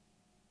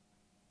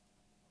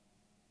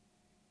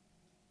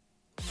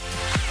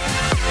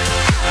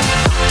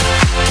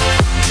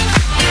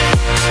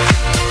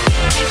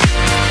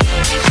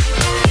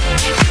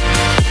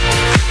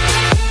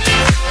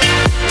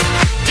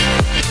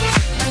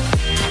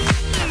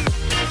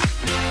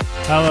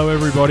Hello,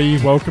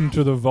 everybody. Welcome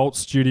to the Vault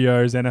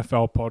Studios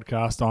NFL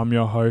podcast. I'm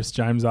your host,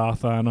 James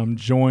Arthur, and I'm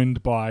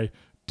joined by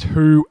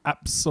two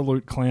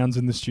absolute clowns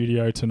in the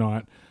studio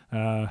tonight.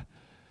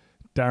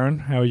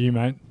 Darren, how are you,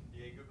 mate?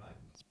 Yeah, good, mate.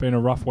 It's been a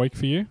rough week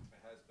for you. It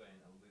has been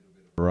a little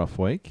bit of a rough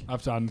week. I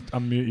have to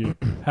unmute you.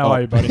 How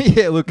are you, buddy?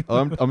 Yeah, look,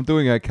 I'm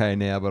doing okay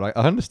now, but I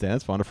understand.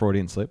 It's fine. A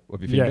Freudian slip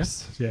of your finger.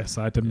 Yes.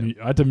 I had to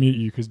mute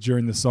you because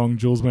during the song,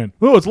 Jules went,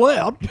 "Oh, it's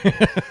loud."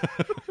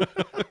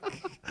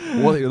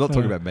 Well, you're not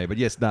talking about me, but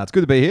yes, it's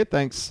good to be here.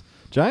 Thanks,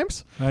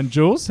 James. And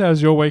Jules,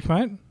 how's your week,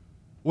 mate?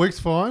 Week's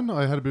fine.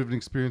 I had a bit of an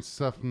experience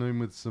this afternoon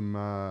with some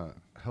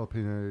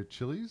jalapeno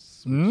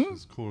chilies, which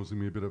is causing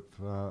me a bit of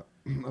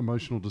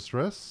emotional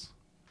distress.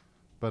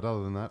 But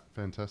other than that,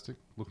 fantastic.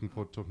 Looking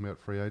forward to talking about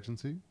free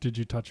agency. Did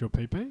you touch your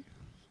pee-pee?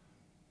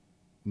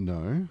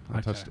 No, I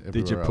Okay. touched everywhere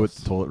Did you put else.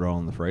 the toilet roll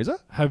in the freezer?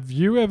 Have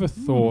you ever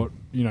thought,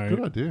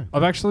 Good idea.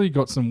 I've actually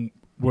got some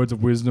words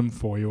of wisdom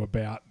for you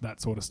about that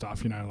sort of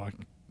stuff, like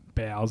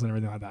bowels and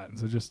everything like that. And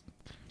so just...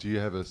 Do you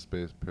have a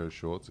spare pair of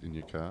shorts in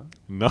your car?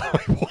 No.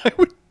 Why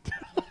would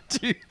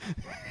you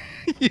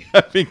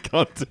have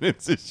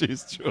incontinence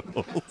issues,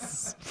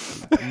 Jules?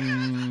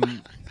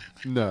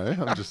 No,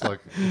 I'm just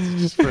like,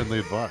 it's just friendly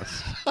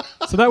advice.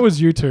 So that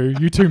was you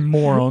two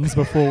morons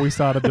before we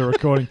started the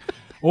recording.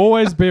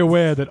 Always be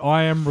aware that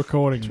I am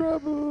recording.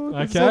 Trouble.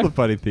 Okay. It's all the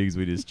funny things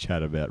we just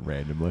chat about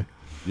randomly.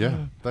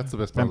 Yeah, that's the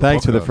best part And of the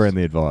thanks for the podcast.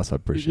 friendly advice. I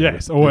appreciate it.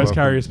 Yes, always You're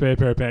carry welcome. a spare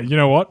pair of pants. You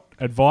know what?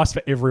 Advice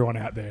for everyone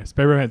out there.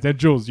 Spare pair of pants. Now,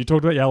 Jules, you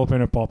talked about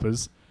jalapeno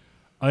poppers.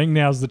 I think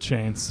now's the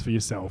chance for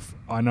yourself.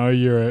 I know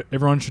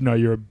everyone should know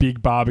you're a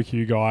big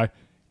barbecue guy.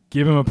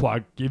 Give him a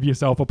plug. Give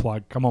yourself a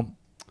plug. Come on.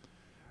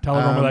 Tell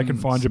everyone where they can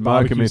find your Smoke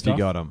barbecue them if stuff. you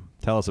got them.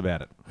 Tell us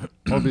about it.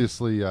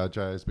 Obviously,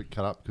 Jay is a bit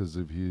cut up because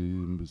of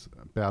his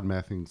bad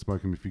mouthing,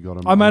 smoke him if you got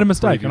him. I made on a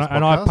mistake, and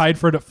previous I podcast. paid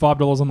for it at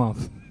 $5 a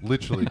month.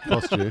 Literally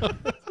cost you.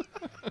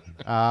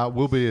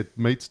 We'll be at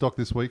Meat Stock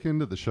this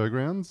weekend at the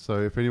showgrounds.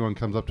 So if anyone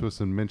comes up to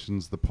us and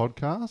mentions the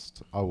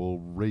podcast, I will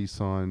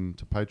re-sign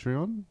to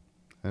Patreon.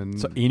 And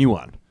So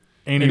anyone.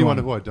 anyone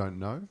who I don't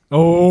know,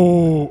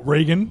 Oh,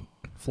 Regan,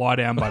 fly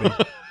down, buddy.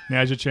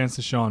 Now's your chance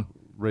to shine.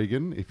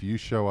 Regan, if you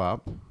show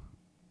up,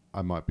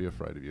 I might be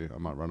afraid of you. I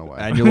might run away.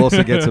 And you'll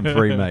also get some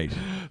free meat.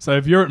 So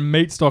if you're at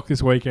Meat Stock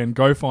this weekend,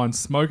 go find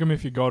Smoke 'em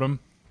if you got 'em.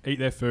 Eat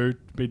their food,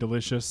 be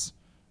delicious.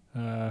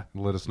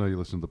 Let us know you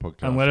listen to the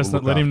podcast. And We'll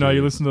look let him know after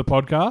you listen to the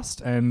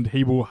podcast, and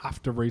he will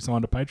have to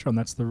re-sign to Patreon.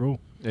 That's the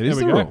rule. It is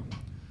There the we go. rule.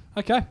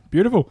 Okay,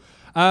 beautiful.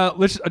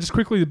 Let's just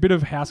quickly a bit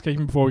of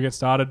housekeeping before we get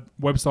started.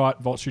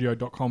 Website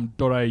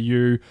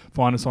vaultstudio.com.au.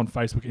 Find us on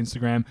Facebook,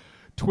 Instagram,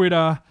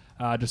 Twitter.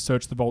 Just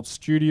search The Vault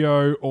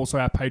Studio. Also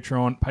our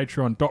Patreon,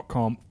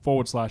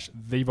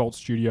 patreon.com/The Vault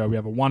Studio. We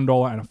have a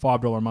 $1 and a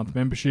 $5 a month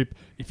membership.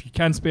 If you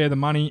can spare the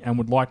money and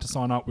would like to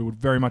sign up, we would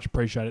very much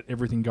appreciate it.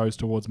 Everything goes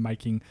towards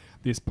making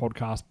this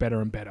podcast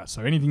better and better.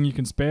 So anything you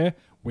can spare,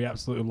 we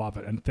absolutely love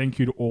it. And thank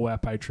you to all our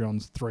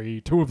Patreons,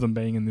 two of them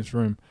being in this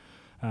room,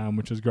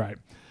 which is great.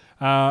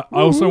 I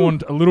also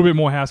want a little bit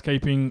more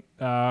housekeeping.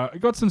 I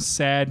got some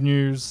sad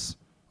news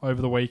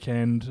over the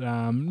weekend.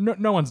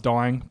 No one's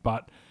dying,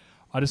 but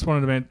I just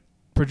wanted to mention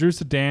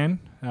producer Dan,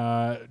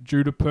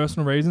 due to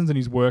personal reasons and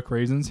his work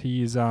reasons,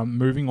 he is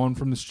moving on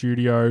from the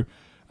studio.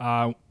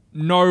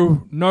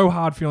 No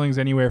hard feelings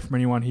anywhere from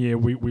anyone here.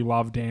 We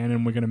love Dan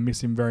and we're going to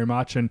miss him very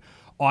much. And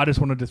I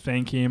just wanted to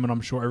thank him, and I'm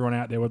sure everyone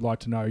out there would like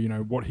to know,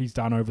 what he's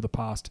done over the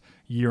past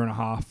year and a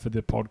half for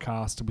the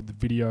podcast with the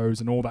videos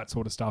and all that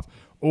sort of stuff.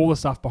 All the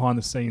stuff behind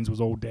the scenes was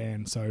all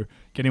Dan. So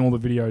getting all the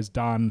videos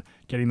done,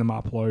 getting them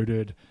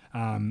uploaded,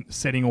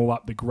 setting all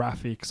up the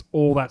graphics,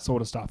 all that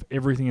sort of stuff.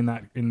 Everything in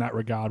that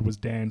regard was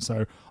Dan.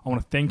 So I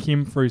want to thank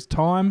him for his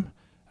time.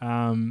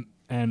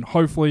 And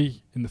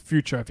hopefully in the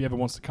future, if he ever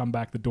wants to come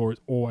back, the door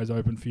is always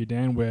open for you,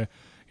 Dan. We're,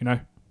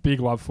 big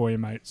love for you,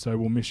 mate. So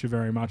we'll miss you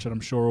very much, and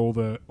I'm sure all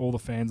the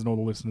fans and all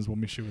the listeners will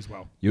miss you as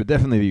well. You'll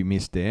definitely be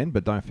missed, Dan,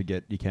 but don't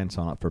forget you can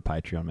sign up for a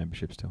Patreon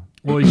membership still.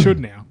 Well, he should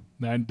now.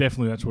 And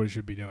definitely that's what he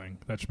should be doing.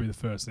 That should be the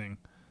first thing.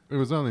 It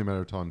was only a matter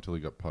of time until he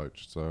got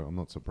poached, so I'm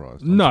not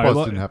surprised. No, I'm surprised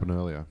like- it didn't happen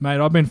earlier.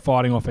 Mate, I've been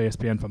fighting off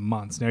ESPN for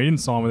months. Now, he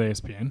didn't sign with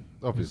ESPN.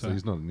 Obviously, So-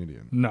 he's not an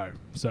idiot. No.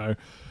 So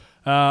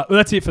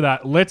that's it for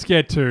that. Let's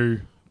get to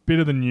a bit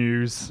of the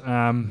news.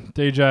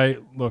 DJ,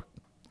 look,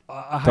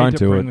 I hate Don't to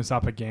do bring it. this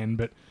up again,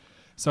 but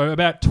so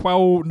about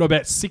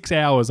 6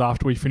 hours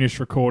after we finished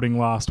recording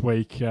last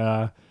week,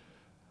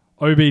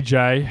 OBJ,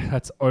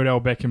 that's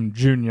Odell Beckham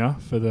Jr.,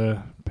 for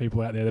the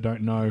people out there that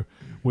don't know,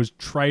 was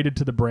traded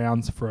to the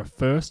Browns for a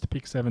first,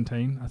 pick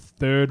 17, a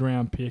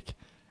third-round pick,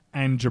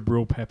 and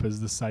Jabril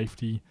Peppers, the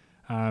safety.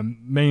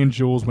 Me and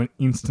Jules went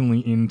instantly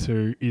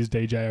into is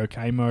DJ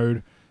okay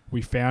mode.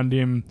 We found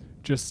him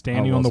just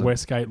standing on the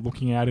west gate,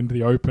 looking out into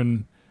the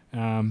open,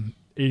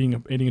 eating a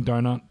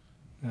donut.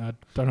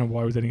 Don't know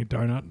why he was eating a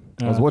donut.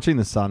 I was watching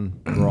the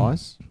sun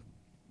rise.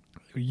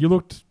 You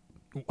looked...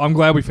 I'm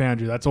glad we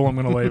found you. That's all I'm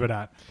going to leave it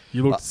at.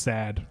 You looked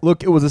sad.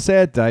 Look, it was a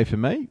sad day for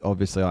me.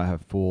 Obviously, I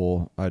have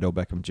 4 Odell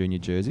Beckham Jr.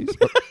 jerseys.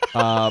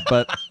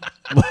 But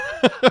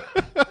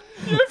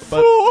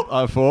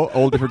 4,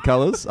 all different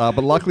colours.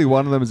 But luckily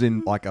one of them is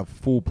in like a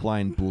full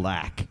plain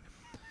black.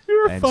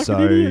 You're a And fucking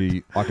so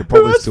idiot. I could Who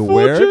probably has still 4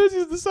 wear it.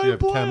 jerseys the Do you same have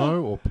player?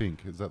 camo or pink?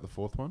 Is that the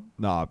fourth one?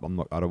 No, I'm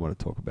not. I don't want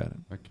to talk about it.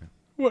 Okay.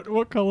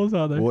 What colours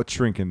are they? Well, it's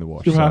shrink in the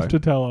wash. You have so. to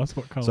tell us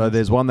what colours. So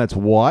there's one that's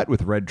white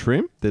with red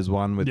trim. There's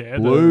one with Yeah,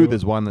 blue.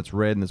 There's one that's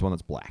red, and there's one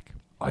that's black.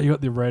 Oh, you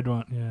got the red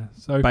one, yeah.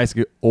 So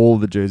Basically, all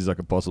the jerseys I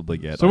could possibly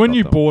get. So I when got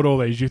you them. bought all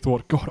these, you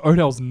thought, God,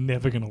 Odell's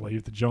never going to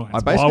leave the Giants. I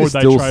Why basically would they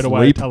still trade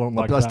away a sleep. talent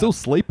like I that? still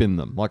sleep in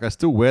them. Like I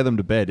still wear them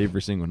to bed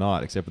every single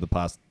night, except for the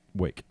past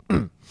week.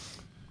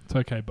 It's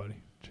okay, buddy.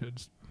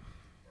 Just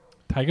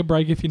take a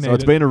break if you need it. So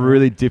it's been a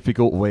really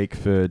difficult week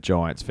for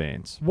Giants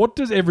fans. What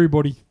does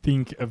everybody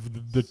think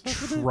of the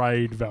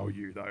trade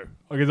value, though?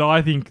 Because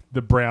I think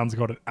the Browns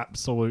got an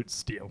absolute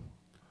steal.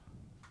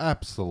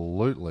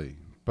 Absolutely.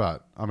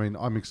 But, I mean,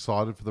 I'm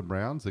excited for the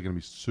Browns. They're going to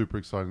be super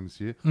exciting this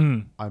year.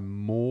 I'm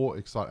more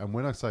excited. And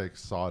when I say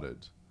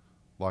excited,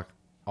 like,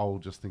 I'll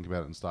just think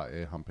about it and start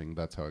air humping.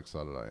 That's how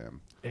excited I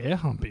am. Air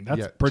humping. That's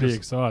Yeah, pretty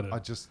excited.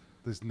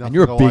 There's nothing And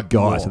you're a I big like guy,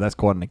 more. so that's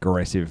quite an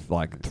aggressive,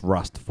 like,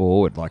 thrust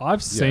forward. Like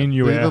I've seen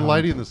you the, air the hump.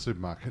 lady in the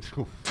supermarket.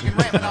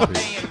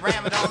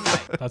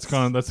 That's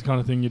the kind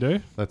of thing you do.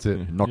 That's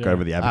it. knock Yeah.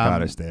 over the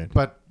avocado stand.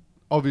 But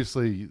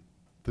obviously,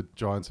 the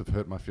Giants have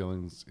hurt my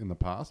feelings in the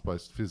past,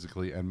 both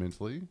physically and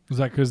mentally. Is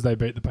that because they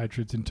beat the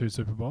Patriots in 2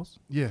 Super Bowls?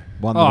 Yeah.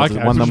 One Oh, was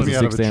okay. one Pushed was me a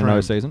out of a 16-0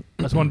 trend. season.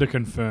 I just wanted to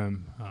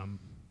confirm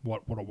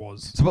what it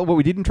was. So, but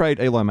we didn't trade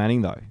Eli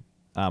Manning though.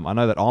 I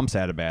know that I'm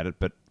sad about it,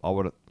 but I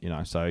would,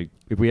 so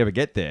if we ever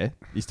get there,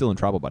 you're still in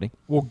trouble, buddy.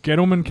 Well,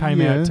 Gettleman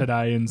came Yeah. out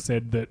today and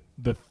said that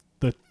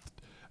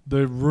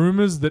the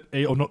rumors that,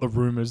 or not the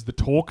rumors, the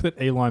talk that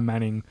Eli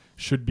Manning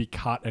should be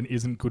cut and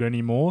isn't good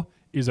anymore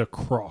is a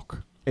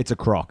crock. It's a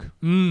crock.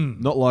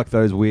 Not like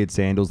those weird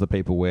sandals that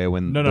people wear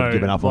when No, they've no,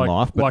 given up like- on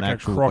life, but like an a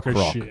actual crock crock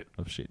of shit.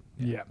 shit.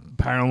 Yeah,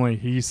 apparently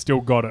he's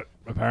still got it.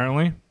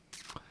 Apparently,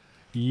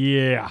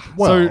 yeah.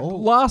 Well- so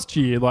last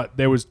year, like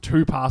there was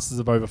 2 passes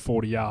of over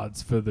 40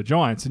 yards for the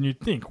Giants, and you'd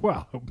think,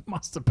 well, it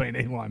must have been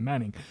Eli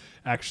Manning.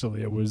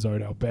 Actually, it was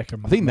Odell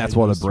Beckham. I think that's Made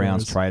why the those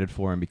Browns throws. traded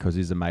for him because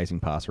his amazing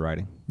passer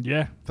rating.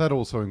 Yeah, That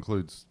also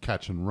includes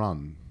catch and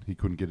run. He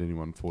couldn't get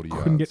anyone 40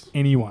 couldn't yards. get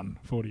anyone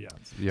 40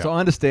 yards. Yeah. So I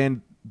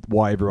understand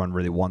why everyone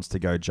really wants to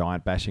go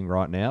giant bashing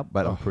right now,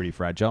 but I'm pretty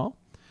fragile,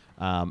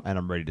 and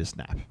I'm ready to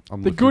snap.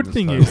 I'm The looking good at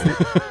thing this is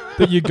table.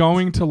 that you're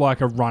going to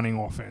like a running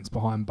offense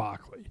behind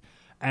Barkley.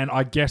 And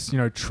I guess,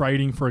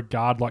 trading for a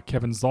guard like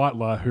Kevin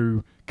Zeitler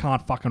who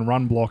can't fucking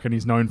run block and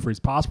is known for his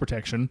pass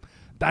protection,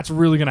 that's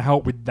really going to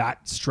help with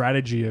that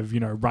strategy of,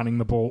 running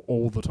the ball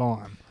all the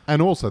time.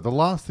 And also, the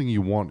last thing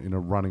you want in a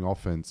running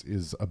offense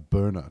is a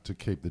burner to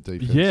keep the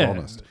defense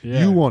honest.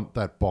 Yeah. You want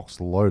that box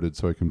loaded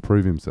so he can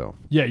prove himself.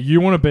 Yeah, you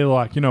want to be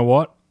like, you know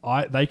what?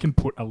 They can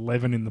put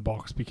 11 in the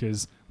box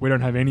because we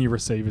don't have any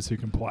receivers who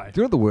can play.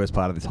 Do you know what the worst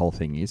part of this whole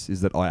thing is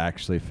that I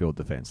actually feel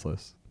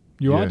defenseless.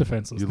 You Yeah. are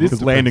defenseless. You This, look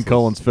Because Landon defenseless.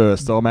 Collins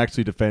first, so I'm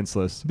actually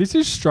defenseless. this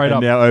is straight And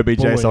up now OBJ,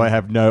 so bullying. I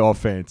have no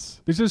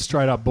offense. This is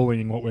straight up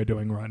bullying what we're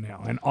doing right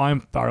now, and I'm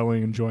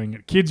thoroughly enjoying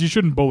it. Kids, you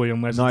shouldn't bully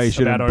unless No, you it's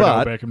shouldn't. about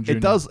Odell But Beckham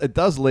Jr. it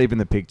does leave in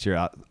the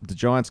picture. The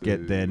Giants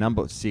get their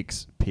number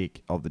 6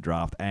 pick of the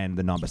draft and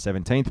the number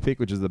 17th pick,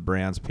 which is the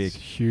Browns pick. It's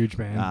huge,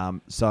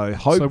 man. So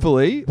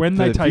hopefully, when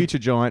for they the take- future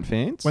Giant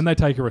fans, When they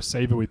take a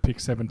receiver with pick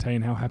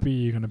 17, how happy are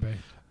you going to be?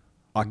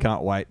 I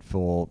can't wait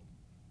for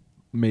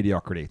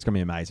mediocrity. It's going to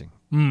be amazing.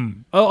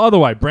 Either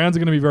way, Browns are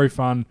going to be very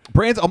fun.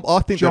 Browns. I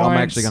think that I'm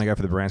Giants- actually going to go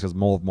for the Browns because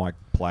more of my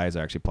players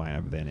are actually playing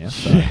over there now.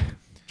 So.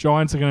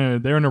 Giants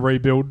they're in a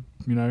rebuild,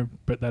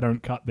 but they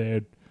don't cut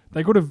their.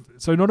 They could have.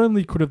 So not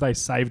only could have they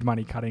saved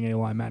money cutting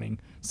Eli Manning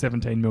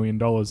 $17 million,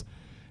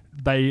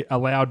 they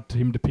allowed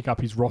him to pick up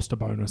his roster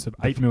bonus of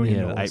 $8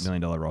 million. Yeah, the $8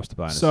 million roster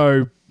bonus.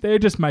 So they're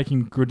just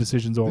making good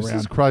decisions all This around.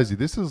 is crazy.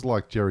 This is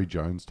like Jerry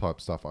Jones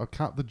type stuff. I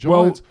can't. The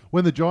Giants,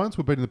 when the Giants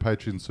were beating the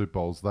Patriots in Super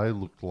Bowls, they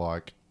looked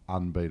like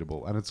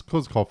unbeatable, and it's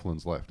because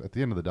Coughlin's left. At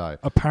the end of the day,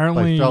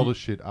 Apparently, they fell to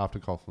shit after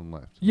Coughlin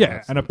left.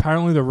 yeah, and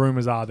apparently the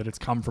rumors are that it's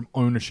come from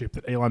ownership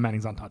that Eli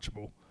Manning's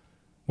untouchable.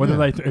 Whether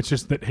Yeah. it's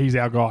just that he's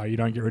our guy, you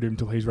don't get rid of him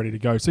until he's ready to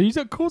go. So he's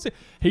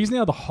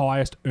now the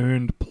highest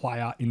earned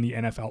player in the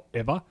NFL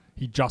ever.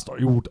 He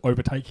will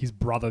overtake his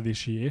brother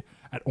this year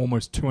at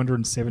almost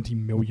 $270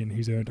 million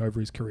he's earned over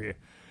his career.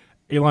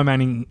 Eli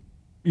Manning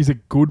is a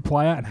good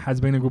player and has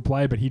been a good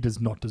player, but he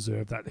does not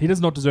deserve that. He does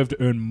not deserve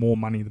to earn more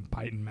money than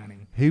Peyton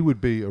Manning. He would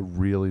be a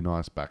really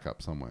nice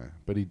backup somewhere,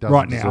 but he doesn't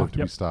Right now, deserve to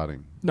yep. be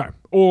starting. No,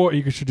 or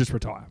he should just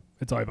retire.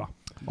 It's over.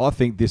 I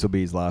think this will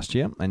be his last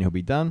year, and he'll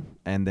be done.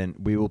 And then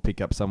we will pick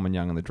up someone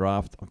young in the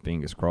draft.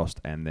 Fingers crossed.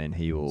 And then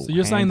he will. So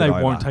you're saying hand they it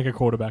over. won't take a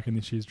quarterback in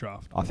this year's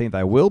draft? I think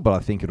they will, but I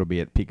think it'll be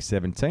at pick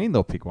 17.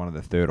 They'll pick one of the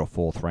 3rd or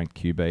 4th ranked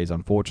QBs,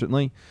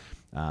 unfortunately.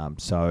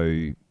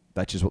 So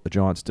that's just what the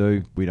Giants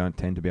do. We don't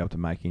tend to be able to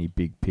make any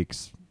big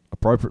picks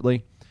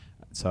appropriately.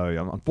 So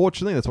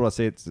unfortunately, that's what I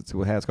see. It's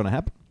how it's going to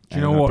happen. Do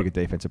you know And I'm what? gonna pick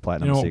a defensive player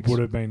at You know number what 6. would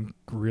have been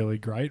really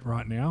great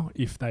right now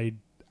if they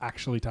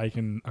actually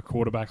taken a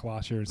quarterback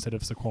last year instead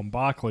of Saquon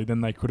Barkley,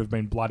 then they could have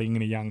been blooding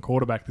in a young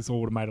quarterback. This all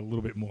would have made a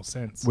little bit more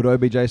sense. Would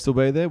OBJ still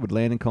be there? Would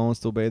Landon Collins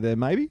still be there?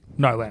 Maybe?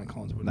 No, Landon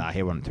Collins wouldn't. Nah,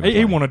 he wanted to.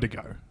 He wanted to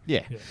go.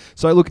 Yeah. Yeah.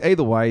 So, look,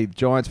 either way,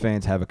 Giants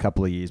fans have a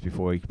couple of years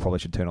before he probably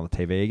should turn on the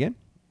TV again.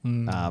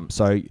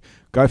 So,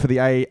 go for the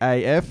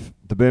AAF,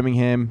 the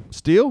Birmingham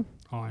Steel.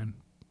 Iron.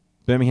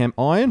 Birmingham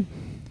Iron.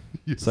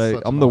 You're So,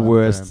 such I'm an the Iron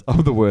worst. fan.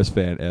 I'm the worst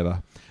fan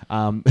ever.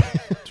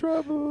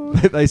 Trouble.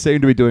 They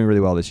seem to be doing really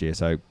well this year,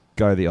 so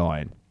go the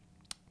Iron.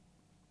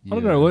 I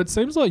don't know. Well, it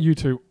seems like you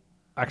two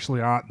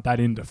actually aren't that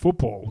into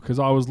football because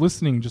I was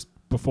listening just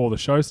before the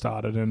show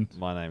started and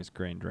My name's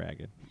Green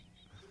Dragon.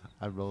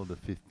 I rolled a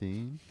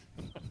 15.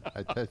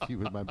 I touched you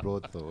with my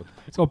broadsword.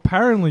 so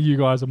apparently you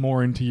guys are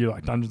more into you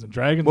like Dungeons and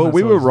Dragons. Well, and that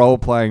we sort were of role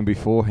playing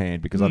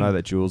beforehand because I know Hmm.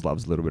 that Jules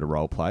loves a little bit of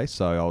role play,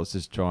 so I was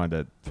just trying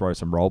to throw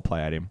some role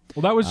play at him.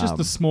 Well, that was just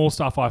the small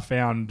stuff I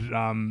found.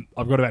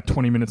 I've got about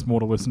 20 minutes more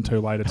to listen to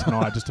later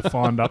tonight just to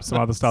find up some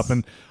other stuff.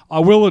 And I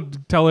will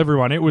tell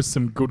everyone it was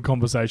some good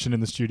conversation in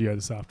the studio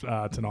this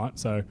tonight.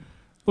 So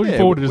looking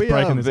forward to just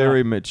breaking this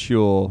very up.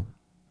 mature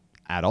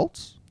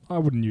adults. I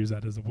wouldn't use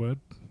that as a word.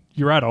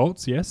 You're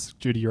adults, yes,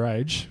 due to your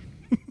age.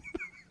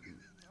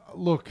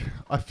 Look,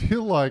 I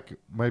feel like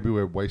maybe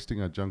we're wasting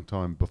our junk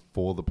time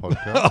before the I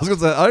podcast. was going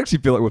to say, I actually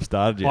feel like we've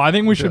started yet. Well, I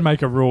think we should Yeah.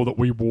 make a rule that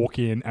we walk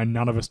in and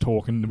none of us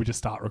talk and we just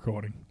start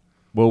recording.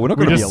 Well, we're not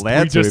we going to be just-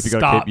 allowed we to if just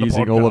you're going to start keep the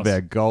using all of podcast.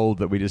 our gold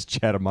that we just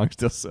chat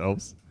amongst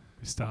ourselves.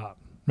 We start.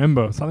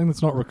 Remember, something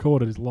that's not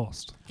recorded is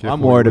lost. Careful I'm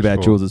what you worried wish about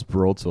for. Jules's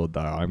broadsword,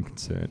 though. I'm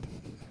concerned.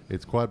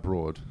 It's quite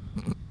broad,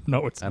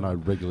 No, it's and not. I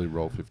regularly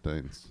roll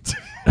 15s.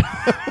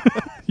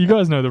 You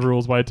guys know the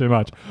rules way too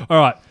much. All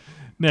right.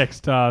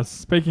 Next,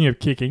 speaking of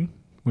kicking,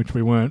 which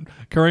we weren't,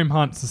 Kareem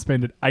Hunt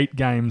suspended 8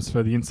 games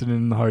for the incident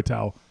in the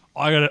hotel.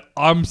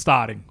 I'm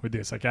starting with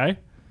this, okay?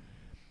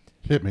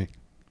 Hit me.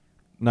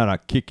 No,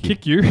 kick you.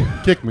 Kick you.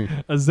 Kick me.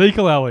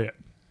 Ezekiel Elliott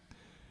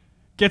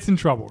gets in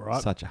trouble,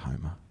 right? Such a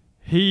homer.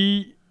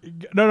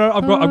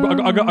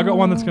 I've got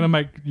one that's going to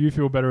make you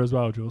feel better as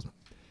well, Jules.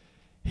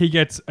 He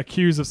gets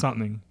accused of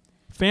something,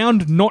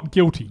 found not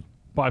guilty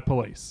by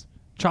police.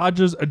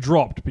 Charges are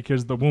dropped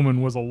because the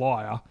woman was a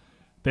liar.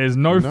 There's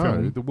no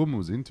film. The woman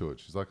was into it.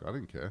 She's like, I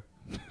didn't care.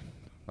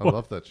 I What?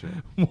 love that shit.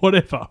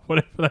 Whatever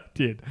they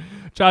did.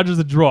 Charges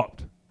are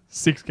dropped.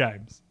 6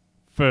 games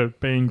for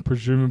being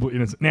presumably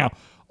innocent. Now,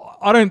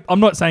 I'm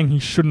not saying he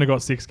shouldn't have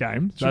got 6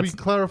 games. Should we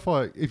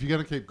clarify, if you're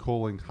going to keep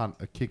calling Hunt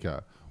a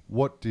kicker,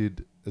 what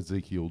did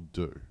Ezekiel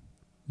do?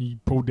 He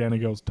pulled down a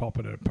girl's top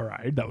at a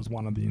parade. That was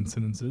one of the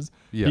incidences.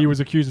 Yeah. He was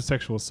accused of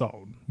sexual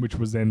assault, which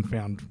was then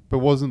found. But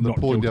wasn't the Not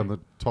pulling guilty. down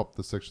the top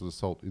the sexual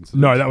assault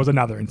incident? No, that was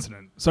another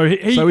incident. So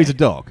So he's a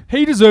dog.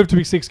 He deserved to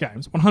be 6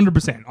 games,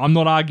 100%. I'm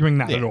not arguing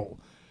that Yeah. at all.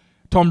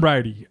 Tom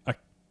Brady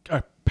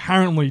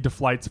apparently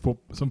deflates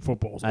some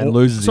footballs. And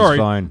loses his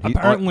phone.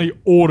 Apparently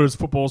orders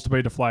footballs to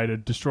be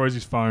deflated, destroys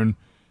his phone,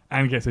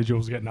 and gets their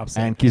Jules getting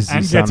upset. And kisses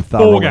his gets son 4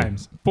 thoroughly.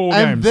 games. 4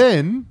 And games.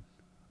 then,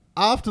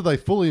 after they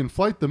fully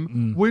inflate them,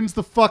 Mm. wins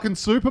the fucking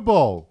Super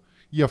Bowl.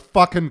 You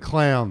fucking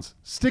clowns.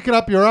 Stick it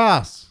up your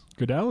ass.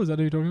 Goodell, is that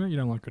who you're talking about? You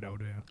don't like Goodell,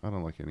 do you? I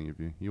don't like any of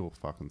you. You all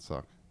fucking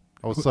suck.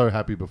 I was so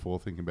happy before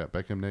thinking about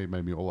Beckham. Now you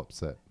made me all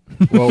upset.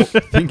 Well,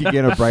 think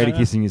again of Brady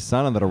kissing his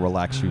son and that'll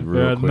relax you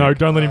real quick. No,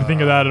 don't let him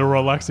think of that. It'll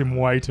relax him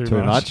way too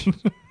much.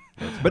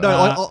 But no,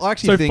 I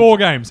actually so think... 4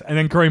 games, and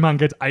then Kareem Hunt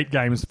gets 8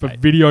 games for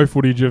video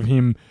footage of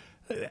him.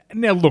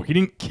 Now, look, he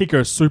didn't kick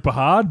her super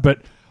hard,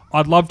 but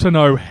I'd love to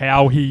know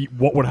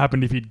what would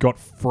happen if he'd got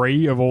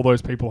free of all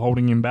those people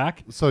holding him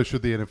back. So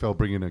should the NFL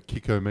bring in a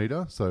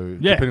kickometer? So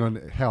Yeah. depending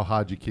on how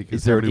hard you kick,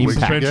 Is there how many an weeks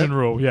you impact? get? Suspension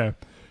rule, yeah.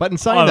 But in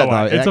saying Either that, way,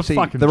 though, it's a actually,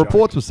 fucking the joke.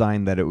 reports were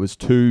saying that it was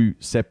 2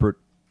 separate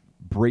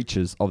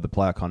breaches of the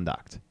player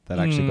conduct that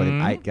actually got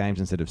him 8 games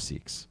instead of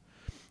 6.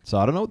 So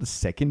I don't know what the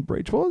second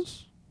breach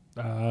was.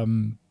 He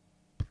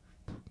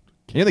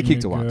only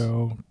kicked her once.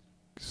 Girl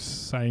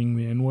saying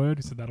the N-word,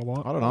 he said that a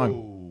lot. I don't know.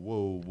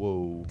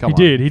 Whoa. Come He on,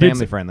 did, he did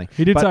family say- friendly.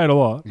 He did But- say it a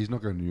lot. He's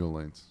not going to New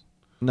Orleans.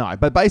 No,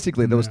 but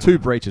basically there was No. 2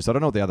 breaches. I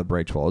don't know what the other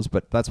breach was,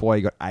 but that's why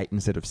he got 8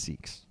 instead of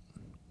 6.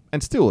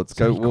 And still, let's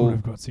So go. he could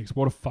have got 6.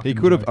 What a fucking He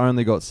could have joke.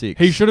 only got 6.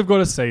 He should have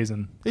got a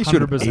season. He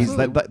should have.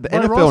 100%. The Ray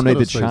Rice NFL need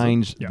got a to season.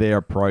 change Yeah. their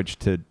approach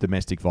to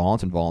domestic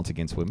violence and violence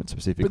against women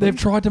specifically. But they've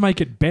tried to make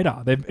it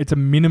better. It's a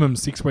minimum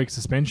 6-week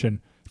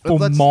suspension for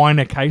That's-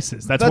 minor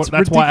cases. That's why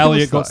ridiculous,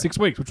 Elliott got though. 6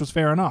 weeks, which was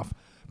fair enough.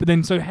 But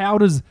then, so how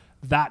does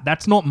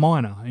that's not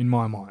minor in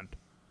my mind.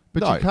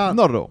 But no, you can't.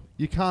 not at all.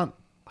 You can't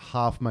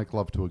half make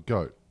love to a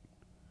goat.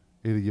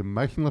 Either you're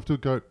making love to a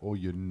goat or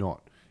you're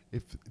not.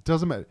 If it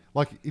doesn't matter,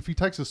 like if he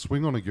takes a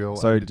swing on a girl,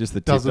 So and it just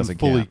the tip doesn't doesn't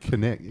fully count.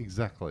 connect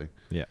exactly,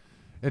 Yeah.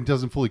 and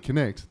doesn't fully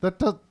connect, that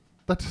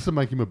doesn't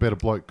make him a better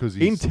bloke because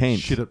he's Intent.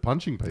 shit at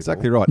punching people.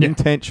 Exactly right. Yeah.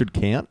 Intent should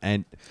count,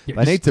 and Yeah,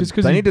 they need to just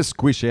 'cause they he- need to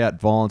squish out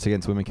violence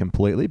against women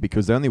completely,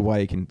 because the only way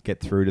you can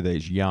get through to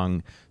these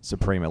young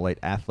supreme elite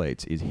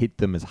athletes is hit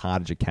them as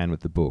hard as you can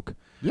with the book.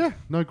 Yeah,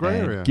 no grey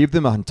And area. give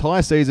them an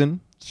entire season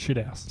shit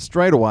house.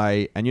 Straight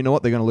away, and you know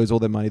what? They're going to lose all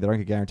their money. They don't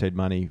get guaranteed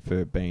money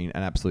for being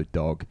an absolute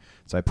dog.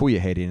 So pull your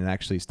head in and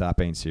actually start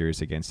being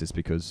serious against this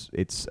because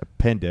it's a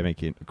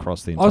pandemic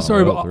across the entire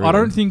world. But really. I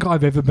don't think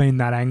I've ever been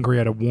that angry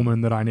at a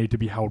woman that I need to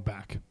be held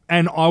back.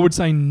 And I would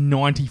say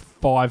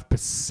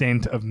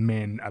 95% of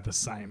men are the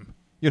same.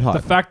 You'd hope.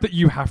 The fact that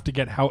you have to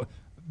get held,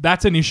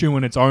 that's an issue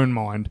in its own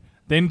mind.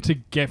 Then to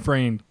get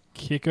free and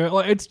kick her,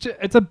 like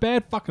it's a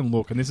bad fucking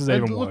look, and this is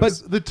even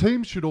worse. But the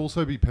team should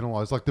also be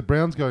penalised. Like the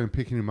Browns going and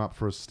picking him up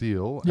for a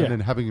steal and then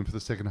having him for the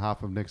second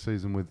half of next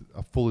season with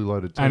a fully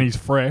loaded team. And he's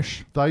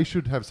fresh. They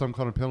should have some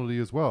kind of penalty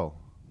as well.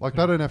 Like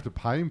they don't have to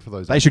pay him for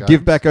those. They should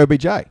give back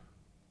OBJ.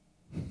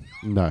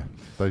 No,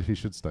 he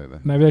should stay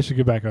there. Maybe they should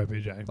give back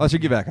OBJ. I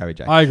should give back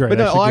OBJ. I agree. But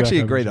They no, should I give actually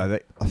back agree OBJ. though.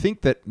 I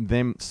think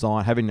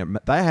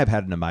that they have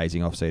had an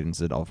amazing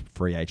off-season of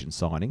free agent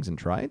signings and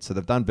trades, so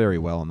they've done very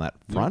well on that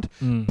front.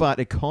 But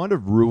it kind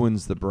of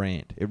ruins the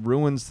brand. It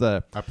ruins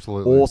the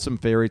awesome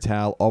fairy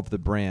tale of the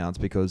Browns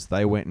because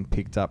they went and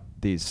picked up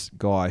this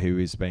guy who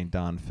has been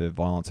done for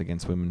violence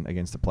against women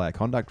against the player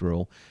conduct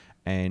rule,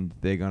 and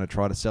they're going to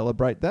try to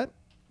celebrate that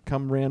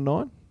come round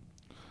 9.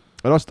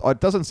 It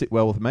doesn't sit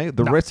well with me.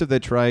 The rest of their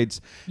trades,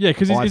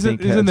 because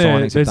isn't there?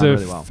 signings have There's done a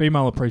really well.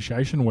 female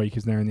appreciation week,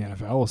 isn't there, in the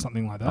NFL or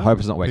something like that? I hope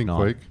it's not week Pink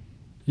 9. week.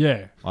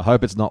 Yeah. I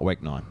hope it's not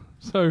week 9.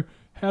 So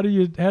how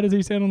does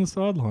he sound on the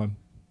sideline?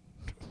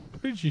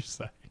 What did you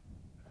say?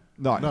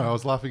 No, I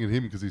was laughing at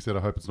him because he said, "I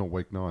hope it's not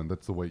week 9."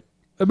 That's the week.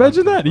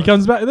 Imagine that he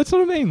comes back. That's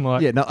what I mean.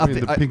 Like, Yeah, no, I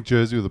mean, the pink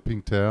jersey or the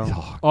pink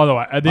towel. By the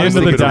way, at the I end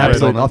of think the it's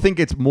day, an I think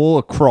it's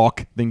more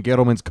crock than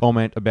Gettleman's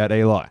comment about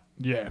Eli.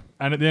 yeah.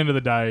 And at the end of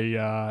the day,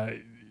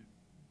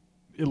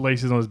 at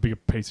least he's not as big a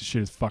piece of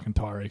shit as fucking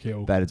Tyreek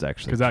Hill. That is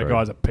actually Because that true.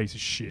 guy's a piece of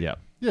shit. Yep.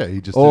 Yeah,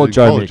 he just Or did it in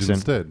Joe college Mixon.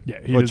 instead. Yeah,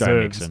 he Or Joe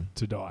deserves Mixon.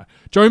 to die.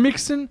 Joe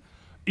Mixon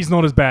is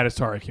not as bad as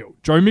Tyreek Hill.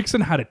 Joe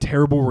Mixon had a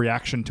terrible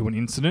reaction to an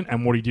incident,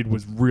 and what he did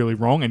was really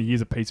wrong, and he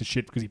is a piece of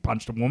shit because he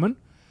punched a woman.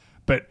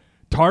 But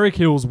Tyreek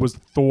Hill's was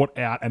thought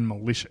out and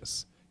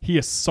malicious. He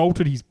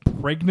assaulted his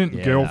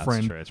pregnant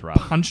girlfriend, that's true. It's rough.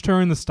 punched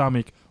her in the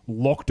stomach,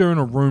 locked her in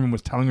a room, and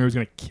was telling her he was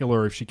going to kill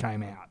her if she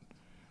came out.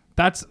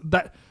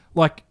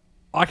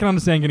 I can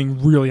understand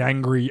getting really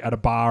angry at a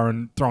bar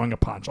and throwing a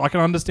punch. I can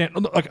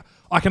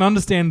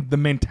understand the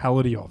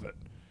mentality of it.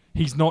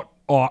 He's not,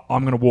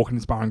 I'm going to walk in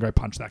this bar and go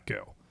punch that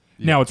girl.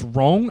 Yeah. Now, it's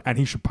wrong, and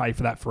he should pay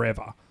for that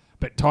forever.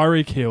 But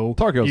Tyreek Hill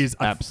is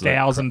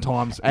 1,000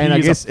 times. And he I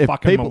is guess a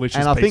fucking people, malicious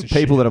and I piece think of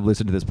people shit. that have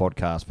listened to this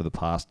podcast for the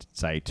past,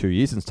 say, 2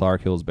 years since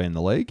Tyreek Hill's been in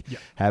the league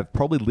have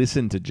probably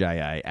listened to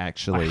JA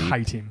actually. I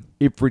hate him.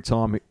 Every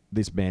time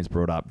this man's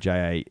brought up,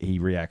 JA, he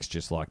reacts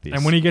just like this.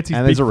 And when he gets his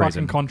and big there's a fucking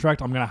reason.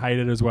 contract, I'm going to hate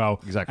it as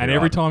well. Exactly And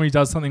every right. time he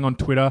does something on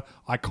Twitter,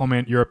 I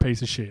comment, "You're a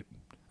piece of shit."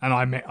 And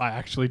I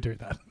actually do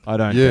that. I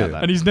don't Yeah. doubt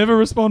that. And he's never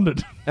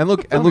responded. And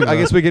look, I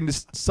guess we can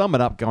just sum it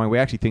up going, we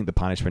actually think the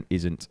punishment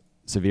isn't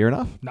severe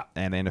enough. No.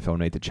 And the NFL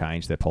need to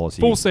change their policy.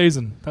 Full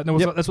season.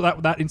 Yep. That's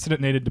what that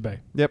incident needed to be.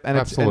 Yep, and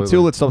Absolutely.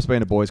 until it stops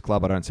being a boys'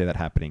 club, I don't see that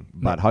happening.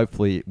 But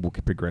hopefully it will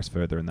progress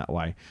further in that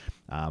way.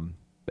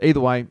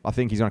 Either way, I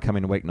think he's going to come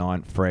into week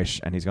 9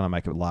 fresh, and he's going to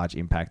make a large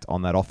impact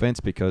on that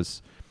offense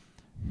because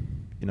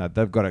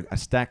they've got a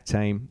stacked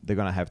team. They're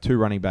going to have 2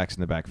 running backs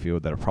in the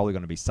backfield that are probably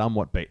going to be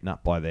somewhat beaten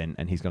up by then,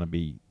 and he's going to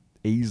be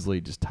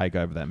easily just take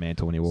over that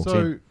mantle when he walks in.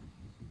 So,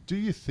 do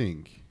you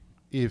think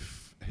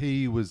if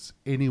he was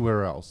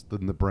anywhere else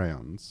than the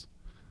Browns,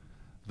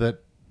 that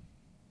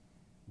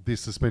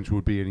this suspension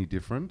would be any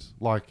different?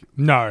 Like,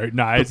 No.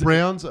 the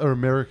Browns are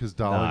America's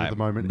darling at the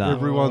moment. No.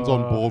 Everyone's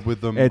on board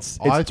with them. It's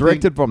I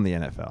directed from the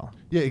NFL.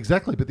 Yeah,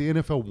 exactly. But the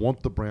NFL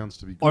want the Browns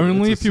to be good.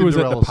 Only It's if a he was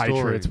at the Cinderella story.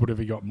 Patriots would have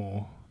he got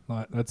more.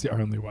 Like, that's the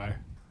only way.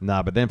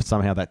 No, but then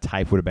somehow that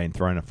tape would have been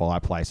thrown in a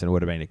fireplace and it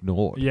would have been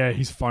ignored. Yeah,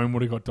 his phone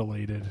would have got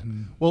deleted.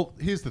 Well,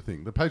 here's the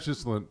thing. The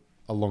Patriots learned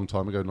a long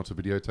time ago not to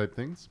videotape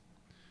things.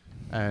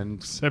 And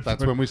Except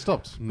that's for- when we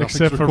stopped. Nothing's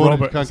Except for recorded.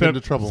 Robert, You can't get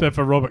into trouble. except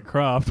for Robert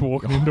Kraft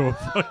walking into a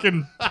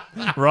fucking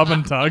rub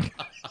and tug.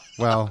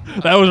 Well,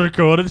 That was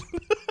recorded.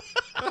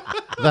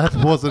 that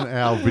wasn't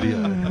our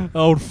video.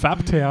 Old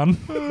Faptown.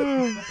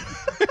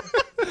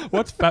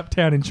 What's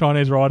Faptown in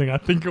Chinese writing? I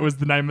think it was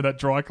the name of that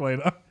dry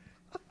cleaner.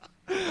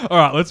 All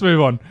right, let's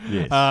move on.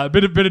 Yes.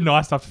 Bit of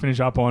nice stuff to finish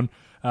up on.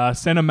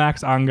 Centre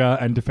Max Unger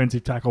and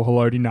defensive tackle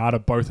Haloti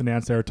Ngata both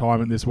announced their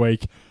retirement this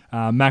week.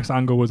 Max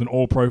Unger was an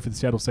All-Pro for the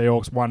Seattle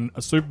Seahawks, won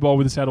a Super Bowl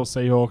with the Seattle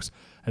Seahawks,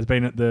 has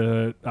been at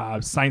the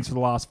Saints for the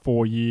last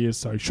 4 years,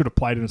 so should have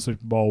played in a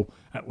Super Bowl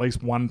at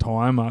least one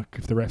time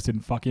if the refs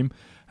didn't fuck him.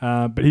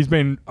 But he's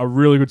been a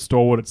really good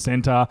stalwart at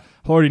centre.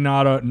 Haloti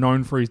Ngata,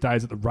 known for his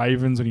days at the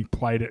Ravens, and he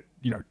played at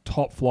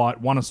top flight,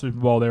 won a Super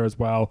Bowl there as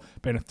well,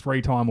 been a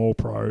 3-time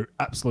All-Pro,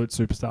 absolute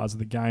superstars of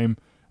the game.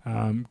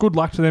 Good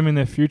luck to them in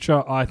their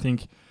future. I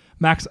think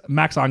Max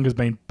Unger's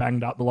been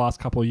banged up the last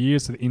couple of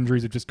years, so the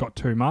injuries have just got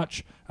too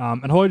much.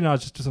 And Haloti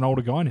Ngata's just an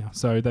older guy now,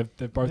 so they've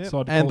both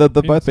decided to And call they've it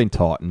both quits. been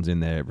titans in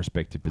their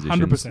respective positions.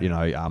 100%.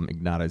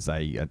 Ignata's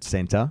a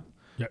centre.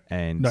 Yep.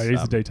 And No,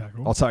 he's a D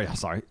tackle. Oh, sorry.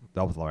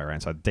 That was the way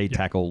around. So D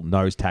tackle,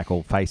 nose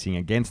tackle, facing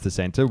against the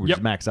centre, which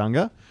is Max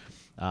Unger.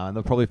 And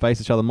they'll probably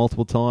face each other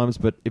multiple times.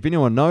 But if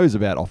anyone knows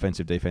about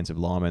offensive, defensive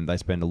linemen, they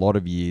spend a lot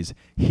of years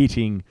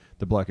hitting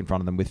the bloke in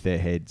front of them with their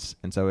heads.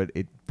 And so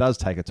it does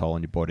take a toll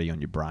on your body, on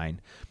your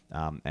brain.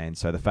 And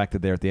so the fact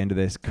that they're at the end of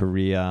their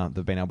career,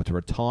 they've been able to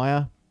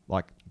retire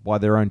like by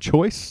their own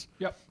choice.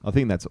 Yep. I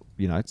think that's,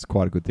 it's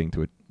quite a good thing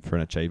for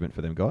an achievement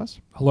for them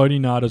guys. Haloti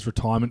Ngata's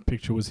retirement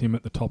picture was him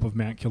at the top of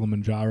Mount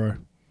Kilimanjaro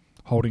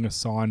holding a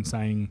sign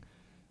saying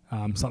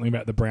something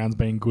about the Browns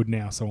being good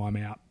now, so I'm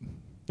out.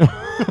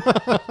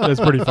 That's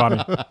pretty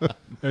funny.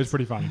 It's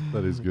pretty funny.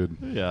 That is good.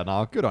 Yeah,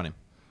 no, good on him.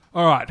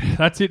 All right,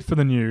 that's it for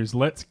the news.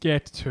 Let's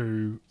get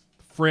to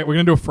we're going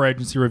to do a free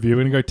agency review.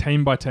 We're going to go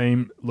team by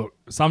team. Look,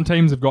 some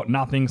teams have got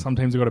nothing. Some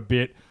teams have got a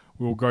bit.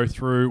 We'll go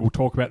through. We'll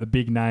talk about the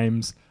big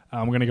names.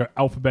 We're going to go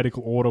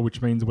alphabetical order,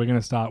 which means we're going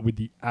to start with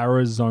the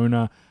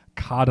Arizona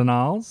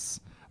Cardinals.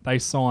 They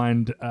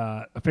signed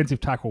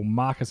offensive tackle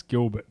Marcus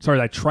Gilbert. Sorry,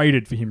 they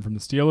traded for him from the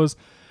Steelers,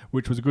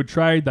 which was a good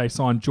trade. They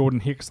signed Jordan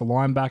Hicks, the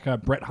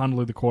linebacker, Brett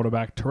Hundley, the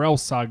quarterback, Terrell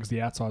Suggs,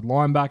 the outside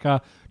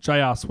linebacker,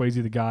 J.R.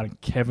 Sweezy, the guard,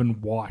 and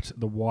Kevin White,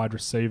 the wide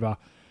receiver.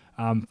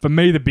 For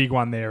me, the big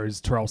one there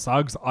is Terrell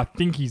Suggs. I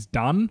think he's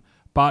done,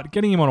 but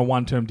getting him on a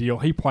one-term deal,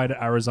 he played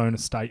at Arizona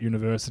State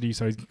University,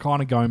 so he's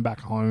kind of going back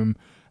home.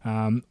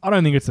 I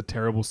don't think it's a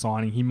terrible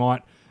signing. He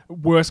might,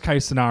 worst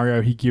case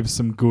scenario, he gives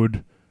some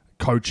good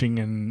coaching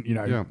and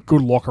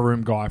good locker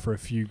room guy for a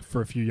few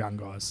young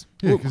guys.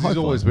 Yeah, because he's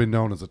always been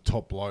known as a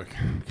top bloke.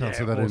 Can't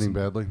say that ending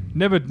badly.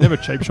 Never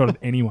cheap shot at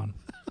anyone.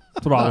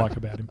 That's what I like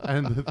about him.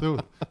 And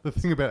the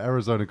thing about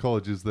Arizona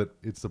College is that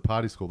it's the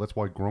party school. That's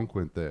why Gronk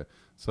went there.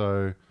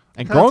 So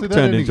and Gronk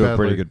turned into a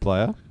pretty good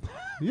player.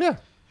 Yeah.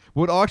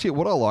 What I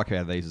like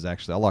out of these is I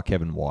like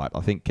Kevin White.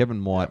 I think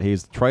Kevin White, he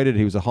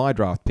was a high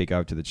draft pick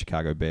over to the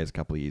Chicago Bears a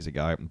couple of years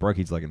ago and broke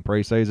his leg in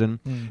preseason.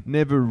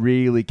 Never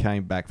really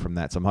came back from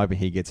that. So I'm hoping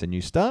he gets a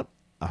new start.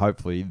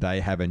 Hopefully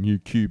they have a new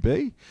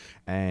QB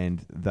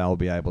and they'll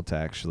be able to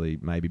actually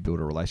maybe build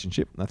a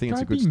relationship. I think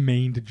it's a good. Don't be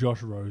mean to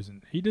Josh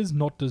Rosen. He does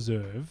not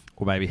deserve.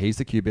 Or maybe he's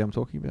the QB I'm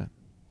talking about.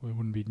 Well, he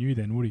wouldn't be new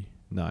then, would he?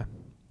 No.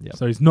 Yep.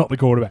 So he's not the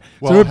quarterback.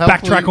 Well, so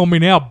backtrack on me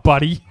now,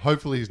 buddy.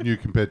 Hopefully he's new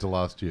compared to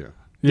last year.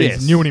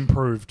 Yes, he's new and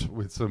improved.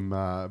 With some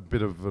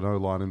bit of an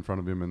O-line in front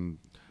of him and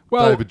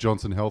Well, David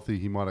Johnson healthy,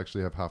 he might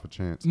actually have half a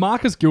chance.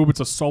 Marcus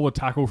Gilbert's a solid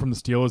tackle from the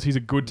Steelers. He's a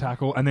good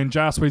tackle. And then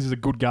J.R. Sweezy is a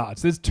good guard.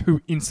 So there's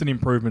two instant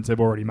improvements they've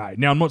already made.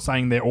 Now, I'm not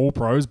saying they're all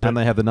pros, but... And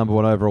they have the number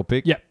one overall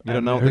pick. Yeah. You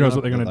don't know who knows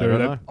what they're going to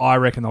do. I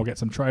reckon they'll get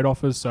some trade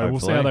offers, so We'll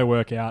see how they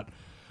work out.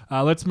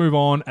 Let's move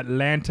on.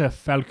 Atlanta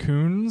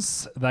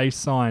Falcons. They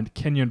signed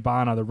Kenyon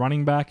Barner, the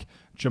running back,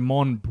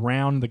 Jamon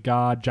Brown, the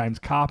guard, James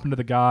Carpenter,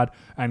 the guard,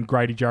 and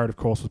Grady Jarrett, of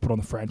course, was put on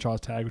the franchise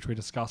tag, which we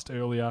discussed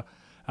earlier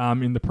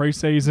in the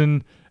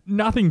preseason.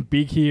 Nothing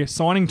big here.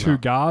 Signing two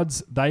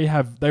guards. They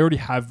already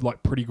have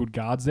like pretty good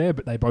guards there,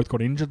 but they both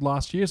got injured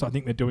last year, so I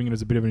think they're doing it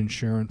as a bit of an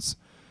insurance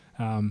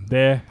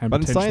there. And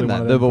but in saying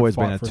that, they've always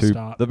been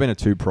a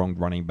two-pronged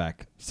running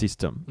back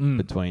system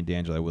between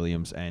D'Angelo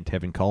Williams and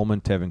Tevin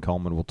Coleman. Tevin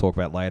Coleman, we'll talk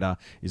about later,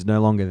 is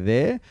no longer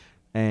there.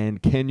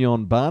 And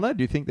Kenyon Barner,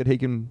 do you think that he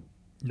can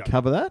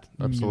cover that?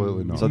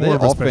 Absolutely not. So their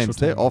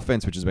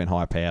offense, which has been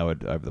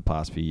high-powered over the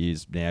past few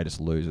years, now just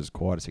loses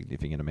quite a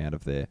significant amount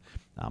of their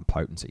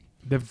potency.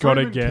 They've got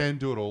to Freeman can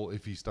do it all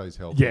if he stays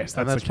healthy. Yes,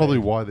 and that's probably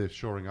why they're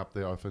shoring up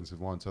their offensive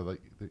line so that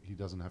he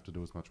doesn't have to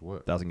do as much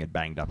work. Doesn't get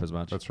banged up as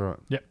much. That's right.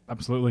 Yep,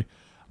 absolutely.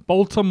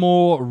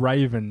 Baltimore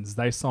Ravens.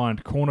 They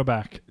signed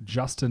cornerback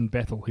Justin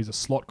Bethel. He's a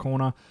slot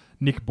corner.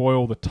 Nick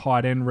Boyle, the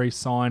tight end,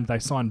 re-signed. They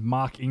signed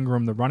Mark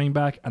Ingram, the running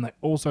back, and they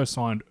also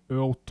signed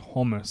Earl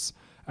Thomas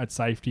at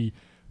safety.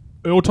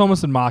 Earl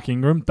Thomas and Mark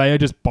Ingram, they are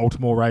just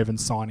Baltimore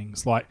Ravens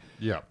signings.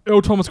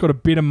 Earl Thomas got a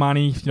bit of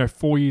money,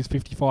 4 years,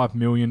 $55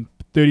 million,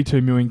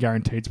 $32 million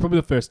guaranteed. It's probably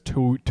the first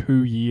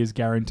two years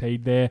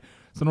guaranteed there.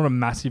 So not a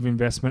massive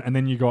investment. And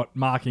then you got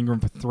Mark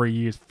Ingram for 3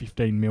 years,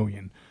 $15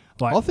 million.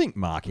 I think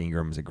Mark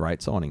Ingram is a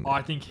great signing.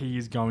 I think he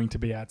is going to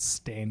be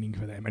outstanding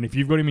for them. And if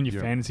you've got him in your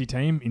fantasy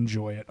team,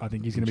 enjoy it. I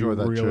think he's going to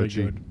be really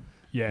good.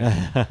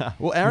 Yeah.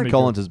 Well, Jamie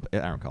Collins?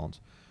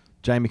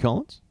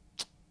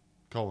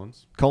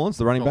 Collins,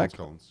 the running back?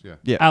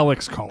 Yeah.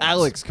 Alex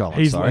Collins.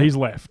 He's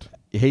left.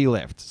 He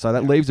left. So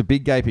that leaves a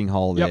big gaping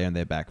hole there in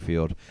their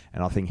backfield,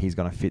 and I think he's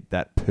going to fit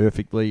that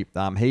perfectly.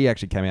 He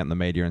actually came out in the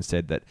media and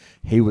said that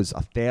he was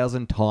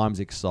 1,000 times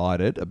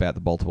excited about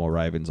the Baltimore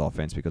Ravens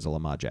offense because of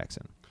Lamar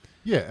Jackson.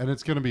 Yeah, and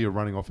it's going to be a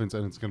running offense,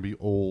 and it's going to be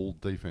all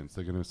defense.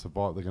 They're going to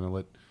survive. They're going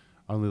to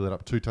only let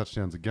up 2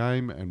 touchdowns a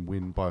game and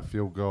win by a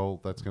field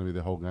goal. That's going to be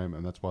their whole game,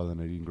 and that's why they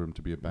need Ingram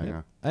to be a banger.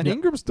 Yep. And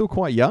Ingram's still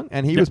quite young,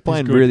 and he was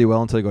playing really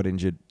well until he got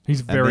injured.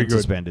 He's very good.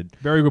 Suspended.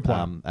 Very good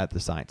player. At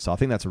the Saints. So I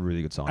think that's a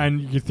really good sign.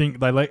 And you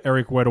think they let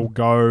Eric Weddle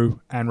go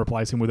and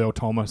replace him with Earl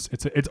Thomas.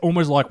 It's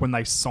almost like when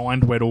they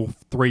signed Weddle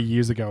 3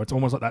 years ago. It's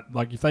almost like that.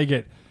 Like if they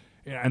get...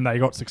 And they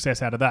got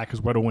success out of that because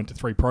Weddle went to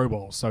 3 Pro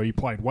Bowls, so he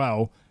played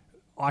well.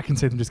 I can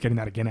see them just getting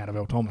that again out of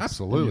Earl Thomas.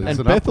 Absolutely. And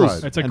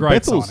it's a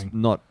great signing.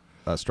 Not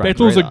stranger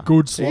Bethel's either. a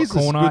good slot He's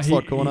corner. a good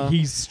slot corner.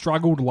 He's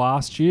struggled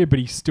last year, but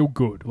he's still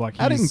good. Like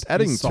Adding he's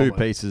two solid.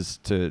 pieces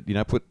to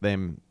put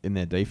them in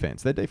their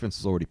defense. Their defense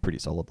was already pretty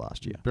solid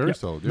last year. Very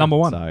solid. Yeah. Number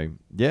one.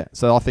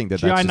 So I think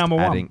that's GI just number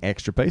one. adding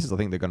extra pieces. I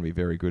think they're going to be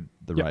very good.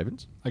 The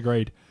Ravens.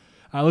 Agreed.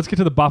 Let's get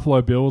to the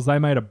Buffalo Bills. They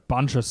made a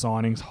bunch of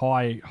signings,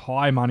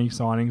 high money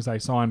signings. They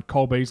signed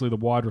Cole Beasley, the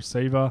wide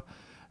receiver,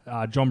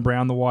 John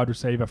Brown, the wide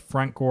receiver,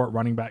 Frank Gore at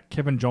running back,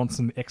 Kevin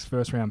Johnson, the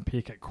ex-first round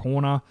pick at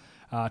corner,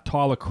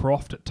 Tyler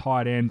Croft at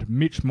tight end,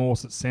 Mitch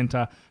Morse at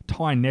centre,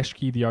 Ty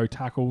Neshke, the O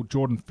tackle,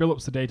 Jordan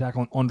Phillips, the D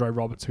tackle, and Andre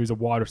Roberts, who's a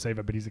wide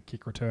receiver, but he's a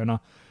kick returner.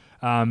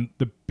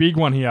 The big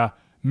one here,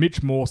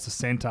 Mitch Morse, the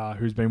centre,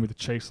 who's been with the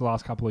Chiefs the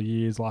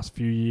last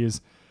few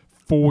years,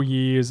 4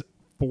 years,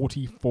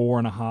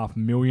 $44.5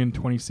 million,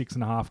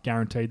 26.5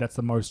 guaranteed. That's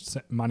the most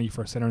money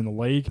for a centre in the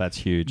league. That's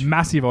huge.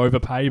 Massive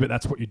overpay, but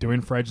that's what you're doing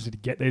for agency to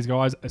get these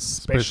guys,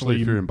 especially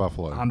if you're in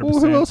Buffalo. 100%. Well,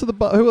 who else are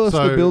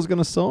the Bills going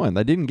to sign?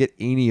 They didn't get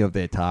any of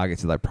their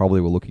targets that they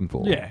probably were looking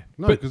for. Yeah.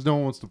 No, because no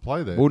one wants to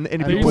play there. Well, and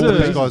and if you all put of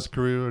the these guys'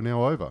 career are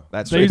now over.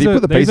 That's true. If you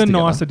put the These pieces are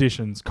together, nice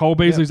additions. Cole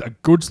Beasley's a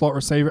good slot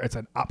receiver. It's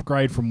an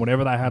upgrade from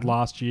whatever they had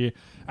last year.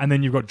 And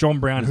then you've got John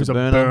Brown, who's a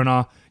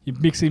burner. You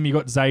mix him, you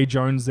got Zay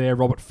Jones there.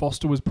 Robert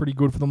Foster was pretty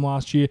good for them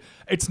last year.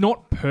 It's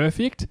not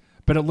perfect,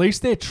 but at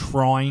least they're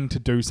trying to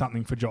do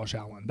something for Josh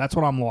Allen. That's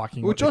what I'm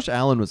liking. Well, Josh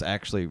Allen was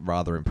actually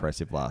rather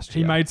impressive last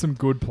year. He made some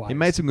good plays. He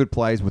made some good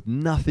plays with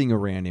nothing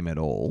around him at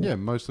all. Yeah,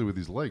 mostly with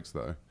his legs,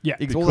 though. Yeah,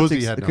 because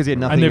he had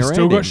nothing. And they've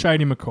still got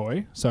Shady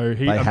McCoy. So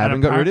they haven't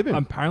got rid of him.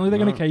 Apparently, they're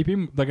going to keep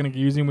him. They're going to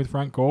use him with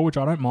Frank Gore, which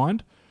I don't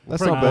mind.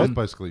 That's not bad.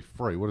 Basically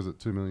free. What is it,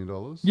 $2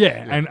 million?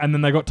 Yeah, and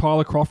then they got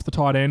Tyler Croft, the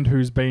tight end,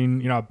 who's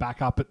been a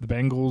backup at the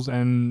Bengals,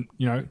 and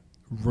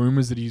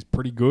rumors that he's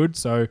pretty good.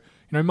 So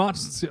much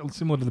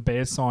similar to the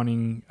Bears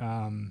signing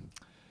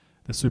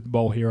the Super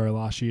Bowl hero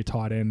last year,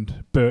 tight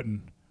end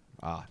Burton.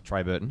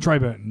 Trey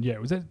Burton.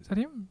 Yeah, is that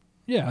him?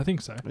 Yeah, I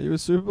think so. Are you a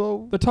Super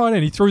Bowl? The tight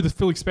end. He threw the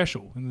Philly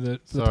special in the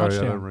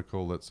touchdown. I don't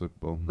recall that Super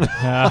Bowl.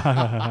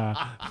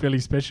 Philly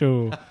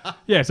special.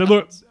 Yeah, so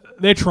look,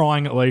 they're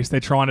trying at least. They're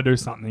trying to do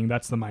something.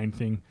 That's the main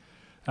thing.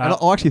 And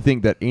I actually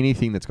think that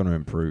anything that's going to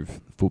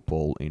improve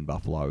football in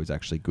Buffalo is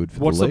actually good for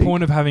the league. What's the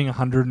point of having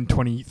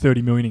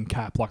 30 million in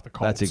cap like the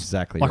Colts? That's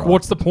exactly right. Like,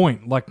 what's the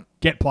point? Like,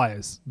 get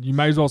players. You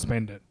may as well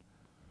spend it.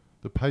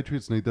 The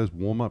Patriots need those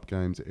warm-up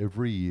games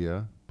every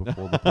year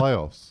before the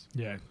playoffs.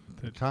 Yeah.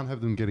 You can't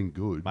have them getting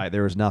good. Mate,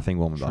 there is nothing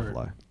warm in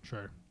Buffalo.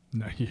 True.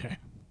 No, yeah.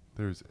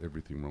 There is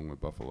everything wrong with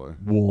Buffalo.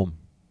 Warm.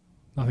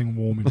 Nothing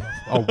warm in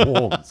Buffalo. Oh,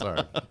 warm.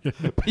 Sorry.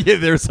 Yeah,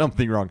 there is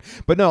something wrong.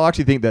 But no, I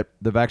actually think that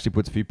they've actually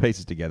put a few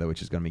pieces together,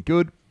 which is going to be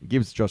good. It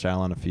gives Josh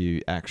Allen a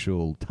few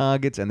actual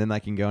targets, and then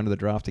they can go into the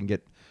draft and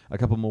get a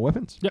couple more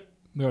weapons. Yep.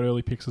 They got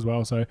early picks as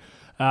well. So,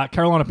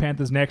 Carolina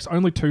Panthers next.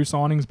 Only 2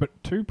 signings, but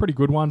 2 pretty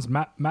good ones.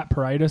 Matt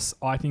Paredes,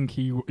 I think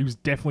he was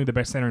definitely the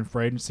best center in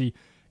free agency,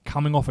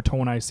 coming off a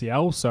torn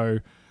ACL. So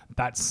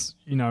that's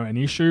an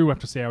issue. We have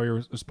to see how he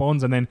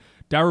responds. And then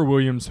Darrell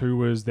Williams, who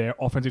was their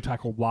offensive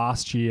tackle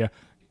last year.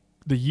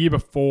 The year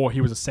before, he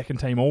was a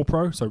second-team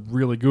All-Pro, so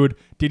really good.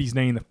 Did his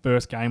knee in the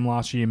first game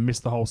last year,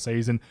 missed the whole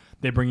season.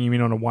 They're bringing him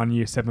in on a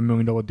 1-year, $7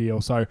 million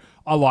deal. So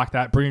I like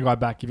that. Bring a guy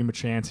back, give him a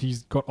chance.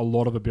 He's got a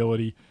lot of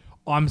ability.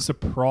 I'm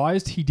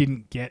surprised he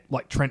didn't get,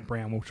 like Trent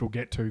Brown, which we'll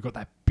get to, got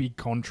that big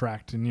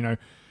contract. And,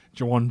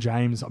 Jawan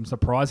James, I'm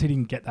surprised he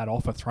didn't get that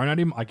offer thrown at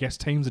him. I guess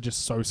teams are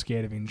just so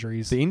scared of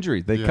injuries. The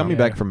injuries, they're coming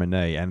back from a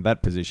knee, and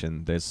that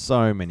position, there's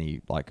so many,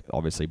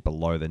 obviously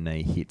below the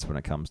knee hits when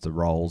it comes to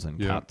rolls and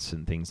cuts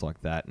and things like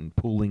that, and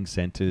pulling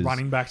centers.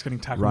 Running backs getting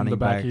tackled in the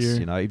back of you.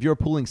 If you're a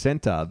pulling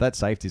center, that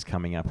safety's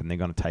coming up, and they're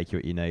going to take you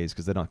at your knees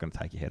because they're not going to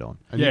take your head on.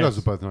 And you guys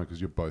are both know because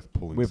you're both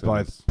pulling centers. We're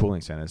both pulling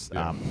centers.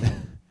 Yeah.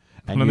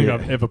 I don't think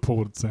I've ever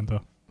pulled at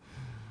center.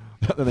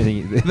 The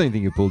only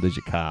thing you pulled is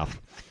your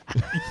calf.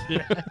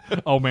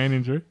 Old man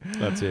injury.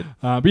 That's it.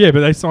 But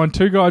they signed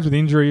 2 guys with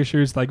injury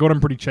issues. They got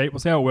them pretty cheap. We'll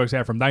see how it works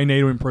out for them. They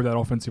need to improve that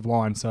offensive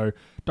line, so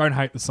don't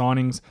hate the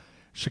signings.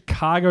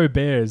 Chicago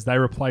Bears, they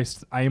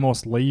replaced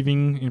Amos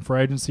leaving in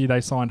free agency.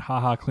 They signed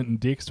Clinton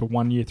Dix to a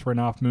 1-year,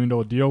 $3.5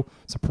 million deal.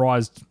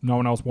 Surprised no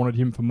one else wanted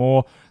him for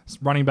more.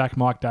 Running back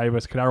Mike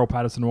Davis, Kadarius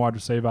Patterson, wide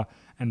receiver,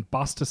 and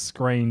Buster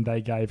Screen,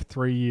 they gave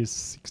 3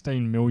 years,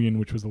 $16 million,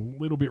 which was a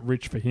little bit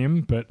rich for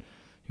him, but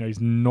he's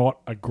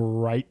not a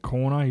great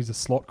corner. He's a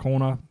slot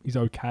corner. He's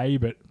okay,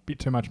 but a bit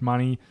too much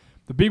money.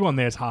 The big one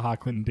there is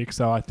Clinton Dix.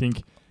 So I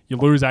think you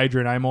lose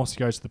Adrian Amos, he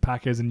goes to the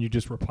Packers, and you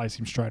just replace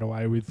him straight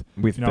away with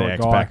the a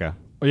ex-Packer.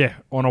 Oh, yeah,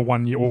 on a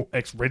 1-year, or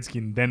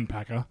ex-Redskin, then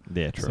Packer.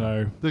 Yeah, true.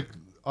 So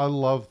I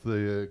love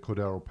the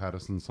Cordero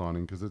Patterson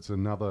signing because it's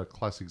another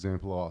classic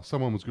example of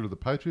someone was good at the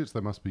Patriots. They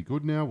must be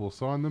good now. We'll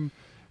sign them.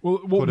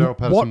 Cordero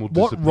Patterson will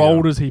what disappear.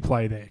 role does he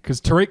play there?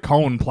 Because Tariq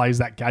Cohen plays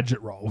that gadget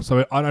role.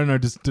 So I don't know.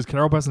 Does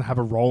Cordero Patterson have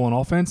a role on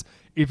offense?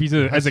 If he's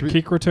as a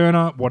kick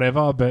returner,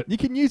 whatever. But You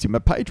can use him. The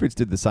Patriots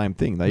did the same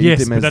thing. They Yes,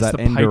 used him but as that's that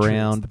the end Patriots.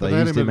 around. But They they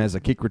had used him him in- as a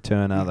kick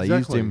returner. They used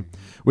Exactly. him,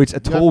 which a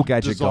have tall to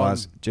gadget design- guy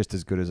is just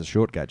as good as a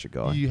short gadget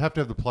guy. You have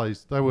to have the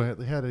plays. They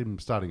had him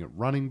starting at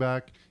running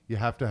back. You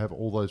have to have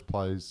all those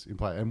plays in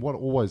play. And what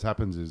always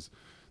happens is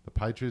the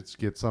Patriots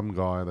get some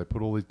guy, they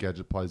put all these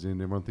gadget plays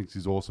in, everyone thinks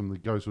he's awesome. He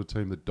goes to a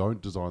team that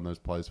don't design those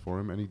plays for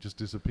him, and he just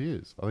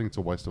disappears. I think it's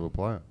a waste of a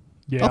player.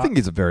 yeah, I think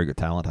he's a very good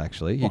talent,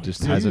 actually. He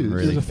just he hasn't is. he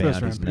really was a first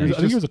found his round. niche. I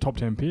think he was a top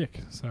 10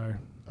 pick. So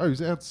Oh,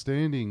 he's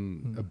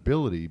outstanding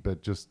ability, but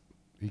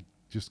he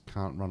just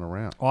can't run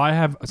around.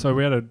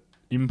 we had an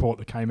import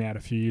that came out a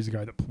few years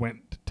ago that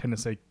went to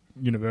Tennessee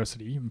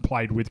University and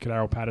played with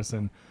Cordero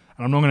Patterson.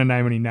 And I'm not going to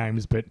name any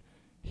names, but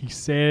he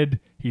said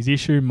his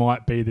issue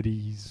might be that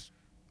he's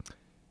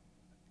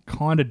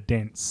kind of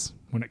dense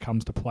when it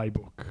comes to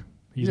playbook.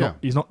 He's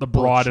not the Well, it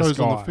brightest shows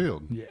guy on the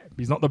field. Yeah,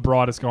 he's not the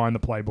brightest guy in the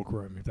playbook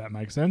room, if that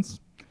makes sense.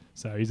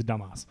 So he's a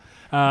dumbass.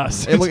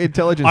 Look,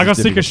 intelligence I got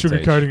is sick of difficult to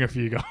teach. sugarcoating a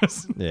few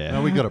guys. Yeah.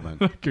 No, we got it, man.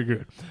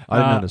 Good. I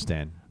didn't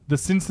understand. The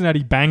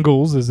Cincinnati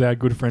Bengals, as our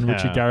good friend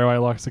Richie Yeah. Garraway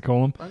likes to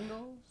call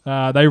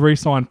them. They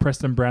re-signed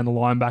Preston Brown, the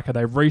linebacker.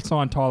 They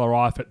re-signed Tyler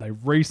Eifert. They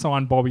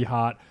re-signed Bobby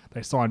Hart.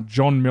 They signed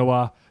John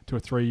Miller to a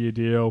 3-year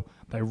deal.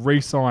 They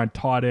re-signed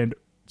tight end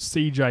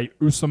CJ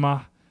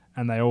Usama.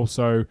 And they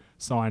also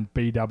signed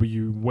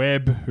BW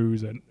Webb,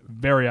 who's a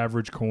very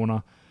average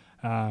corner.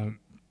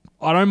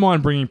 I don't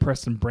mind bringing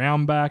Preston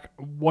Brown back.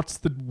 What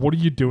are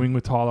you doing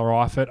with Tyler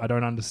Eifert? I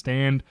don't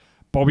understand.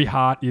 Bobby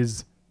Hart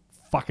is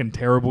fucking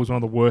terrible. He's one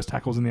of the worst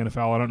tackles in the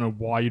NFL. I don't know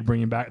why you'd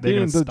bring him back. They're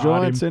going Didn't to the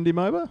start Giants him. send him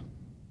over?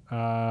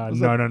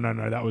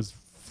 No. That was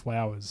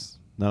Flowers.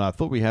 No, I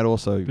thought we had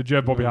also Did you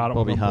have Bobby Hart? at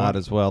Bobby one Hart point?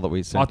 as well that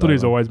we sent I thought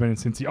he's over. always been in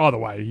Cincy. Either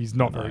way, he's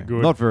not very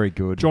good. Not very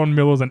good. John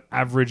Miller's an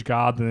average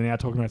guard, and they're now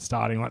talking about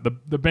starting. Like the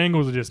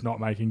Bengals are just not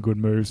making good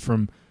moves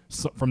from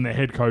their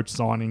head coach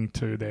signing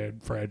to their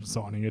free agent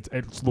signing.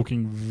 It's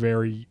looking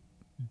very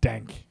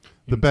dank.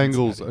 The in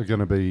Bengals Cincinnati. are going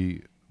to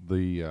be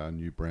the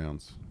new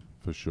Browns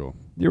for sure.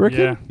 You reckon?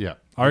 Yeah. Yeah,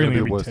 I they're reckon gonna be they'll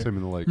the be worst ter- team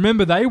in the league.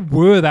 Remember, they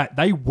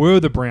were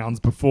the Browns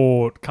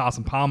before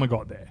Carson Palmer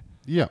got there.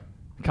 Yeah,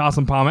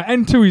 Carson Palmer,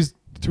 and to his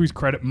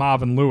credit,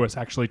 Marvin Lewis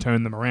actually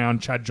turned them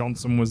around. Chad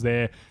Johnson was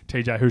there.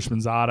 TJ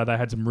Hushmanzada. They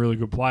had some really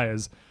good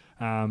players.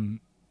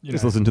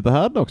 Just listen to the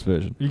Hard Knocks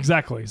version.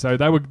 Exactly. So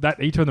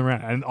he turned them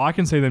around, and I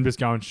can see them just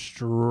going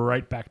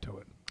straight back to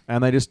it.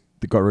 And they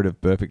got rid of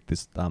Burfict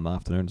this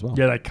afternoon as well.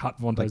 Yeah, they cut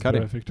Vontaze cut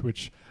him. Perfect,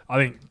 which I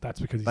think that's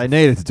because They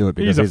needed to do it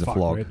because he's a fuckwit.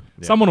 flog. Yeah.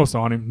 Someone will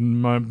sign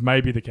him.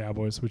 Maybe the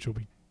Cowboys, which will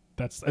be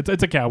it's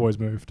a Cowboys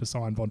move to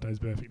sign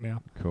Vontaze Perfect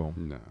now. Cool.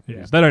 no.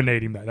 Yeah, they don't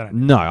need him though. They don't.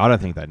 No, I don't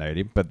think they need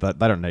him, but they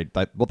don't need.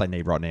 What they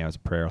need right now is a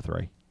prayer or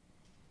three.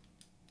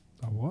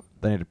 Oh, what?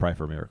 They need to pray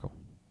for a miracle.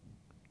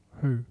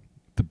 Who?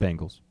 The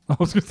Bengals. I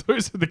was going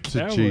to say the To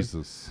Cowboys.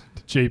 Jesus.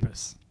 To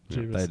Jeebus.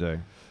 They do.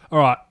 All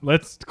right,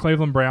 let's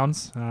Cleveland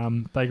Browns.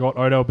 They got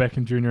Odell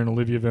Beckham Jr. and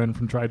Olivia Vernon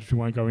from trades, which we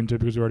won't go into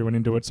because we already went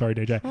into it. Sorry,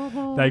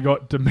 DJ. They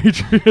got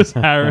Demetrius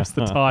Harris,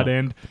 the tight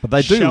end. But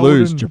they do Sheldon-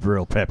 lose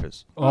Jabril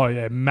Peppers. Oh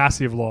yeah,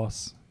 massive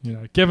loss.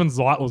 Kevin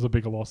Zeitler's a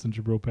bigger loss than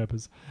Jabril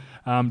Peppers.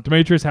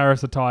 Demetrius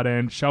Harris, the tight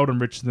end. Sheldon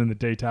Richardson, the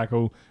D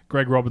tackle.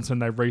 Greg Robinson,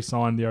 they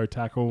re-signed the O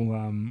tackle,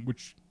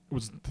 which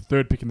was the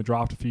third pick in the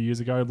draft a few years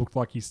ago. It looked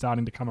like he's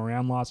starting to come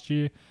around last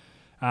year.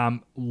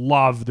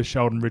 Love the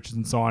Sheldon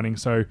Richardson signing.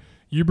 So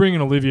you bring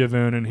in Olivia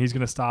Vernon, he's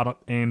going to start at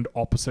end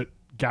opposite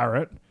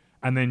Garrett,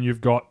 and then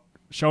you've got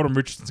Sheldon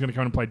Richardson's going to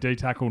come and play D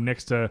tackle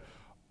next to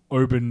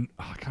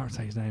I can't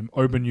say his name,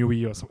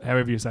 Obenui or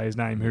however you say his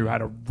name, who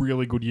had a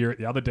really good year at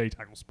the other D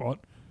tackle spot.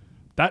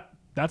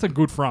 That's a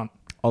good front.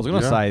 I was going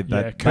to Yeah. say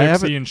Yeah, that Kirksey they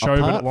haven't, and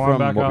Chauvin at apart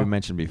from linebacker. what we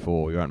mentioned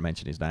before, we won't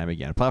mention his name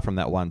again. Apart from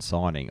that one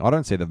signing, I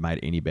don't see they've made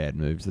any bad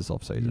moves this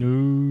offseason.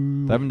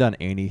 No, They haven't done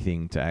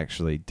anything to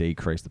actually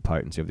decrease the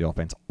potency of the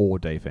offense or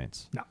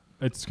defense. no,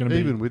 it's going to be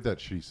Even with that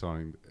she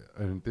signing,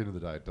 and at the end of the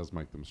day, it does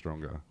make them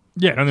stronger.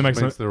 it only It makes means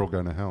sense. they're all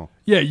going to hell.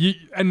 Yeah,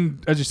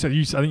 and as you said,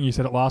 I think you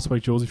said it last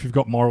week, Jules. If you've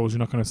got morals, you're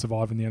not going to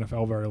survive in the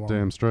NFL very long.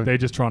 Damn straight. They're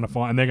just trying to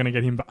find, and they're going to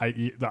get him for 8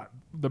 years.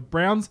 The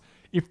Browns,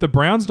 if the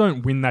Browns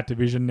don't win that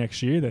division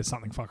next year, there's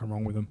something fucking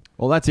wrong with them.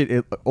 Well, that's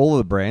it. All of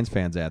the Browns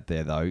fans out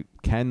there, though,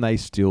 can they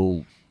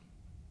still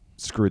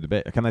screw the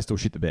bet? Can they still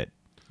shit the bed?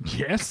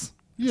 Yes,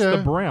 Yeah, it's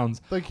the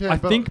Browns. they can, I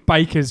but- think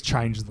Baker's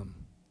changed them.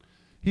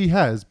 He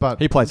has, but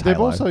He plays they've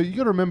Halo. also, you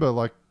got to remember,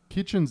 like,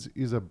 Kitchens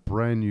is a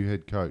brand new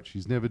head coach.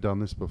 He's never done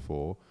this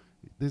before.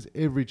 There's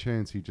every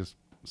chance he just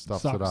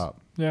stuffs it Sucks.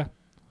 up. Yeah,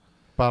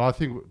 But I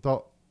think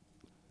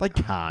They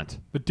can't.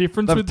 the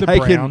difference They've with the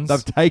taken, Browns,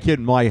 they've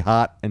taken my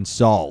heart and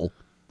soul.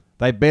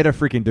 They better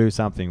freaking do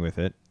something with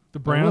it. the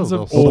Browns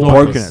They'll have still They've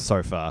always broken it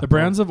so far. The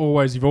Browns you've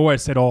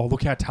always said, oh,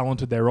 look how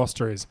talented their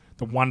roster is.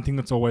 The one thing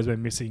that's always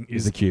been missing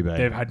is the QB.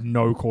 They've had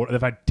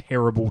they've had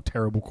terrible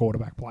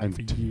quarterback play and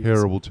for years.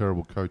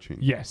 terrible coaching.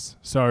 Yes.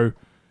 So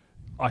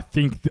I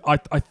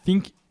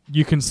think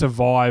you can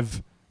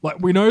survive Like,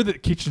 we know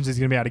that Kitchens is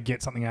going to be able to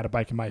get something out of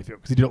Baker Mayfield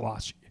because he did it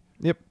last year.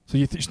 Yep. So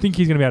you think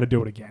he's going to be able to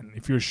do it again.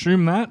 If you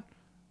assume that,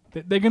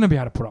 they're going to be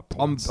able to put up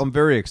points. I'm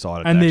very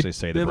excited and to actually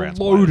see the Browns.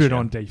 They're loaded play this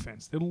on year.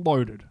 defense. They're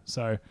loaded.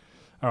 So,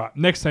 all right.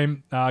 Next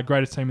team,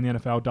 greatest team in the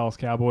NFL, Dallas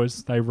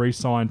Cowboys. They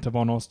re-signed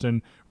Tavon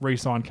Austin,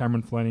 re-signed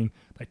Cameron Fleming.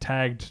 They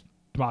tagged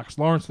DeMarcus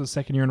Lawrence for the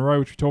second year in a row,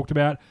 which we talked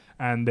about.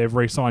 And they've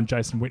re-signed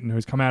Jason Witten,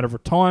 who's come out of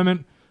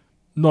retirement.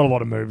 Not a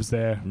lot of moves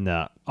there.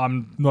 No.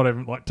 I'm not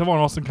even like Tavon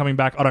Austin coming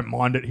back. I don't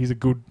mind it.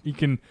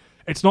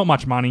 It's not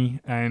much money,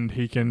 and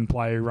he can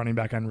play running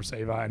back and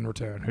receiver and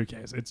return. Who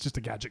cares? It's just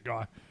a gadget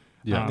guy.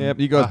 Yeah. Yeah,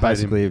 you guys I hate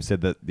basically have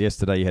said that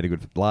yesterday you had a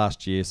good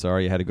last year.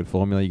 Sorry, you had a good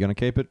formula. You're going to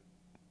keep it,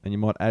 and you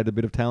might add a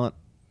bit of talent.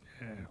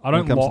 I when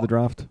don't it comes to like. the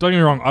draft. Don't get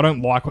me wrong. I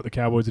don't like what the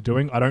Cowboys are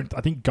doing. I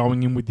think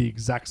going in with the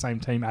exact same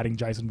team, adding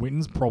Jason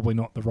Witten's probably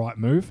not the right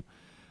move.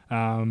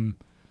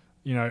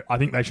 I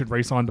think they should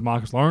re-sign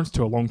DeMarcus Lawrence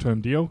to a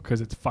long-term deal because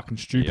it's fucking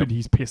stupid. Yep.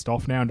 He's pissed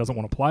off now and doesn't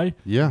want to play.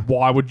 Yeah.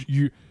 Why would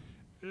you?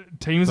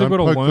 Teams have got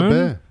Don't to poke the learn.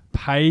 bear.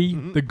 Pay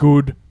the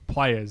good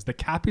players. The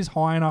cap is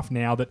high enough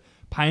now that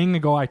paying a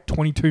guy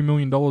 $22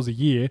 million a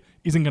year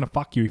isn't going to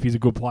fuck you if he's a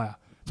good player.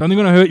 It's only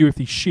going to hurt you if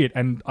he's shit.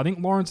 And I think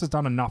Lawrence has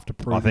done enough to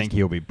prove. I think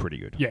he'll be pretty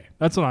good. Yeah,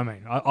 that's what I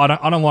mean.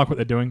 I don't like what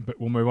they're doing, but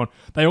we'll move on.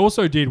 They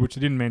also did, which I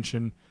didn't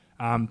mention,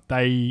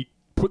 they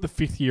put the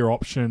 5th-year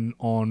option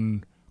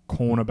on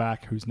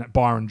cornerback who's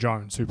Byron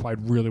Jones, who played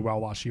really well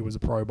last year, was a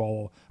Pro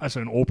Bowl,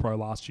 actually an All-Pro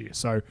last year.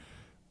 So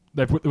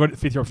they've got the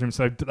 5th-year option,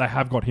 so they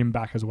have got him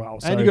back as well.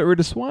 So, And you got rid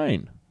of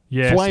Swain.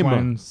 yeah,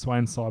 Swain.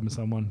 Swain signed with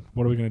someone.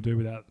 What are we going to do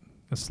without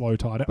a slow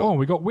tight end? Oh,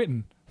 we got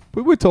Witten.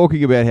 We were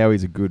talking about how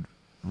he's a good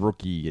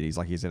rookie, and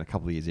he's in a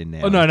couple of years in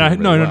now. Oh no, He's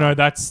doing really well.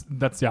 that's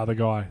the other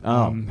guy.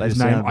 They his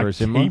just name sound I very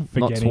similar. keep Not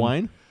forgetting.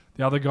 Swain.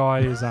 The other guy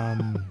is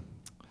I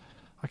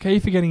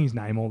keep forgetting his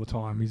name all the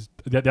time. He's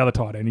the other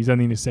tight end. He's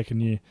only in his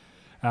second year.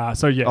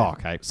 So yeah. Oh,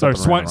 okay. So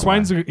Something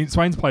around the wrong way.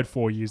 Swain's played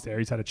 4 years there.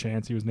 He's had a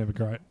chance. He was never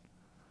great.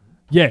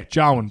 Yeah,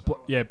 Jarwin.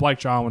 Blake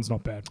Jarwin's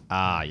not bad.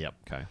 Yep.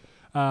 Okay.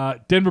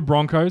 Denver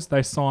Broncos,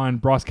 they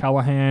signed Bryce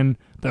Callahan.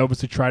 They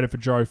obviously traded for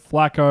Joe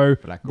Flacco.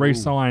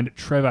 Re-signed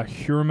Trevor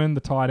Hurman,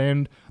 the tight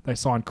end. They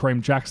signed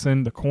Kareem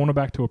Jackson, the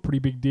cornerback, to a pretty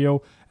big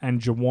deal. And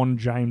Jawan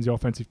James, the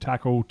offensive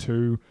tackle,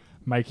 to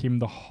make him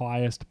the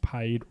highest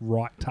paid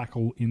right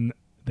tackle in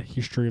the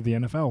history of the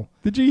NFL.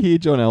 Did you hear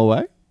John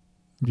Elway?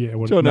 Yeah,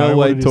 John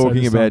Elway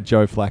talking about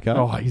Joe Flacco.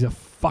 Oh, he's a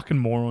fucking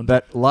moron.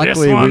 That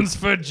luckily this one's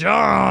for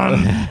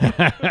John.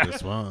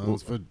 This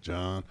one's for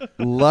John.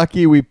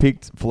 Lucky we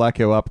picked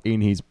Flacco up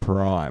in his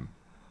prime.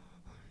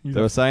 He's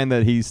They were saying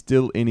that he's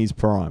still in his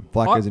prime.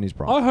 Flacco's in his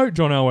prime. I hope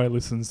John Elway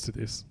listens to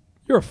this.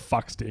 You're a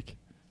fuckstick.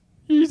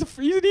 He's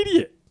an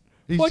idiot.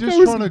 He's Flacco just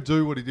is- trying to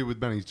do what he did with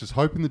Manning. He's just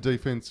hoping the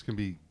defense can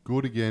be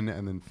good again,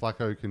 and then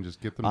Flacco can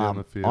just get them down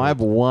the field. I have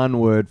one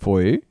word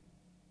for you,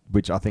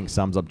 which I think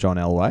sums up John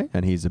Elway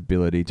and his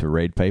ability to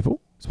read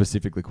people,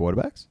 specifically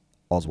quarterbacks.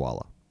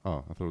 Osweiler.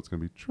 Oh, I thought it was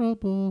going to be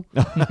trouble.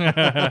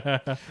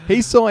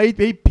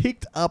 He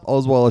picked up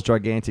Osweiler's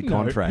gigantic No,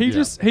 contract. He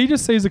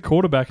just sees a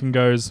quarterback and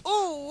goes,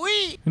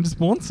 and just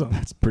wants them.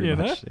 That's pretty You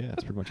know? much. Yeah,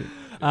 that's pretty much it.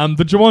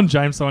 The Jawan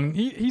James signing,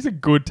 he's a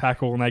good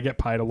tackle and they get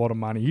paid a lot of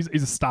money. He's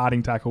a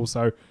starting tackle,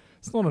 so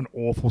it's not an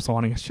awful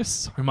signing. It's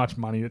just so much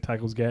money that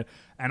tackles get.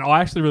 And I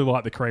actually really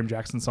like the Kareem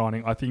Jackson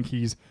signing. I think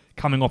he's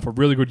coming off a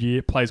really good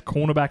year, plays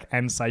cornerback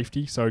and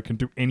safety, so can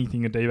do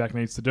anything a D-back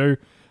needs to do.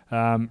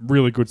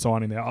 Really good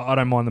signing there. I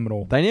don't mind them at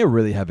all. They now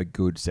really have a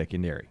good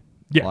secondary.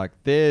 Yeah. Like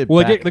they're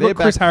Well, back, they got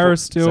Chris back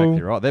Harris four, still.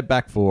 Exactly right. Their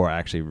back four are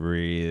actually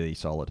really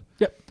solid.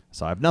 Yep.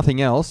 So if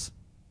nothing else,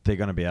 they're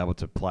going to be able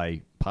to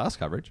play pass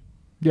coverage.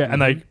 Yeah,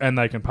 and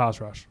they can pass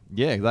rush.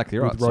 Yeah, exactly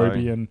right. With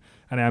Roby and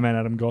our man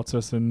Adam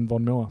Gotsis and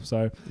Von Miller.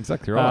 So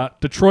exactly right.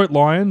 Detroit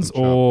Lions Good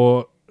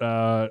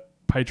or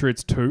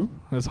Patriots 2,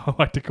 as I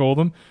like to call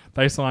them.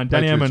 They signed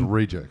Danny Patriots Amendola.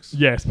 rejects.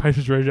 Yes,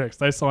 Patriots rejects.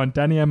 They signed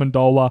Danny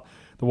Amendola,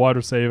 the wide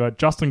receiver,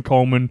 Justin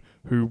Coleman,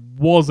 who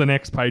was an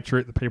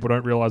ex-Patriot that people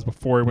don't realize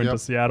before he went to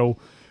Seattle,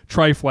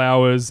 Trey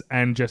Flowers,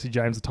 and Jesse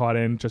James, the tight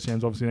end. Jesse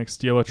James, obviously, an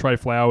ex-Steeler. Trey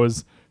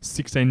Flowers,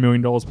 $16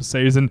 million per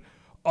season.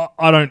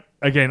 I don't.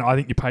 Again, I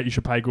think you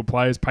should pay good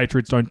players.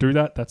 Patriots don't do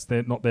that. That's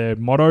not their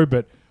motto.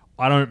 But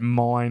I don't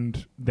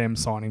mind them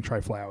signing Trey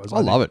Flowers.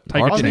 I love it.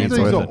 Take I a think chance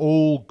these with are it.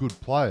 all good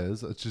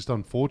players. It's just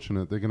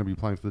unfortunate they're going to be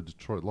playing for the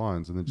Detroit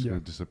Lions and they're just going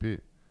to disappear.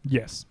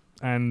 Yes,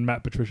 and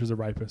Matt Patricia's a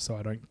rapist, so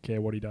I don't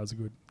care what he does.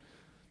 Good.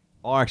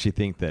 I actually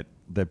think that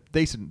they're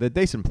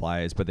decent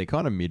players, but they're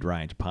kind of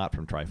mid-range apart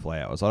from Trey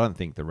Flowers. I don't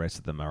think the rest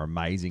of them are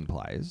amazing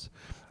players.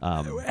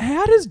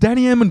 How does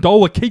Danny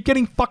Amendola keep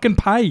getting fucking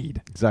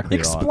paid? Exactly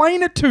right.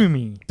 Explain it to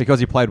me. Because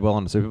he played well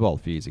in the Super Bowl a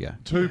few years ago.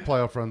 2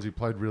 playoff runs, he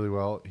played really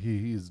well.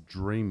 He is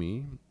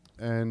dreamy.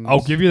 And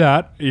I'll give you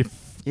that.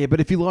 Yeah,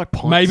 but if you like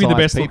maybe the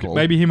best people,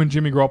 maybe him and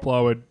Jimmy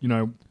Garoppolo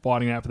are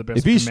fighting out for the best.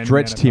 if you men in the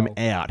stretched him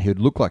NFL. out, he would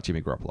look like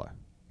Jimmy Garoppolo.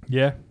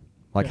 Yeah.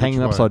 Like hanging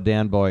Which way? upside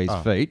down by his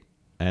feet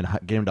and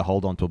get him to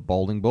hold on to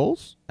bowling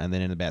balls, and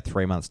then in about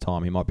 3 months'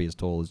 time, he might be as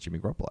tall as Jimmy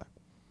Garoppolo.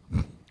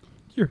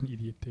 You're an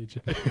idiot, TJ.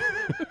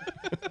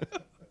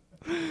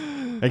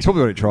 He's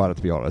probably already tried it,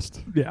 to be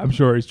honest. Yeah, I'm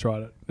sure he's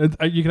tried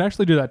it. You can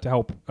actually do that to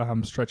help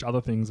stretch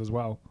other things as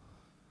well.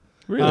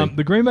 Really?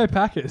 The Green Bay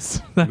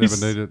Packers. Never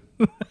need it.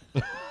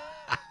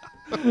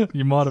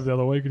 You might have the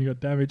other week and you got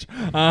damage.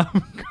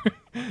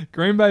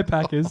 Green Bay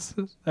Packers,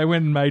 they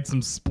went and made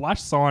some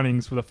splash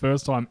signings for the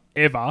first time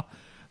ever.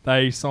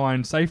 They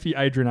signed safety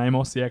Adrian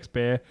Amos, the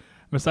ex-Bear,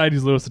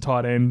 Mercedes Lewis, the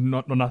tight end,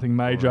 nothing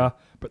major,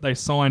 but they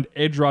signed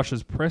edge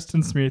rushers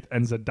Preston Smith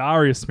and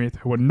Zadarius Smith,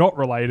 who are not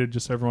related,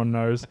 just so everyone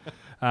knows.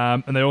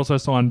 And they also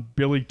signed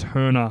Billy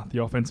Turner,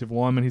 the offensive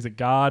lineman. He's a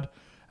guard.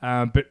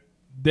 But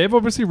they've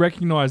obviously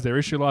recognised their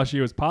issue last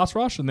year was pass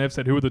rush, and they've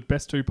said who are the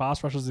best two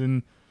pass rushers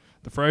in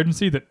the free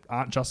agency that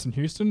aren't Justin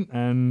Houston,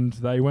 and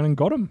they went and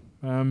got him.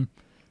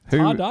 It's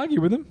hard to argue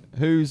with him.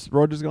 Who's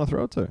Rodgers going to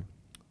throw it to?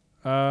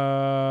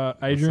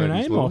 Adrian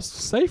Mercedes Amos, Lewis.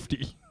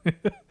 safety.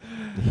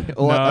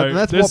 Well, No,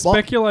 that's there's what-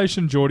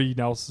 speculation Jordy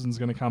Nelson's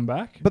going to come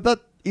back. But that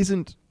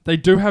isn't... They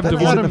do have That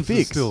isn't Devonta. a Adams fix.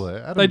 is still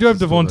there. Adams They do have is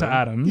still Devonta there.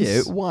 Adams.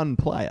 Yeah, one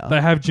player. They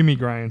have Jimmy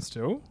Graham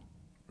still,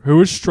 who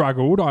has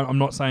struggled. I'm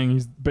not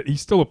saying but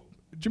he's still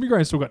Jimmy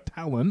Graham's still got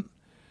talent.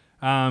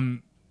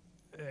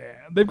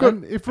 They've got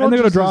And if and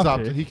they've got a Rodgers is draft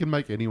up, pick. he can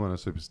make anyone a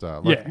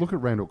superstar. Like, Yeah. look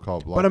at Randall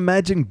Cobb. Like, But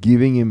imagine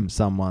giving him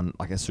someone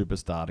like a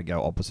superstar to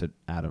go opposite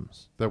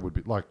Adams. that would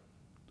be like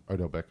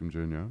Odell Beckham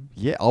Jr.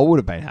 Yeah, I would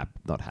have been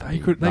not happy.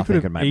 They could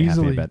Nothing have make me happy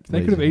easily about they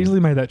could have losing him. easily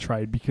made that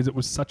trade because it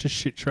was such a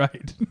shit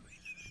trade.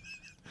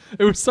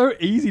 It was so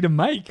easy to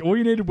make. All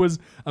you needed was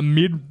a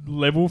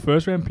mid-level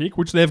first-round pick,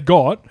 which they've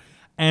got,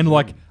 and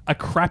like a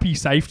crappy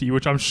safety,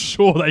 which I'm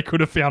sure they could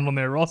have found on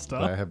their roster.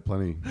 They have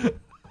plenty.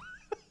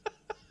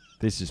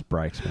 This just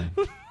breaks me.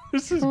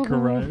 This is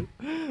great.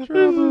 This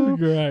is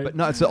great. But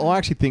no, so I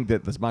actually think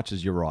that as much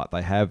as you're right,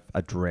 they have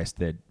addressed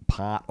their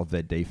part of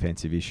their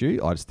defensive issue.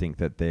 I just think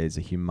that there's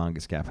a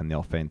humongous gap in the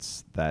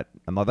offense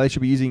and like they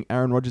should be using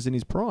Aaron Rodgers in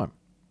his prime.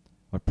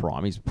 Like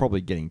prime, he's probably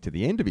getting to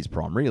the end of his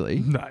prime, really.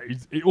 No,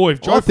 or if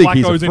Joe I think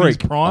he's a Flacco's in his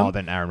freak. prime, Oh,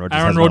 then Aaron Rodgers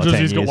Aaron has another Rodgers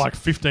 10 has got years. like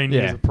 15 Yeah.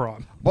 years of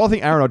prime. Well, I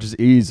think Aaron Rodgers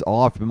is,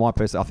 I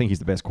think he's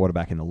the best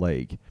quarterback in the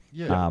league.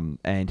 Yeah.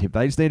 And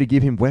they just need to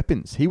give him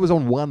weapons. He was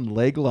on one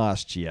leg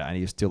last year, and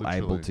he was still Literally.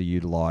 able to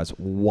utilize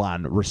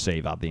one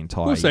receiver the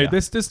entire We'll see. year.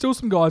 There's still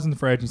some guys in the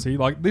free agency.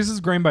 Like, this is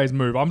Green Bay's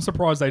move. I'm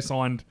surprised they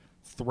signed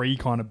 3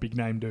 kind of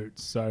big-name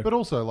dudes. So But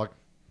also, like,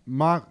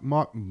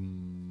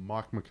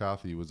 Mike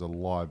McCarthy was a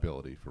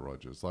liability for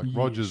Rodgers. Like, Yes.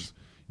 Rodgers,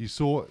 you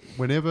saw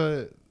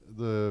whenever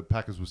the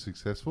Packers were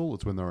successful,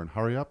 it's when they were in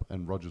hurry up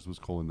and Rodgers was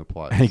calling the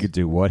plays. And he could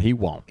do what he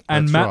want.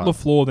 And That's Matt right.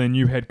 LaFleur, their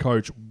new head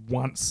coach,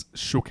 once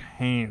shook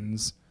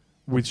hands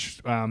with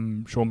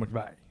Sean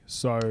McVay.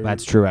 So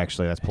That's true,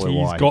 actually. That's probably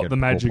He's why got he the got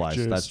magic plays.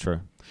 juice. That's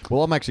true.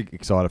 Well, I'm actually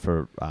excited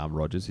for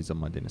Rodgers. He's on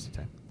my dynasty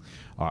team.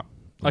 All right.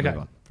 we'll Okay. move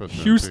on. First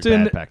round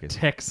Houston Bad Packers.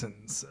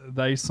 Texans.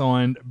 They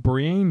signed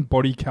Breen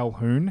Body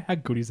Calhoun. How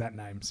good is that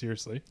name?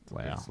 Seriously.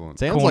 Wow. Excellent.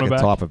 Sounds like a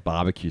Cornerback. type of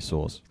barbecue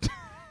sauce. pick.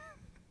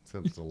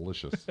 Sounds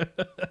delicious.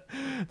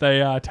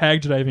 They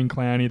tagged Jadavion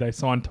Clowney. They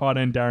signed tight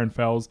end Darren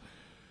Fells.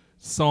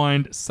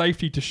 Signed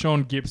safety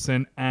Deshaun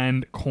Gibson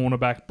and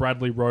cornerback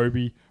Bradley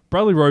Roby.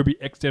 Bradley Roby,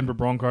 ex-Denver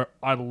Bronco.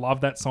 I love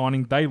that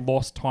signing. They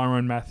lost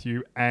Tyrone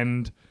Matthew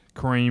and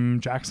Kareem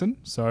Jackson,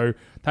 so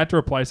they had to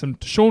replace him.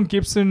 Deshaun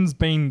Gibson's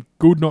been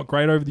good, not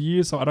great over the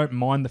years, so I don't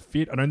mind the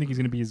fit. I don't think he's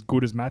going to be as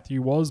good as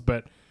Matthew was,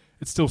 but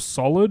it's still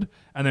solid.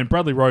 And then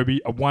Bradley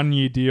Roby, a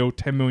 1-year deal,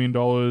 $10 million.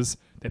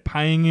 They're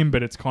paying him,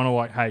 but it's kind of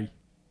like, hey,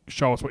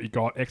 show us what you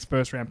got.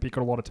 Ex-first round pick,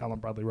 got a lot of talent,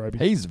 Bradley Roby.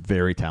 He's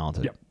very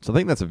talented. Yep. So I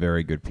think that's a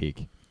very good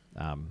pick.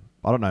 I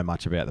don't know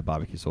much about the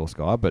barbecue sauce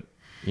guy, but,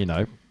 you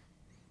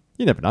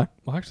never know.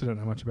 I actually don't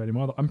know much about him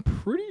either. I'm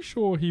pretty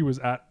sure he was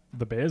at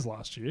the Bears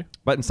last year.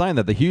 But in saying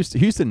that, the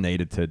Houston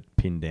needed to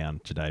pin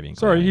down Jadavion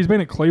Sorry, Clowney. he's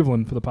been at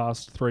Cleveland for the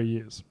past 3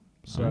 years.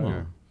 So,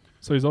 Yeah.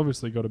 so he's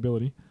obviously got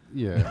ability.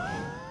 Yeah.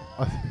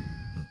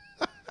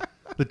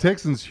 The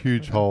Texans'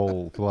 huge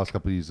hole for the last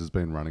couple of years has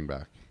been running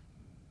back.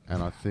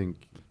 And I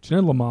think, Do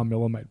you know Lamar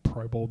Miller made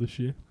Pro Bowl this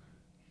year?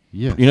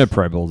 yes. You know,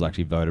 Pro Bowl's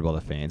actually voted by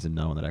the fans and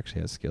no one that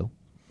actually has skill.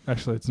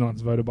 Actually, it's not.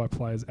 It's voted by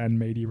players and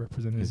media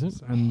representatives.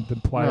 Is it? And the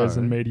players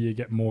No. and media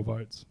get more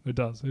votes. It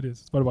does. It is.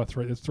 It's voted by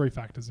 3. There's 3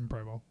 factors in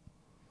Pro Bowl.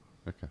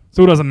 Okay.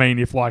 So it doesn't mean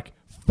if like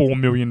 4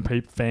 million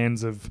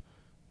fans of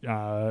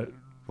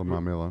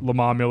Lamar Miller.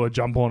 Lamar Miller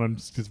jump on and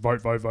just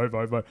vote.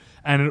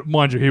 And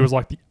mind you, he was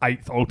like the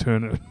 8th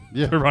alternate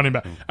Yeah. for running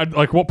back. At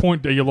like what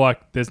point do you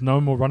like, there's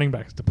no more running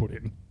backs to put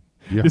in?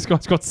 Yeah. This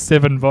guy's got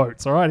 7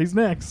 votes. All right, he's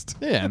next.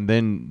 Yeah, and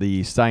then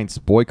the Saints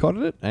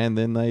boycotted it, and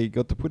then they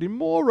got to put in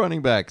more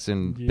running backs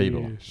and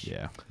people. Yes.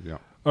 Yeah. Yeah.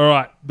 All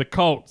right, the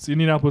Colts,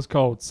 Indianapolis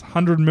Colts,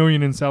 $100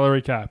 million in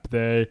salary cap.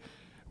 They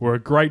were a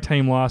great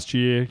team last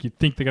year. You'd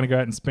think they're going to go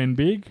out and spend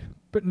big,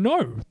 but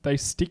no, they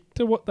stick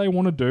to what they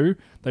want to do.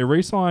 They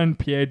re-signed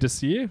Pierre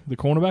Desir, the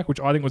cornerback, which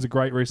I think was a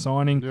great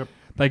re-signing. Yep.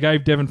 They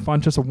gave Devin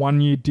Funchess a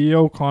 1-year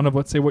deal, kind of,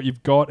 let's see what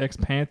you've got,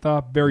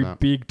 ex-Panther, very No.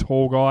 big,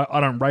 tall guy. I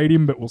don't rate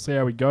him, but we'll see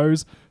how he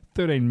goes.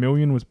 $13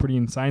 million was pretty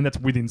insane. That's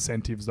with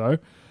incentives, though.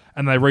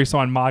 And they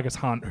re-signed Marcus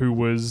Hunt, who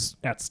was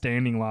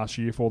outstanding last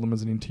year for them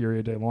as an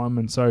interior D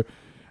lineman. So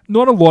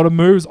Not a lot of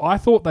moves. I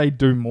thought they'd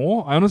do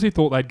more. I honestly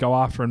thought they'd go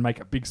after and make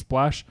a big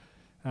splash.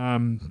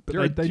 But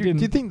they didn't.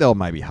 Do you think they were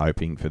maybe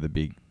hoping for the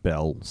big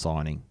Bell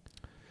signing?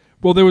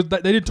 Well,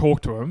 they did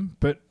talk to him,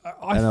 but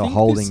I and they're think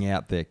holding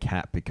out their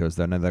cap because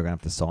they know they're going to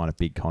have to sign a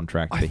big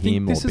contract for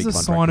him or this big is a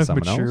contract sign for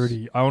of someone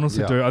maturity. else. I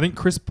honestly do. I think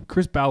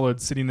Chris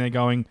Ballard's sitting there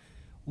going,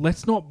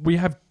 let's not. We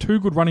have two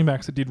good running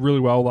backs that did really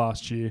well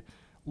last year.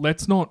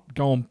 Let's not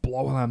go and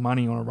blow our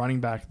money on a running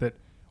back that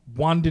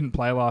one didn't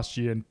play last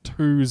year and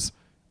two's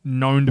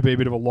known to be a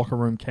bit of a locker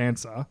room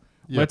cancer.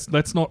 Yep.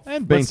 Let's not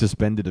and being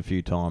suspended a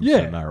few times for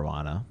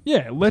marijuana.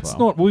 Yeah, let's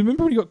not. Well,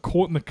 remember when he got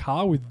caught in the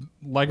car with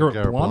Lager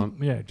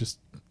Blunt? Yeah, just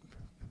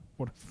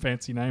what a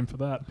fancy name for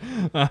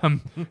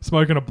that.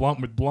 Smoking a blunt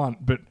with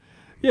Blunt, but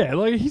yeah,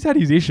 like he's had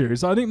his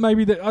issues. I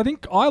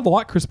think I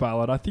like Chris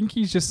Ballard. I think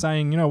he's just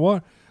saying, you know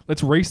what?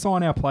 Let's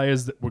re-sign our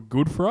players that were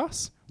good for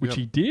us, which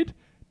he did.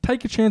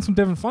 Take a chance on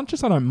Devin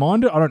Funchess. I don't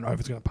mind it. I don't know if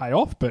it's going to pay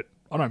off, but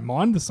I don't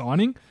mind the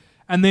signing.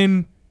 And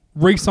then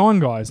re-sign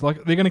guys.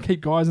 Like, they're going to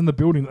keep guys in the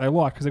building that they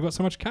like because they've got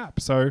so much cap.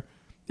 So,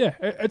 yeah,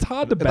 it's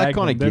hard to bag them. That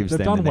kind of gives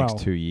them the next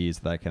well. 2 years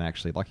they can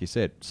actually, like you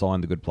said,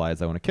 sign the good players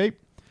they want to keep.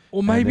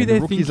 Or maybe they're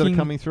the rookies thinking, that are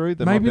coming through,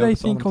 maybe they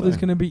think, there's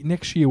going to be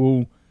next year.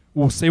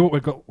 We'll see what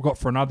we've got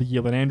for another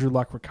year. Let Andrew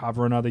Luck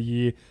recover another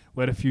year.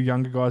 Let a few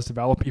younger guys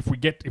develop. If we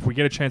get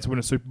a chance to win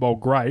a Super Bowl,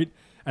 great.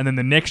 And then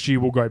the next year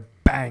we'll go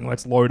bang.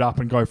 Let's load up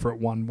and go for it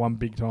one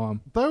big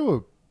time. They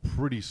were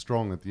pretty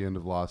strong at the end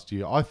of last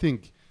year. I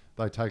think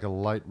they take a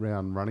late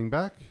round running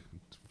back,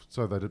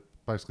 so they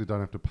basically don't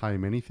have to pay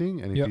him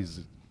anything. And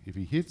if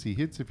he hits, he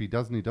hits. If he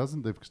doesn't, he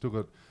doesn't. They've still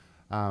got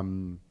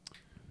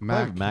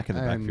Mac in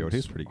the backfield.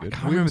 He's pretty good. I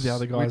can't remember the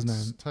other guy's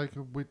name. Take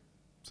a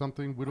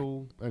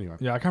Whittle. Anyway.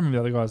 Yeah, I can't remember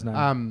the other guy's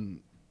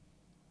name.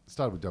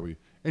 Started with W.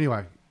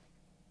 Anyway,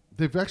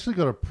 they've actually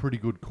got a pretty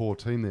good core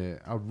team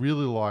there. I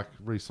really like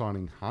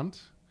re-signing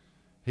Hunt.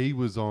 He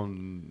was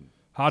on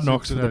Hard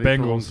Knocks for the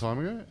Cincinnati Bengals a long time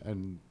ago,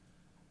 and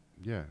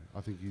yeah,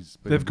 I think he's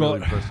been they've really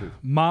got impressive.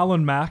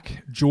 Marlon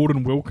Mack,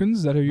 Jordan Wilkins.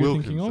 Is that who you're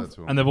Wilkins, thinking of? that's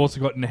what And they've also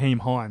got Naheem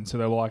Hines, who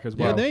they like as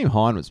well. Yeah, Naheem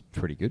Hines was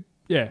pretty good.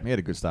 Yeah, he had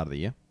a good start of the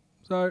year.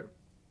 So,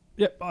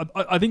 yeah,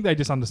 I think they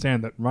just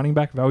understand that running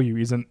back value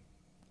isn't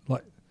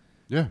like.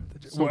 Yeah,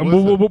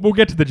 we'll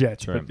get to the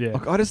Jets. But yeah,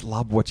 Look, I just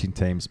love watching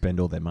teams spend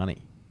all their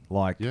money.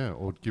 Like,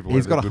 or give away.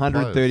 He's got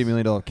 $130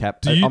 million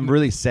cap. I'm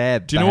really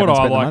sad. Do you know what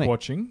I like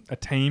watching? A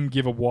team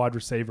give a wide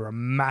receiver a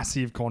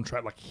massive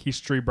contract, like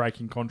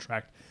history-breaking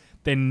contract,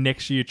 then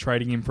next year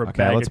trading him for a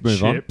bag of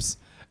chips,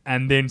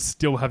 and then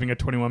still having a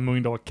 $21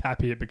 million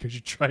cap hit because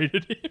you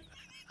traded him.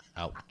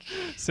 Ouch.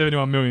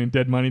 $71 million in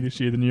dead money this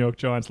year. The New York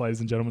Giants, ladies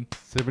and gentlemen.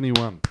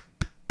 71.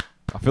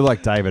 I feel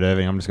like David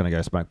Irving. I'm just going to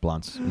go smoke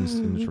blunts and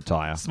just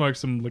retire. Smoke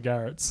some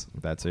Legarrettes.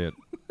 That's it.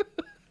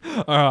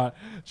 All right.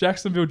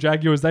 Jacksonville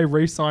Jaguars, they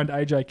re-signed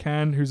AJ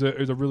Cann, who's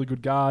a really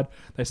good guard.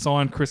 They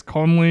signed Chris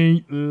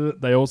Conley.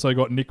 They also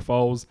got Nick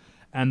Foles.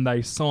 And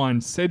they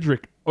signed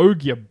Cedric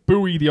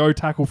Ogiabui, the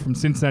O-tackle from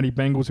Cincinnati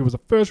Bengals, who was a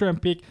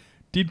first-round pick.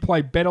 Did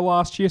play better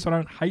last year, so I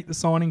don't hate the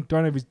signing.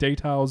 Don't have his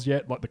details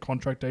yet, like the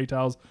contract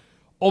details.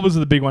 Obviously,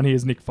 the big one here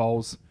is Nick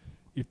Foles.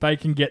 If they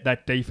can get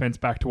that defense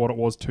back to what it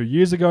was 2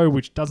 years ago,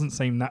 which doesn't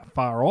seem that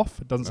far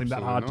off, it doesn't seem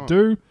that hard to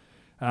do.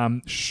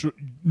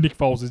 Nick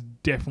Foles is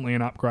definitely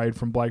an upgrade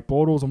from Blake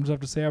Bortles. I'm just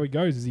have to see how he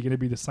goes. Is he going to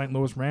be the St.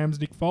 Louis Rams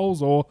Nick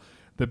Foles or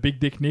the Big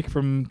Dick Nick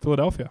from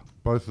Philadelphia?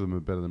 Both of them are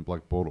better than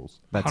Blake Bortles.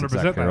 That's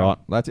exactly right.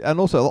 And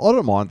also, I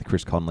don't mind the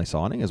Chris Conley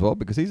signing as well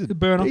because he's a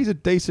burner. He's a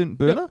decent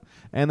burner,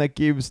 and that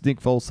gives Nick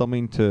Foles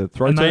something to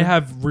throw to. And they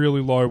have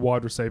really low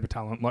wide receiver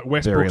talent. Like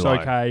Westbrook's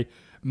okay.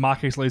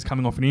 Marquise Lee's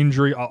coming off an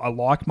injury. I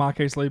like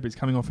Marquise Lee, but he's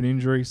coming off an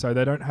injury, so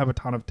they don't have a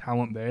ton of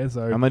talent there.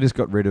 So and they just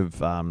got rid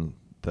of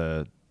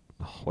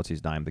what's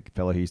his name? The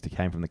fellow who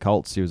came from the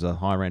Colts. He was a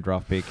high-round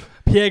draft pick.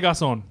 Pierre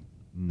Garçon.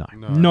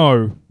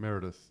 No.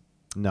 Meredith.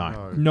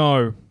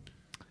 No.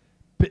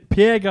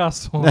 Pierre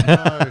Garçon.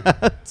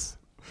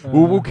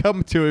 No. We'll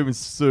come to him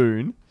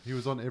soon. He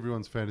was on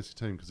everyone's fantasy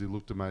team because he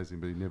looked amazing,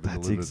 but he never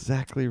delivered. That's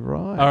exactly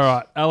right. All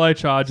right, LA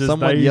Chargers.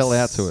 Someone yell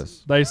out to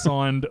us. They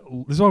signed.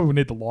 This is why we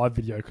need the live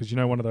video because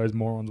one of those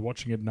morons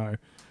watching it know.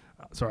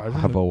 Sorry,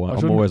 I'm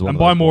always one. And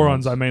by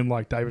morons, I mean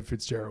like David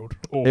Fitzgerald.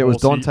 It was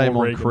Dante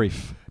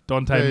Moncrief.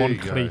 Dante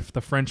Moncrief,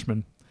 the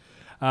Frenchman.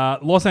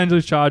 Los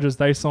Angeles Chargers,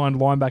 they signed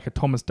linebacker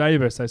Thomas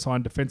Davis. They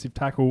signed defensive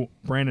tackle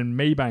Brandon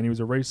Meebane. He was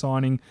a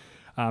re-signing.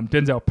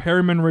 Denzel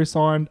Perryman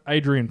re-signed.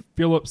 Adrian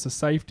Phillips, the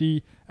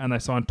safety. And they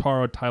signed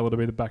Tyrod Taylor to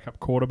be the backup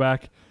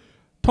quarterback.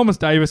 Thomas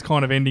Davis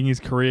kind of ending his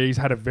career. He's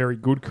had a very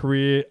good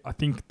career. I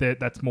think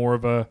that's more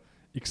of a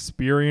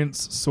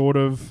experience sort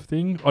of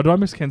thing. Oh, did I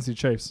miss Kansas City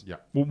Chiefs? Yeah.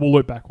 We'll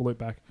loop back.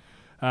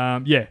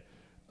 Yeah.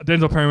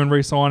 Denzel Perryman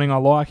re-signing, I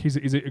like. He's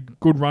a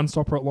good run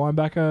stopper at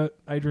linebacker.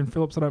 Adrian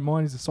Phillips, I don't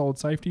mind. He's a solid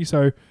safety.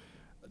 So,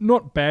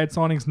 not bad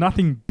signings.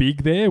 Nothing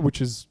big there,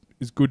 which is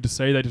good to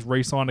see. They just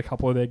re-signed a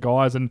couple of their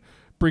guys. And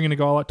bringing a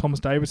guy like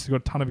Thomas Davis who's got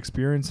a ton of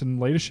experience and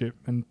leadership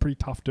and pretty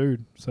tough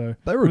dude. So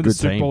They were a the good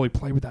Super team. Bowl he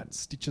played with that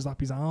stitches up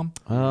his arm.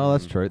 Oh,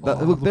 that's true. Oh, Look,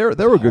 they looked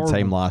were a good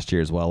team horrible. last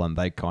year as well, and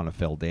they kind of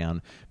fell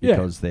down Yeah.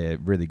 because their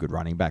really good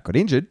running back got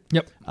injured.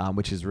 Yep.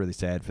 Which is really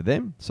sad for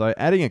them. So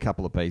adding a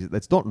couple of pieces,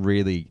 that's not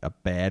really a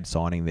bad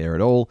signing there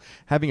at all.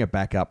 Having a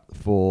backup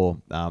for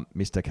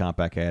Mr. Can't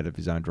Back Out of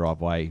His Own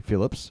Driveway,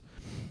 Phillips.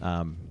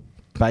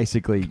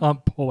 Basically,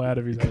 Can't pull out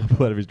of his own.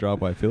 pull out of his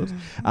driveway, Phillips.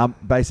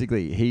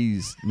 Basically,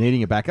 he's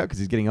needing a backup because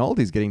he's getting old.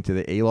 He's getting to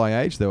the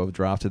Eli age. They were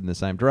drafted in the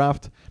same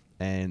draft,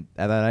 and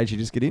at that age, you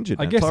just get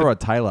injured. I Now, guess Tyrod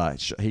Taylor,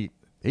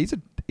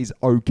 he's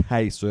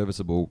okay,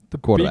 serviceable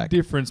quarterback.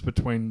 Big difference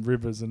between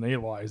Rivers and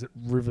Eli is that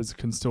Rivers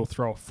can still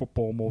throw a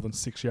football more than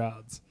 6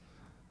 yards.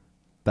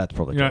 That's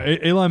probably You know, true.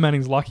 Eli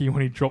Manning's lucky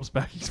when he drops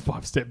back his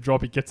 5-step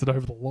drop, he gets it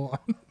over the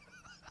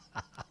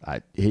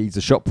line. He's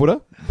a shot putter,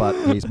 but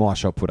he's my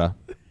shot putter.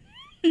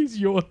 He's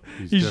your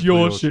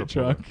definitely shit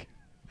shot chunk.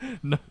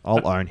 No.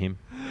 I'll own him.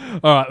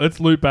 All right, let's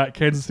loop back.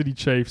 Kansas City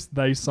Chiefs.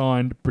 They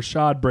signed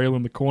Brashad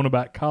Breeland, the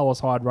cornerback, Carlos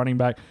Hyde, running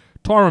back,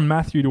 Tyrann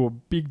Mathieu to a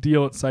big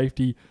deal at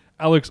safety,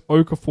 Alex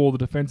Okafor, the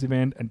defensive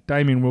end, and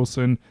Damian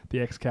Wilson, the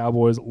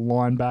ex-Cowboys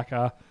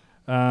linebacker.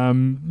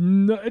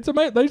 It's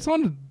amazing.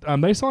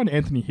 They signed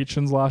Anthony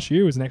Hitchens last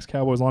year, who was an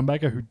ex-Cowboys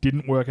linebacker who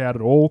didn't work out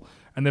at all,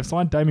 and they've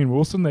signed Damian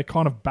Wilson. They're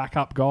kind of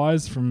backup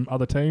guys from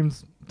other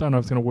teams. Don't know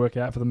if it's going to work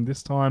out for them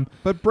this time.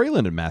 But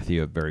Breland and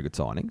Matthew are very good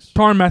signings.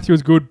 Tyrann Mathieu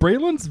is good.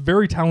 Breland's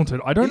very talented.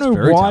 I don't He's know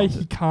very why talented.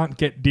 he can't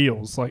get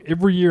deals. Like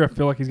every year, I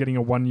feel like he's getting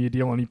a 1-year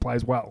deal and he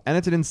plays well. And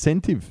it's an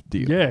incentive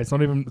deal. Yeah, it's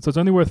not even. So it's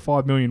only worth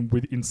 $5 million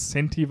with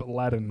incentive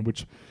laden,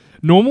 which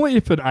normally,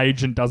 if an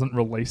agent doesn't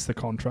release the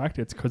contract,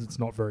 it's because it's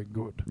not very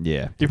good.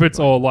 Yeah. If it's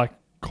all like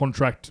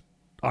contract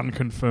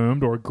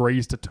unconfirmed or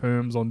agrees to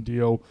terms on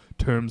deal,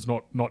 terms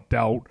not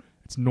dealt,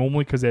 it's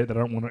normally because they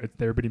don't want to.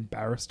 They're a bit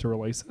embarrassed to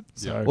release it.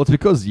 So Well, it's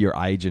because your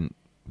agent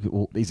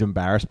is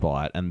embarrassed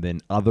by it, and then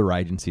other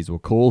agencies will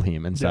call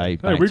him and say,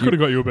 hey, we could have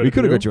got you a better. We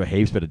could have deal." got you a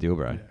heaps better deal,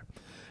 bro.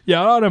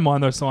 Yeah, I don't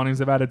mind those signings.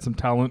 They've added some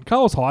talent.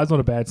 Carlos Hyde's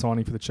not a bad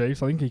signing for the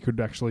Chiefs. I think he could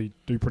actually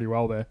do pretty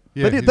well there.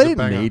 Yeah, They he's a didn't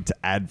banger. need to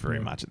add very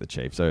much at the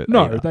Chiefs. So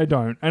No, either. they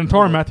don't. And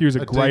Tyrann Mathieu is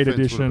a great defense would've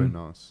addition. been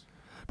nice.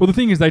 But the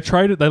thing is, they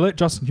let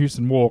Justin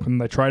Houston walk, and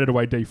they traded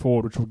away D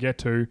Ford, which we'll get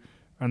to,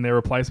 and their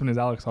replacement is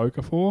Alex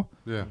Okafor.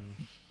 Yeah.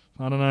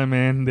 I don't know,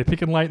 man. They're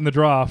picking late in the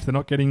draft. They're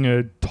not getting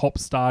a top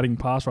starting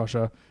pass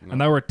rusher, and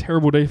they were a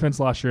terrible defense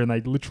last year, and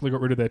they literally got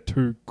rid of their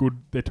two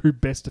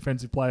best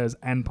defensive players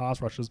and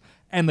pass rushers,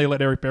 and they let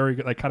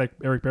they cut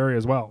Eric Berry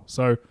as well.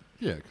 So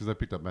Yeah, because they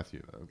picked up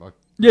Matthew.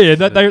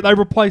 they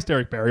replaced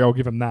Eric Berry. I'll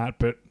give them that,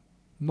 but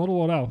not a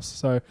lot else.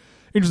 So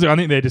interesting. I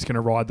think they're just going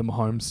to ride the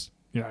Mahomes.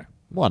 You know,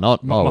 Why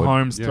not?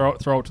 Mahomes Yeah.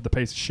 throw it to the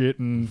piece of shit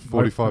and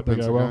 45 hope they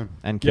pence go a well. game.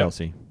 And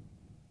Kelsey.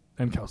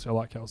 And Kelsey, I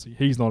like Kelsey.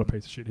 He's not a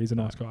piece of shit. He's a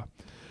nice guy.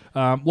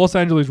 Los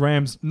Angeles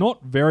Rams,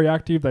 not very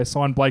active. They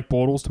signed Blake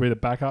Bortles to be the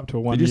backup to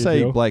a 1-year Did you say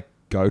deal. Blake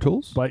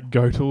Gotels? Blake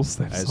Gotels.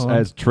 They've signed.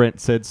 As Trent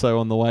said so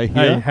on the way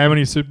Hey, here. how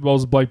many Super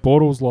Bowls has Blake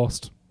Bortles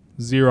lost?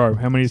 0.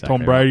 How many has Exactly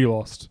Tom Brady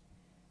lost?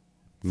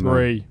 No.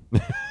 3.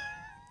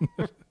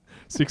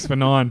 6 for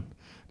 9.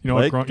 You know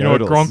Blake what Gronk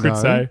Gotels. could No.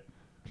 say?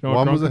 You know what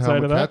One Gronk was a could say to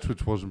helmet that? catch,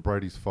 which wasn't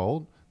Brady's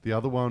fault. The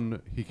other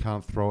one, he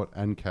can't throw it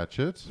and catch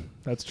it.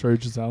 That's true,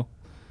 Giselle.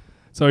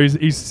 So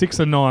he's 6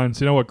 and 9.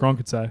 So you know what Gronk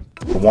could say?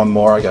 For one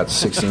more, I got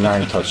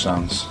 69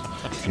 touchdowns.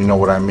 You know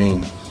what I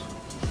mean.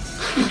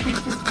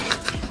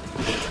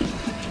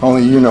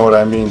 Only you know what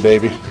I mean,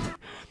 baby.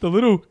 The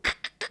little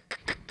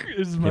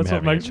that's what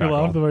having makes a me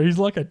laugh. chuckle. The way he's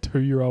like a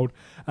 2-year-old.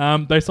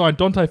 They signed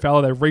Dante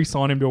Fowler. They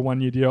re-signed him to a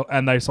 1-year deal,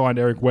 and they signed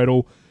Eric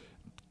Weddle.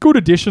 Good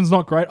additions,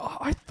 not great.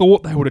 I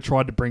thought they would have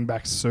tried to bring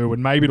back Sue,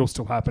 and maybe it'll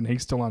still happen.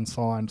 He's still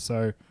unsigned,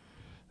 so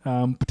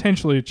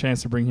potentially a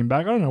chance to bring him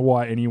back. I don't know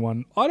why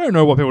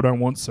people don't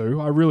want Sue.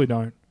 I really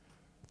don't.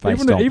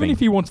 Even if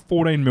he wants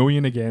 $14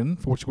 million again,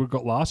 for which we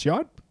got last year,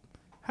 I'd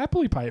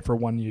happily pay it for a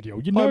 1-year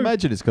deal. You know, I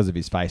imagine it's because of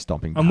his face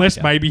stomping. unless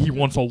behaviour. maybe he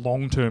wants a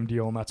long-term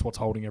deal, and that's what's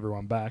holding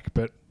everyone back.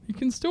 But he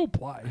can still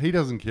play. He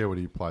doesn't care what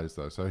he plays,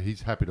 though, so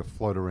he's happy to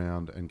float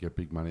around and get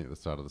big money at the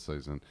start of the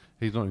season.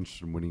 He's not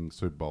interested in winning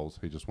Super Bowls.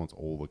 He just wants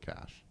all the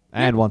cash.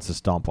 And wants to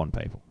stomp on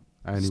people.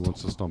 And he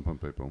wants to stomp on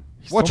people.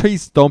 Watch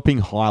his stomping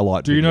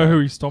highlight Do you know video.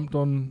 who he stomped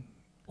on?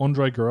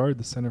 Andre Gurode,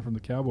 the center from the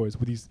Cowboys.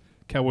 With his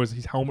Cowboys,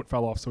 his helmet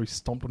fell off, so he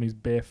stomped on his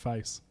bare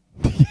face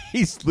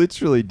He's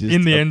literally just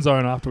in the end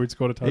zone after he'd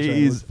scored a touchdown.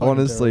 He It was is fucking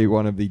honestly terrible.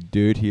 one of the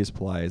dirtiest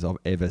players I've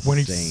ever When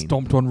he seen.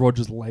 stomped on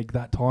Rodgers' leg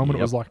that time, and it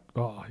Yep. was like,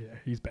 oh yeah,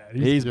 he's bad.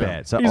 He's Yeah.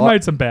 bad. So He's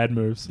made some bad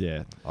moves.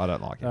 Yeah, I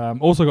don't like it.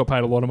 Also got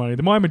paid a lot of money.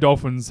 The Miami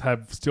Dolphins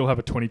still have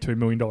a $22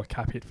 million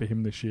cap hit for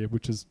him this year,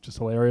 which is just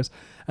hilarious.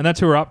 And that's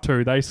who we're up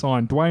to. They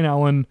signed Dwayne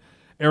Allen,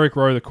 Eric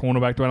Rowe, the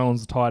cornerback. Dwayne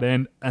Allen's the tight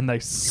end. And they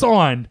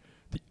signed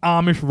the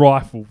Amish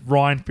rifle,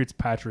 Ryan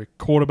Fitzpatrick,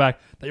 quarterback.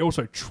 They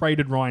also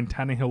traded Ryan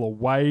Tannehill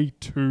away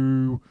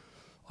to...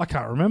 I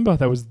can't remember.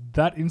 That was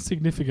that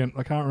insignificant.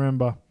 I can't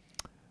remember.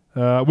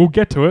 We'll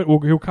get to it.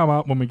 He'll come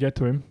up when we get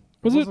to him.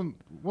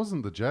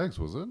 Wasn't the Jags,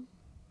 was it?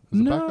 As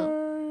a backup?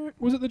 no?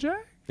 Was it the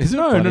Jags? Isn't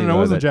it No, funny, it though,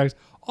 wasn't the that- Jags.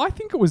 I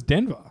think it was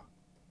Denver.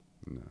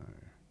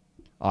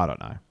 I don't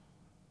know.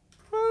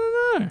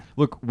 I don't know.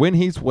 Look, when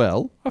he's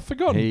well, I've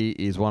forgotten. he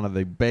is one of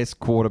the best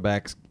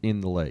quarterbacks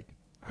in the league.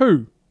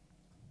 Who?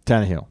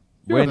 Tannehill.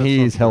 Yeah, When that's he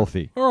not is true.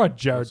 healthy. All right,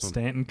 Jared That's not-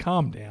 Stanton,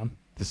 calm down.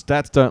 The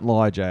stats don't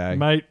lie, J.A.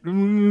 Mate,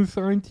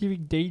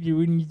 scientific data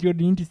when he's got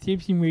an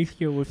interception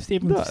ratio of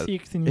 7 No, to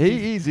 6. And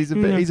he is. He's a,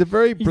 you know, he's a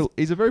very he's-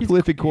 he's a very his-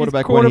 prolific his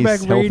quarterback when quarterback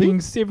he's healthy.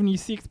 rating's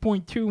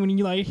 76.2 when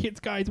he like hits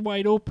guys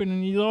wide open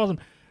and he's awesome.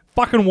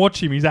 Fucking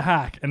watch him. He's a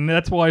hack. And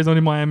that's why he's not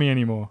in Miami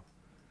anymore.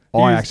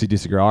 I He's- actually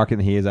disagree. I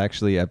reckon he is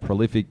actually a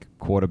prolific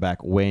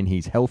quarterback when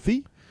he's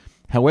healthy.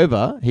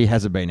 However, he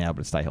hasn't been able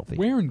to stay healthy.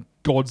 Where in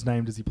God's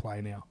name does he play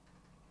now?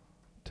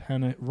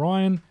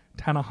 Ryan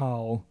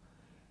Tannehill.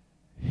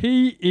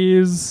 He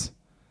is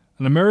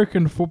an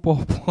American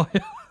football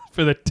player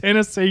for the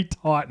Tennessee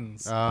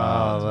Titans.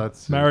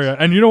 That's it. Mario,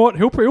 and you know what?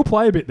 He'll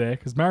play a bit there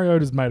because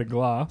Mariota's made of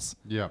glass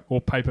Yeah.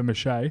 or paper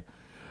mache.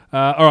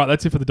 All right,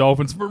 that's it for the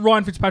Dolphins. But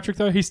Ryan Fitzpatrick,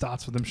 though, he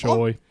starts for them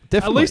surely.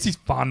 definitely. At least he's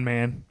fun,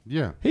 man.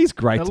 Yeah. He's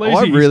great. At least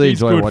I he's- really he's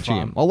enjoy good watching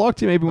fun. him. I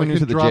liked him even when They he was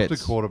can at the draft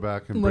Jets. a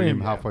quarterback and Let bring him,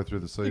 him yeah. halfway through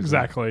the season.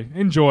 Exactly.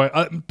 Enjoy.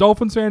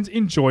 Dolphins fans,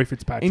 enjoy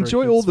Fitzpatrick.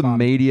 Enjoy all It's the fun.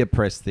 media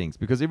press things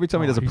because every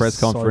time he Oh, does a he's press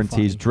so conference,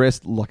 he's funny.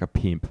 dressed like a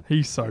pimp.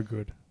 He's so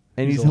good.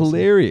 And he's awesome.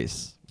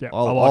 hilarious. Yeah,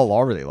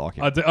 I really like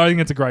him. I think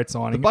it's a great The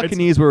signing.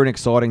 Buccaneers were an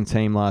exciting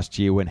team last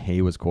year when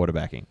he was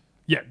quarterbacking.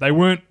 Yeah, they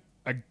weren't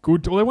a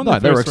good. Well, they won No, the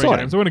they were first three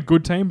exciting. games. They weren't a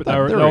good team, but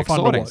No, they they were were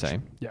fun to exciting watch.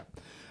 team. Yeah.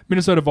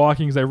 Minnesota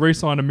Vikings. They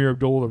re-signed Amir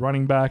Abdul, the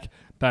running back.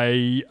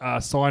 They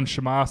signed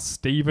Shamar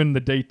Stephen,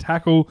 the D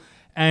tackle.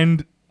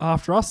 And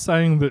after us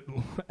saying that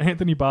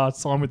Anthony Barr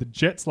signed with the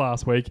Jets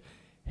last week,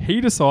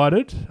 he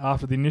decided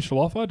after the initial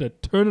offer to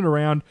turn it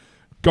around,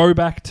 go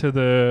back to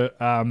the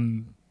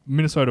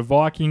Minnesota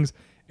Vikings.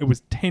 It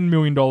was $10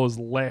 million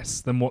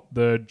less than what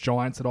the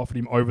Giants had offered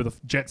him over the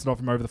Jets had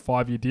offered him over the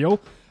 5-year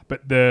deal,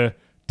 but the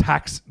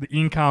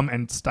income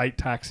and state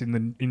tax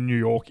in New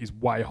York is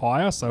way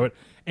higher, so it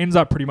ends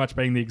up pretty much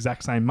being the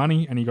exact same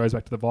money, and he goes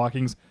back to the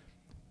Vikings.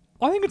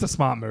 I think it's a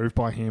smart move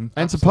by him.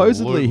 And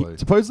Absolutely.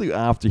 supposedly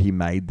after he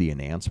made the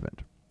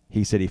announcement,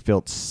 he said he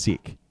felt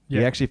sick. He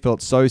Yeah. actually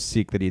felt so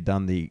sick that he'd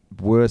done the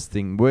worst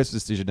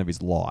decision of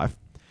his life.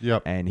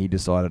 Yep. And he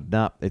decided,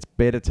 nah, it's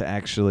better to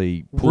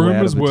actually pull out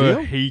Rumors of the were deal.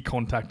 he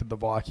contacted the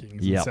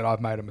Vikings Yep. and said, "I've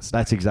made a mistake.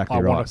 That's exactly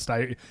I right. want to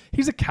stay."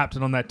 He's a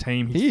captain on that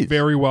team. He He's is.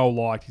 very well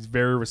liked. He's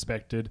very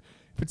respected.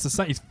 If it's the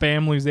same, his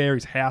family's there,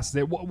 his house is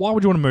there. Why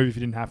would you want to move if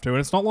you didn't have to? And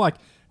it's not like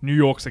New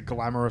York's a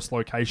glamorous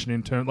location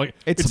in terms. Like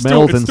It it's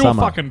smells in still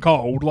summer. fucking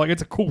cold. Like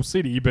it's a cool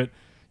city, but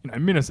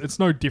Minnesota. It's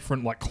no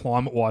different, like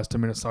climate-wise, to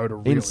Minnesota.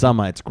 Really. In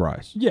summer, it's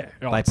gross. yeah,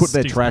 They it put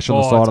their stinks. trash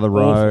on the Oh, side it's of the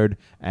awful. road,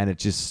 and it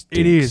just stinks.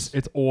 It is.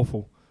 It's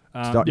awful.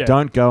 Yeah.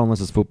 Don't go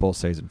unless it's football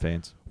season,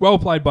 fans. Well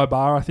played by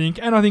Barr, I think,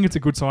 and I think it's a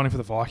good signing for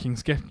the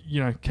Vikings.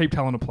 Keep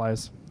talented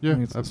players. I Yeah,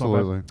 think it's not bad.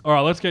 absolutely. All right,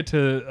 let's get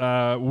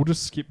to. We'll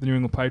just skip the New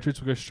England Patriots.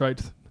 We'll go straight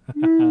to.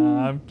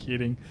 I'm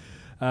kidding.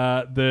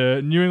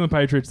 The New England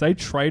Patriots, they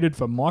traded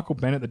for Michael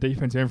Bennett, the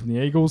defensive end from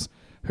the Eagles,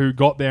 who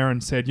got there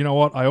and said, "You know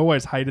what? I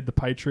always hated the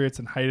Patriots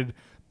and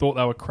thought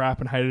they were crap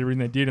and hated everything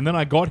they did, and then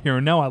I got here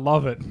and now I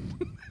love it."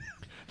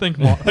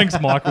 Thanks,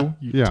 Michael.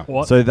 You Yeah.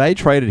 twat. So they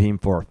traded him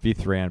for a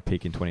 5th round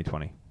pick in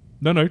 2020.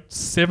 No,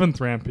 7th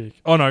round pick.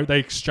 Oh no, they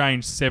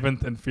exchanged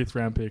 7th and 5th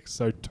round picks.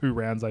 So 2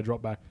 rounds they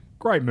dropped back.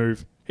 Great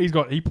move.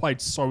 He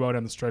played so well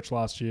down the stretch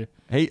last year.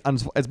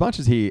 As much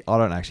as I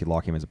don't actually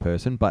like him as a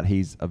person, but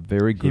he's a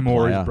very good Him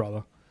or player. his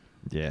brother.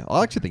 Yeah,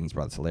 I actually think his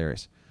brother's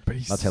hilarious. But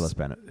he's, That's Ellis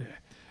Bennett.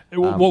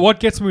 What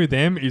gets me with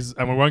them is,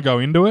 and we won't go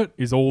into it,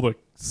 is all the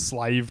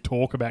slave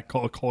talk about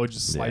college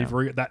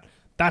slavery.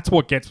 That's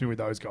what gets me with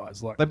those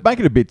guys. Like They make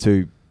it a bit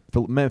too,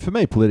 for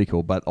me,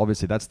 political, but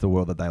obviously that's the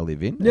world that they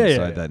live in. Yeah, and yeah,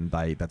 so yeah. then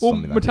that's well,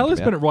 something they think Metellus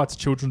about. Bennett writes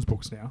children's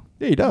books now.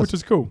 Yeah, he does. Which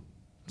is cool.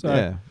 So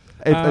yeah.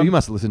 You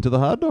must listen to the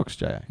Hard Knocks,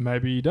 J.A.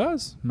 maybe he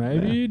does.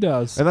 Maybe Yeah. he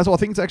does. And that's why I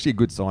think it's actually a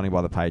good signing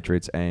by the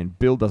Patriots, and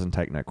Bill doesn't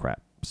take no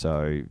crap.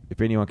 So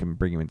if anyone can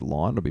bring him into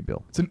line, it'll be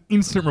Bill. It's an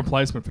instant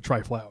replacement for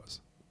Trey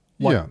Flowers.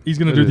 Yeah, He's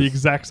going to it do the is.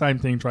 exact same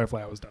thing Trey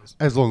Flowers does.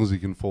 As long as he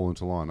can fall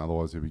into line,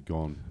 otherwise he'll be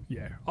gone.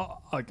 Yeah,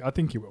 I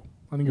think he will.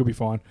 I think he'll be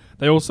fine.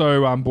 They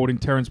also brought in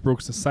Terrence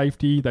Brooks, the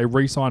safety. They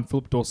re-signed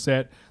Philip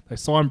Dorsett. They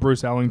signed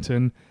Bruce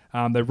Ellington.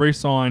 They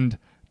re-signed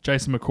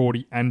Jason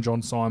McCourty and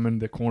John Simon,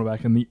 the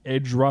cornerback, and the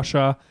edge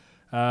rusher.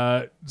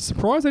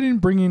 Surprised they didn't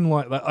bring in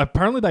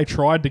apparently they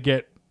tried to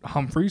get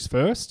Humphreys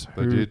first.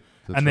 They did.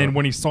 That's And then right.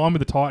 when he signed with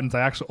the Titans, they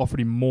actually offered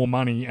him more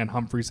money, and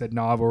Humphrey said,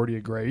 "No, I've already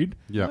agreed."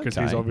 Yeah. because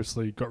Okay. he's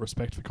obviously got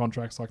respect for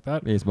contracts like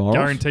that. Here's morals.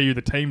 Guarantee you,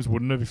 the teams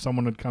wouldn't have if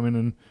someone had come in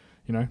and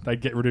they'd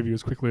get rid of you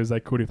as quickly as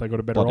they could if they got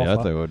a better Bloody oath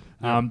offer. they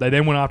would. They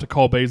then went after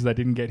Cole Beasley. They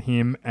didn't get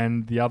him,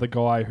 and the other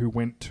guy who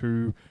went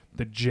to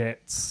the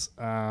Jets,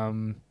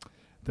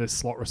 the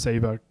slot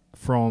receiver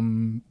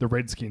from the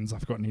Redskins. I've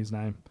forgotten his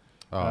name.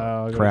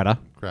 Crowder.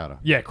 Crowder.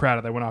 Yeah,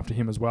 Crowder. They went after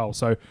him as well.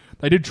 So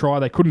they did try.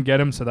 They couldn't get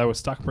him, so they were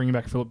stuck bringing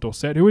back Philip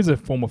Dorsett, who is a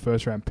former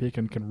first-round pick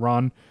and can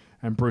run,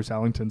 and Bruce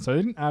Ellington. So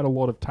they didn't add a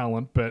lot of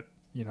talent, but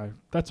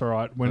that's all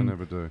right. They When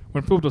never do.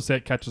 Phil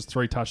Dorsett catches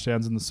 3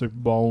 touchdowns in the Super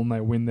Bowl and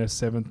they win their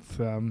 7th.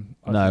 When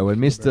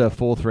Mr.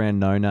 Fourth Round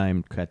No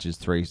Name catches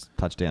 3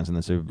 touchdowns in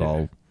the Super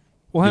Bowl.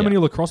 Well, how Yeah. many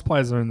lacrosse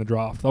players are in the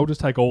draft? They'll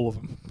just take all of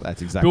them.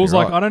 That's exactly Bill's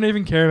right. like, I don't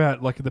even care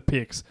about the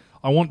picks.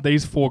 I want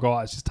these 4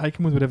 guys. Just take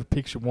them with whatever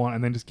picks you want,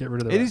 and then just get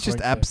rid of the It rest. is just I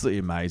don't care. absolutely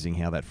amazing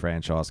how that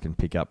franchise can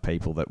pick up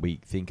people that we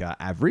think are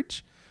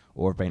average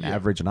or have been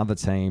average on other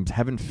teams,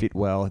 haven't fit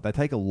well. They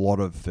take a lot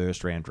of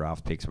first-round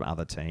draft picks from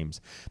other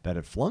teams that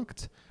have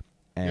flunked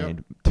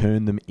and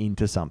turn them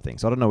into something.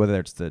 So I don't know whether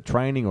it's the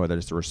training or whether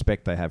it's the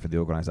respect they have for the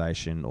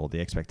organisation or the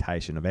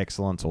expectation of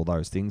excellence, all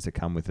those things that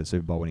come with a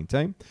Super Bowl winning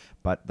team.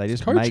 But they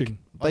just coaching.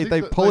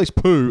 they polish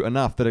poo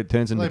enough that it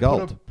turns into They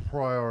gold. put a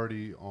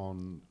priority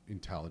on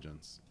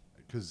intelligence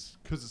because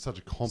it's such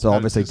a complex. So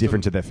obviously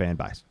different to their fan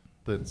base.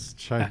 That's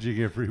changing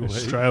every week.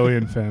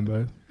 Australian fan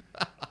base.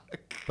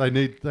 They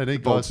need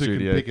guys who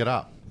studio. can pick it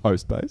up.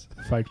 Host base.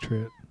 Fake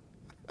treat.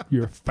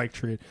 You're a fake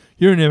treat.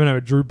 You don't even have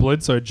a Drew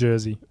Bledsoe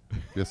jersey.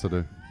 Yes, I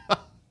do.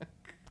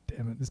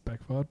 Damn it, this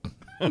backfired.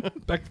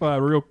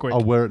 Backfired real quick.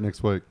 I'll wear it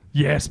next week.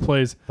 Yes,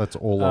 please. That's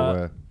all I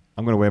wear.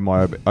 I'm going to wear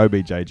my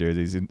OBJ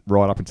jerseys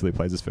right up until he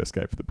plays his first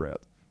game for the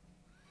Browns.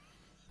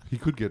 He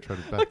could get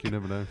traded back. You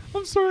never know.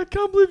 I'm sorry, I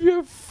can't believe you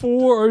have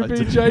 4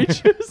 OBJ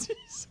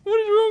jerseys. What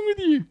is wrong with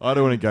you? I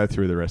don't want to go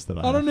through the rest of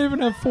that. I don't even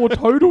have 4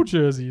 total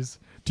jerseys.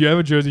 Do you have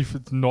a jersey for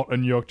not a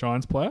New York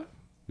Giants player?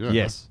 Yeah.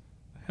 Yes.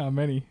 How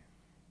many?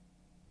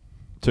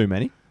 Too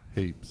many?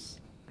 Heaps.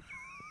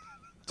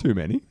 Too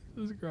many?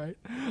 This is great.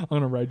 I'm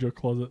going to raid your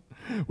closet.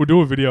 We'll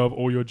do a video of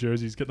all your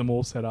jerseys, get them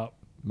all set up.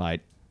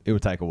 Mate, it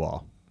would take a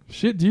while.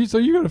 Shit, so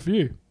you got a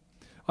few.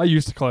 I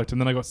used to collect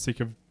and then I got sick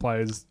of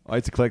players. I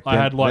used to collect I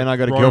them. had, like, then I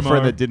got a Romo.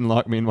 girlfriend that didn't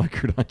like me in my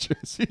Gridiron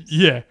jerseys.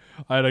 Yeah.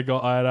 I like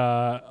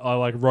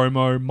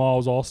Romo,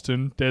 Miles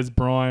Austin, Des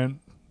Bryant.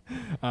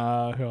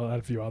 I had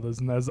a few others.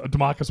 And there's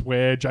DeMarcus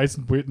Ware,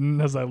 Jason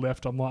Witten. As they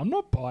left, I'm like, I'm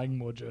not buying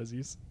more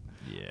jerseys.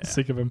 Yeah.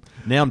 Sick of them.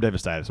 Now I'm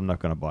devastated, so I'm not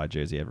going to buy a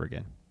jersey ever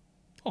again.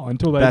 Oh,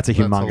 until they... That's a That's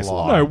a humongous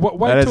lie. lie. No,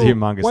 wait That is till, a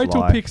humongous wait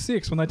till lie. pick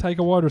 6 when they take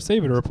a wide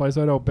receiver to replace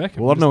Odell Beckham.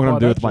 Well, I don't know what I'm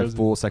Just doing buy with my that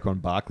 4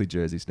 Saquon Barkley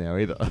jerseys now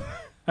either.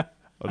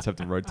 I'll just have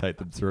to rotate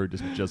them through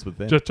just with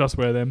them. Just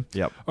wear them.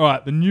 Yep. All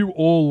right, the New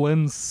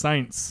Orleans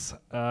Saints.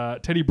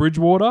 Teddy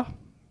Bridgewater,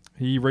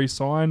 he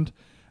re-signed.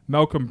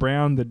 Malcolm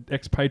Brown, the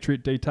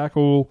ex-Patriot D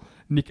tackle.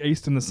 Nick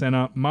Easton, the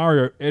center.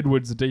 Mario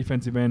Edwards, the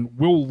defensive end.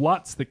 Will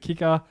Lutz, the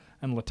kicker.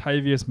 And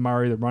Latavius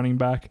Murray, the running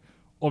back.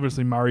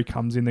 Obviously, Murray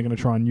comes in. They're going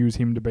to try and use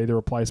him to be the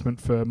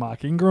replacement for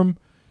Mark Ingram.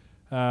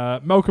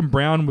 Malcolm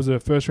Brown was a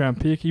first-round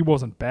pick. He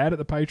wasn't bad at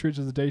the Patriots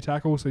as a D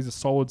tackle, so he's a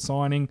solid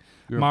signing.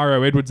 Yep.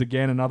 Mario Edwards,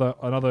 again,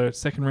 another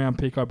second-round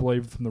pick, I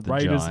believe, from the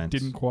Raiders. Giants.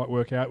 Didn't quite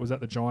work out. Was that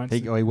the Giants?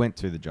 He went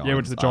to the Giants. Yeah,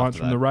 went to the Giants after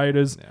from that. the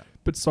Raiders. Yeah.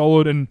 But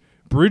solid. And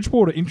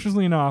Bridgewater,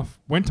 interestingly enough,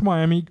 went to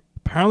Miami,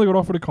 apparently got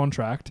offered a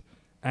contract,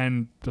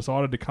 and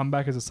decided to come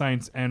back as a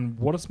Saints. And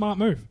what a smart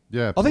move.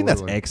 Yeah, I think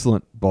that's absolutely.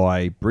 excellent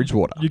by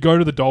Bridgewater. You go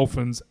to the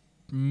Dolphins,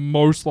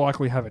 most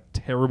likely have a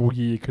terrible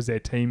year because their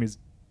team is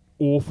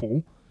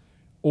awful,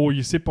 or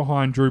you sit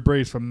behind Drew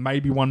Brees for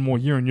maybe one more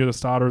year and you're the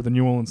starter of the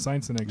New Orleans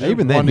Saints the next year.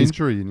 Even then, one he's-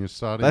 injury and you're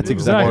starting. That's with a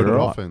exactly loaded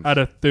right. offense. At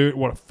a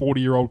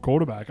 40-year-old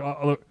quarterback.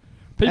 Look,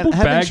 people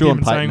Having bag Sean him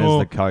and Payton saying, as "Oh,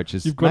 the coach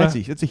is you've gotta-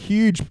 massive. It's a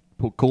huge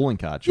calling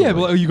card. yeah,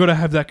 surely. but you got to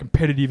have that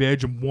competitive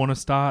edge and want to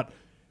start."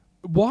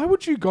 Why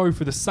would you go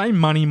for the same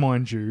money,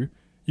 mind you?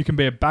 You can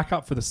be a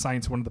backup for the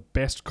Saints, one of the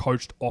best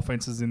coached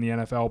offenses in the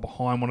NFL,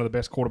 behind one of the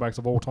best quarterbacks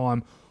of all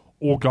time,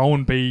 or go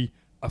and be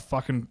a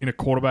fucking in a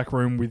quarterback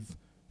room with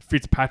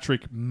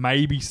Fitzpatrick,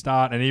 maybe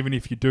start, and even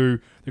if you do,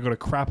 they've got a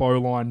crap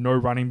O-line, no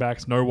running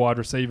backs, no wide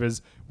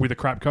receivers, with a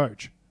crap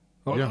coach.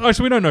 Yeah.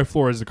 Actually, we don't know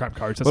Flores is a crap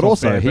coach. That's But not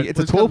also, fair, but it's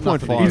a he's got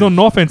enough 12.5. of he's not an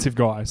offensive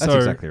guy. That's so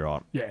exactly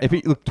right. Yeah. If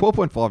he look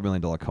 $12.5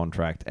 million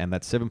contract and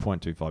that's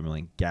 $7.25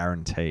 million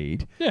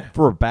guaranteed Yeah.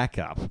 for a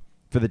backup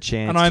for the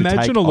chance. And I to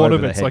imagine take a lot over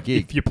of the it's head like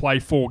gig. if you play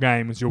 4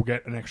 games, you'll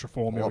get an extra $4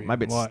 Or million.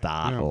 maybe it's Like,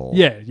 start Yeah. or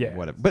Yeah.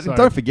 whatever. But So-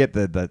 don't forget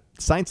the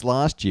Saints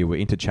last year were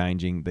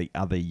interchanging the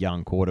other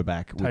young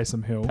quarterback with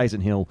Taysom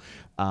Hill.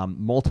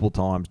 multiple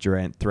times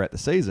throughout the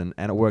season,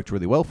 and it worked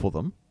really well for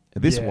them.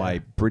 This Yeah.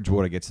 way,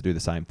 Bridgewater gets to do the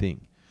same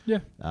thing. Yeah.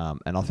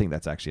 And I think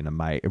that's actually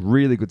a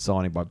really good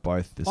signing by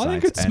both the Saints I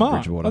think it's and smart.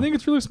 Bridgewater. I think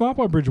it's really smart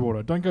by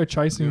Bridgewater. Don't go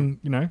chasing,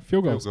 field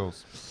Field goals.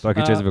 goals.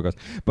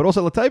 But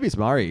also, Latavius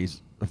Murray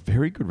is a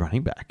very good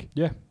running back.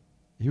 Yeah.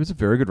 He was a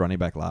very good running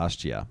back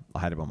last year. I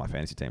had him on my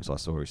fantasy team, so I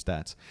saw his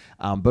stats.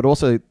 But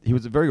also, he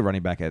was a very good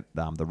running back at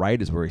the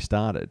Raiders where he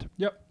started.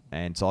 Yep.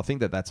 And so I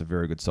think that's a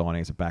very good signing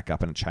as a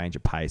backup and a change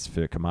of pace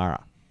for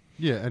Kamara.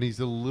 Yeah, and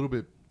he's a little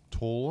bit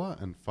taller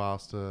and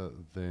faster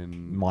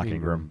than Mike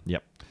Ingram.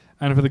 Yep.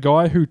 And for the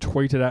guy who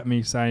tweeted at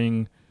me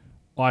saying,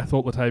 I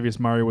thought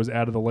Latavius Murray was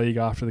out of the league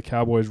after the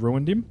Cowboys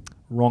ruined him,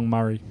 wrong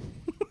Murray.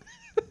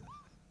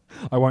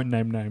 I won't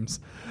name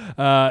names.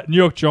 New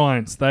York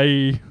Giants,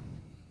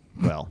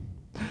 Well,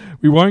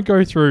 we won't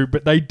go through,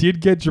 but they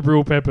did get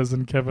Jabril Peppers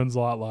and Kevin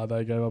Zeitler.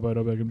 They gave up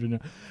Odell Beckham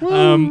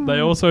Jr. They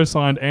also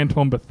signed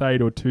Antoine Bethea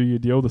to a 2-year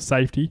deal, the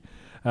safety.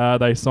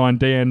 They signed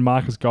DN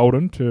Marcus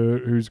Golden,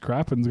 who's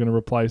crap and is going to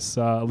replace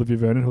Olivia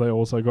Vernon, who they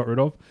also got rid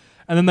of.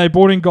 And then they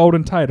brought in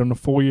Golden Tate on a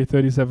 4-year,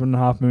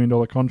 $37.5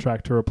 million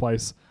contract to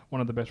replace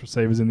one of the best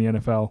receivers in the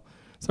NFL.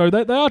 So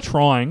they are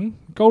trying.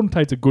 Golden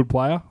Tate's a good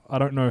player. I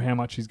don't know how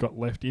much he's got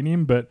left in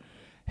him, but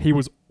he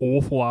was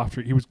awful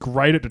after. He was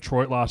great at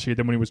Detroit last year.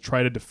 Then when he was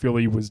traded to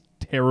Philly, he was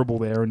terrible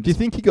there. And Do you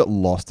think he got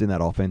lost in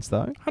that offense,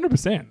 though?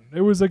 100%.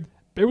 It was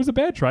a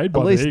bad trade by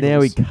At the least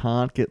now Eagles. he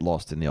can't get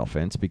lost in the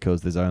offense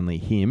because there's only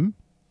him,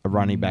 a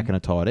running back, and a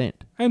tight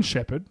end. And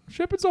Shepard.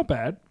 Shepard's not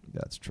bad.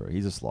 That's true.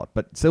 He's a slot.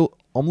 But still,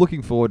 I'm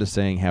looking forward to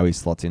seeing how he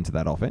slots into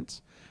that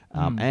offense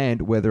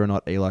and whether or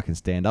not Eli can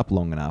stand up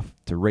long enough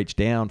to reach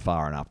down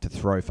far enough to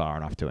throw far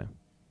enough to him.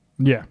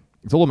 Yeah.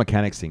 It's all a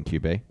mechanics thing,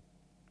 QB.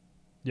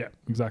 Yeah,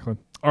 exactly.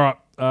 All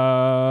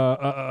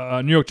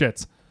right. New York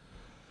Jets.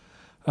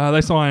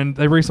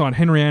 They re-signed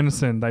Henry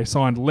Anderson. They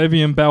signed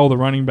Le'Veon Bell, the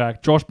running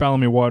back, Josh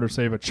Bellamy, wide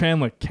receiver,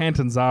 Chandler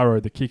Catanzaro,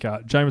 the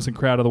kicker, Jamison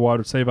Crowder, the wide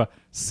receiver,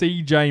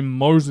 CJ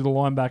Mosley, the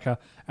linebacker,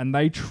 and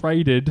they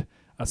traded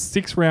a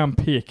 6th-round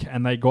pick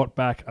and they got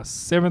back they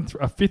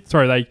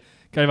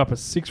gave up a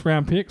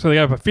 6th-round pick. So they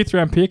gave up a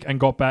 5th-round pick and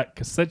got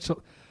back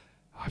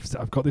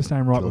I've got this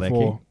name right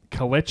before.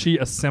 Kalechi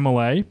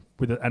Asemele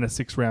and a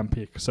 6th-round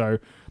pick. So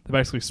they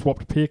basically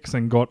swapped picks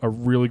and got a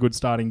really good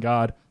starting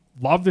guard.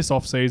 Love this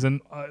offseason.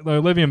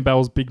 Le'Veon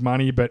Bell's big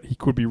money, but he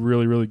could be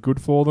really, really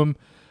good for them.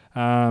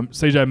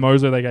 CJ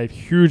Mosley, they gave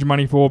huge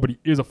money for, but he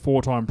is a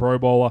 4-time Pro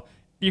Bowler.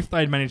 If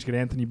they'd managed to get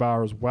Anthony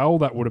Barr as well,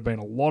 that would have been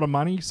a lot of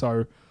money.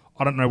 So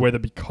I don't know whether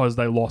because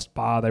they lost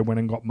Barr, they went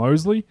and got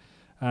Mosley.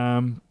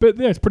 But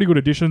yeah, it's pretty good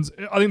additions.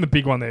 I think the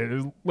big one there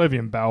is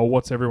Le'Veon Bell.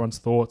 What's everyone's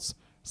thoughts?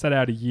 Sat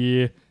out a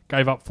year,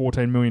 gave up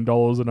 $14 million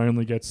and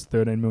only gets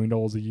 $13 million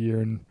a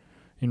year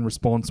in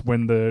response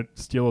when the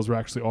Steelers were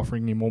actually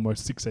offering him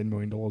almost $16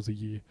 million a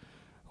year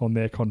on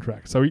their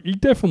contract. So he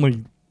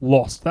definitely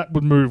lost. That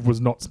move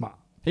was not smart.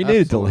 He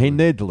needed to leave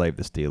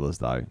the Steelers,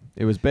 though.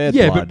 It was bad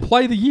Yeah, blood. but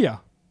play the year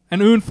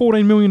and earn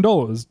 $14 million.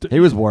 He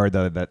was worried,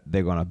 though, that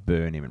they're going to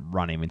burn him and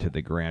run him into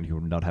the ground. He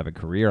will not have a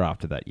career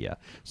after that year.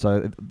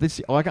 So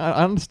I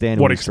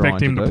understand what he's trying to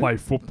do. Expect him to play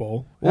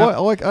football?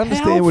 Well, I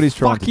understand what he's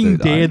trying to do, How fucking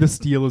dare though. the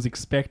Steelers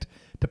expect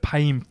to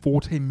pay him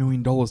 $14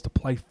 million to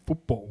play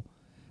football?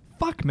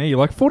 Fuck me.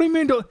 Like, $14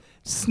 million...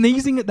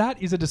 Sneezing at that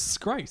is a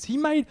disgrace.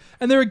 And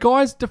there are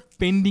guys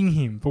defending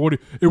him for what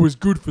it was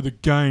good for the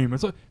game.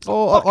 It's like,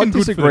 I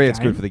disagree it's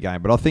good for the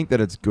game, but I think that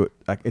it's good.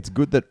 It's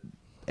good that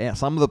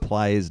some of the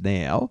players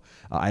now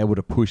are able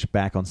to push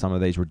back on some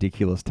of these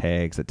ridiculous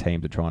tags that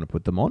teams are trying to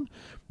put them on.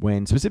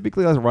 When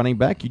specifically as a running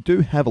back, you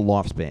do have a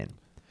lifespan.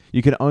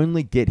 You can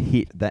only get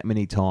hit that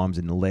many times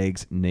in the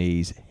legs,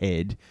 knees,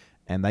 head,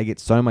 and they get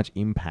so much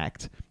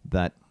impact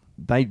that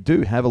they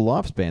do have a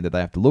lifespan that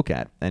they have to look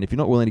at. And if you're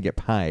not willing to get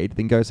paid,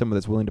 then go somewhere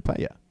that's willing to pay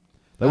you.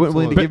 They weren't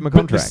willing to give him a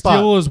contract. But the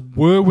Steelers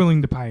were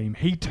willing to pay him.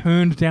 He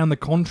turned down the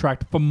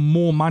contract for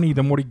more money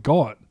than what he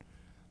got.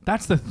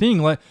 That's the thing.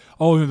 Like,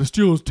 the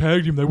Steelers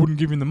tagged him. They wouldn't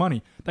give him the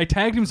money. They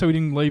tagged him so he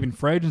didn't leave in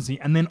free agency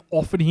and then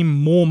offered him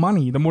more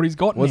money than what he's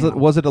got now.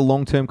 Was it a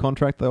long-term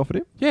contract they offered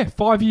him? Yeah,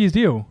 5 years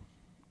deal.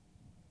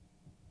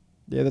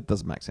 Yeah, that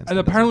doesn't make sense. And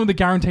apparently the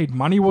guaranteed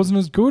money wasn't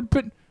as good,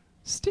 but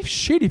stiff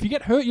shit. If you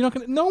get hurt, you're not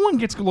going to... No one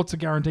gets lots of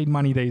guaranteed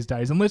money these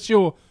days unless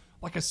you're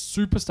like a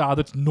superstar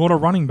that's not a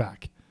running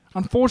back.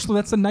 Unfortunately,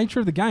 that's the nature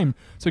of the game.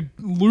 So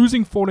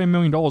losing $14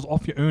 million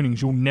off your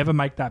earnings, you'll never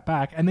make that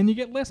back, and then you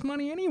get less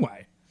money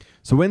anyway.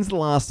 So when's the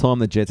last time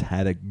the Jets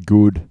had a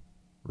good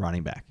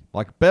running back?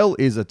 Like, Bell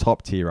is a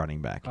top-tier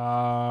running back.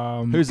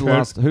 Who's the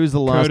last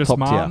Curtis top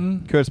Martin,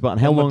 tier? Curtis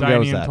Martin. How long ago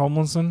was that?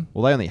 Tomlinson.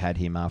 Well, they only had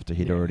him after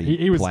he'd already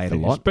he was played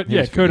finished. a lot. But He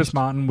was Curtis finished.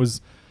 Martin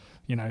was...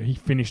 he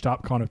finished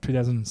up kind of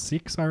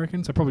 2006, I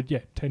reckon. So probably,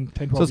 10, 12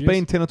 years. So it's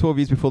been 10 or 12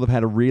 years before they've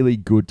had a really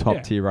good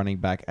top-tier running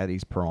back at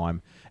his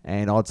prime.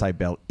 And I'd say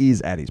Bell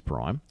is at his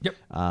prime. Yep.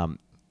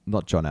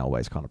 Not John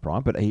Elway's kind of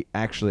prime, but he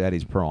actually at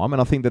his prime.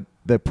 And I think that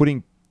they're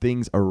putting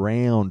things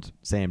around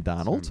Sam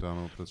Darnold.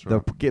 That's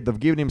right. They've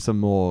given him some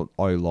more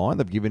O-line.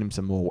 They've given him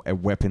some more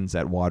weapons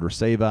at wide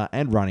receiver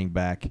and running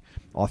back.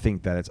 I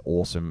think that it's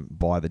awesome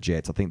by the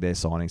Jets. I think their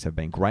signings have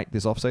been great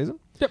this offseason.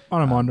 Yep, I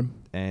don't mind them.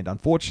 And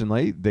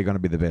unfortunately, they're going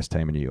to be the best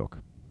team in New York.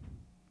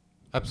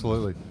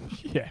 Absolutely.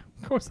 Yeah,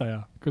 of course they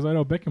are. Because I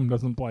know Beckham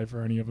doesn't play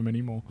for any of them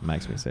anymore.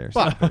 Makes me serious.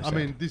 But, I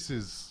mean, this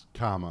is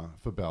karma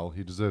for Bell.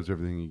 He deserves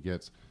everything he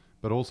gets.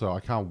 But also,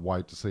 I can't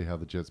wait to see how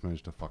the Jets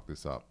manage to fuck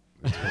this up.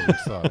 It's going to be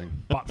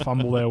exciting. But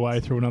fumble their way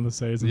through another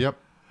season. Yep.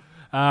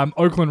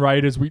 Oakland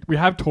Raiders, we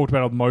have talked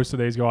about most of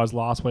these guys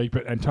last week,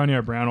 but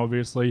Antonio Brown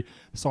obviously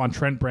signed.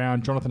 Trent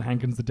Brown, Jonathan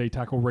Hankins, the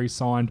D-tackle,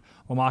 re-signed.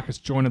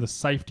 Lamarcus Joyner, the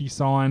safety,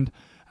 signed.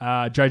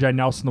 JJ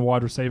Nelson, the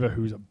wide receiver,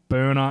 who's a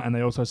burner, and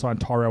they also signed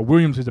Tyrell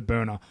Williams, who's a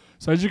burner.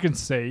 So as you can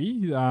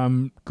see,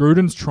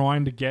 Gruden's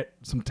trying to get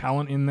some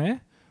talent in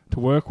there to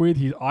work with.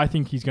 I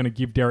think he's going to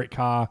give Derek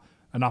Carr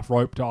enough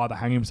rope to either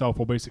hang himself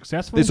or be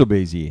successful. This will be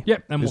his year.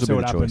 Yep, and we'll see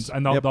what happens.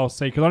 And they'll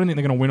see, because I don't think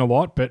they're going to win a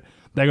lot, but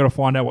they got to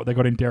find out what they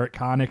got in Derek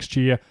Carr next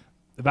year.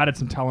 They've added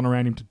some talent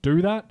around him to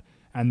do that,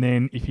 And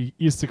then if he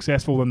is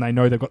successful, then they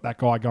know they've got that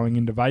guy going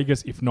into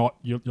Vegas. If not,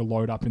 you'll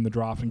load up in the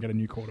draft and get a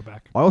new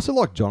quarterback. I also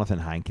like Jonathan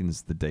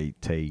Hankins, the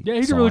DT. Yeah,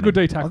 he's a really good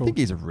D tackle. I think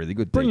he's a really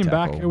good Bring D him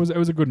tackle. back. It was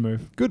a good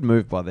move. Good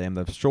move by them.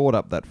 They've shored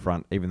up that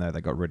front, even though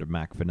they got rid of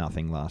Mac for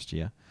nothing last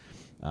year.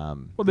 Well,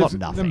 Not nothing.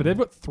 remember, they've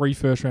got 3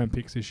 first-round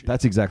picks this year.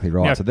 That's exactly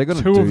right. Now, so they're going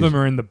to 2 of them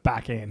are in the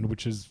back end,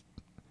 which is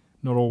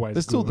not always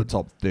They're still good. the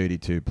top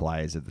 32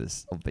 players of the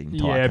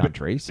entire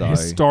country. But so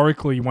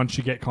historically, once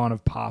you get kind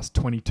of past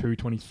 22,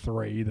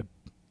 23,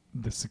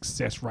 the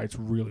success rate's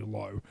really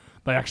low.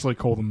 They actually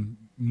call them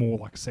more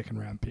like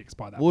second-round picks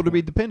by that well, it'll be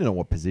point. dependent on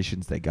what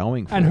positions they're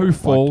going for. And who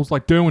falls.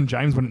 Like Derwin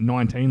James went at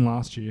 19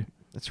 last year.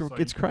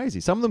 It's crazy.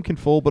 Some of them can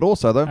fall, but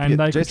also don't And forget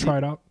they could Jesse,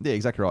 trade up. Yeah,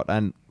 exactly right.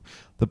 And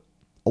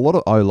a lot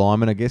of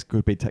O-linemen, I guess,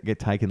 could be get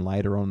taken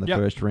later on in the Yep.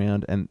 first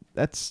round, and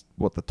that's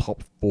what the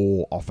top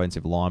 4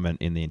 offensive linemen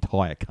in the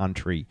entire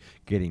country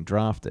getting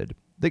drafted.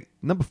 The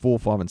number 4,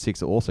 5, and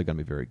 6 are also going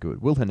to be very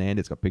good. Will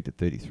Hernandez got picked at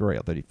 33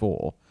 or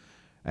 34,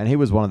 and he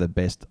was one of the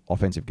best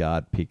offensive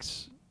guard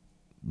picks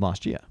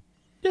last year.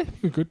 Yeah,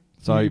 good.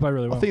 So he played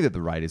really well. I think that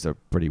the Raiders are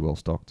pretty well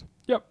stocked.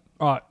 Yep.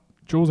 All right.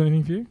 Jules,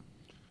 anything for you?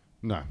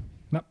 No.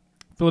 Nope.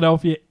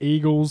 Philadelphia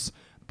Eagles.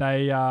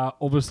 They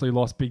obviously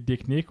lost Big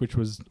Dick Nick, which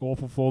was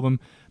awful for them.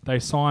 They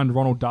signed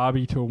Ronald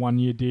Darby to a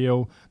 1-year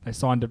deal.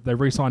 They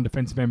re-signed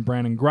defensive end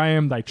Brandon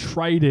Graham. They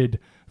traded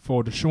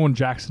for Deshaun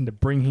Jackson to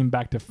bring him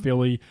back to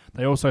Philly.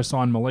 They also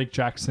signed Malik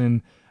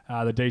Jackson,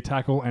 the D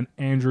tackle, and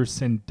Andrew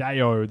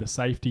Sendejo, the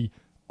safety.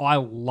 I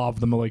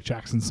love the Malik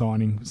Jackson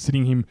signing.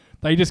 Sitting him,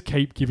 they just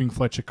keep giving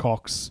Fletcher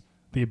Cox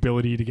the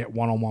ability to get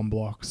one-on-one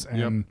blocks,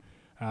 and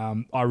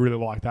I really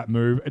like that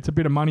move. It's a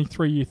bit of money,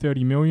 3-year,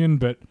 $30 million,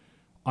 but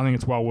I think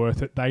it's well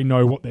worth it. They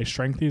know what their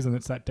strength is, and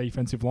it's that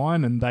defensive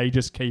line, and they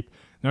just keep.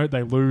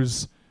 They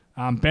lose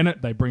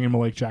Bennett, they bring in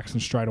Malik Jackson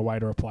straight away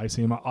to replace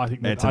him. I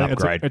think It's an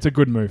upgrade. It's a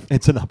good move.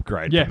 It's an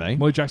upgrade Yeah, for me.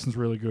 Malik Jackson's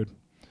really good.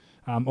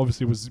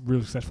 Obviously was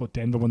really successful at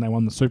Denver when they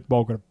won the Super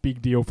Bowl, got a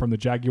big deal from the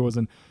Jaguars,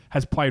 and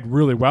has played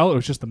really well. It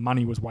was just the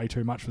money was way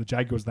too much for the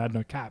Jaguars. They had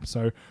no cap.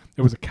 So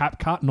it was a cap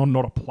cut,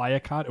 not a player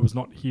cut. It was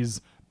not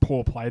his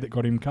poor play that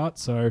got him cut.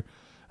 So,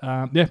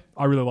 I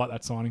really like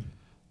that signing.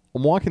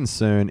 My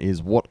concern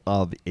is what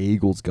are the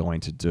Eagles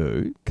going to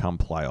do come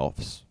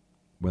playoffs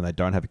when they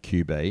don't have a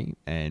QB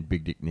and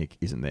Big Dick Nick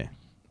isn't there?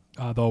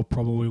 They'll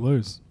probably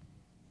lose.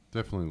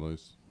 Definitely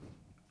lose.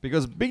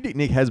 Because Big Dick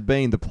Nick has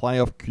been the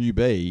playoff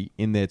QB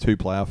in their 2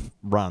 playoff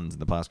runs in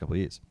the past couple of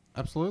years.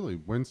 Absolutely.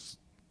 Wentz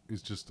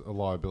is just a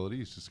liability.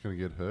 He's just going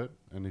to get hurt.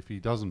 And if he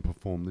doesn't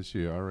perform this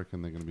year, I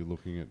reckon they're going to be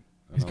looking at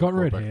He's another got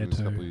red quarterback hair in the next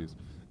too. couple of years.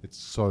 It's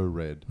so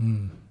red.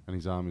 And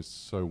his arm is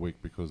so weak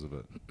because of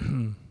it.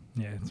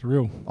 Yeah, it's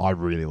real. I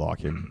really like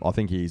him. I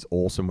think he's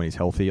awesome when he's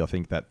healthy. I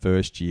think that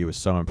first year was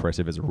so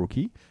impressive as a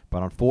rookie.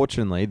 But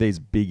unfortunately, these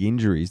big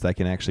injuries, they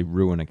can actually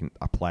ruin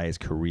a player's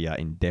career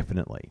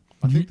indefinitely.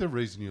 I think the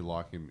reason you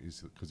like him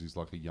is because he's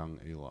like a young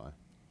Eli.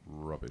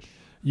 Rubbish.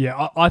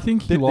 Yeah, I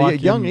think he Did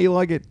liked young him.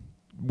 Eli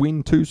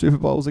win 2 Super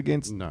Bowls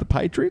against No. the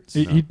Patriots?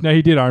 He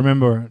did. I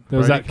remember there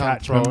was Brady that can't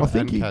catch. throw remember? it. I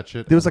think and catch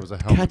it, there was and a it was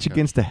a helmet catch catch.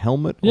 against a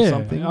helmet or Yeah,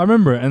 something. I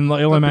remember it. And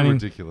like, Eli That'd be Manning,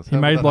 ridiculous. he How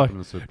would made that like. happen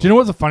in a Super Do you know Bowl?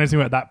 what's the funniest thing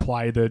about that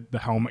play, the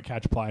helmet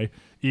catch play,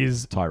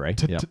 is Tyree.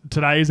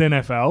 today's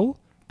NFL,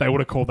 they would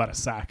have called that a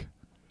sack.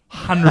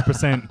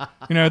 100%.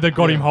 They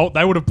got him halt.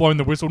 They would have blown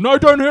the whistle. No,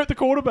 don't hurt the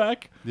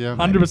quarterback. Yeah,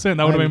 100%. They would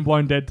have Maybe. been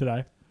blown dead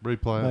today.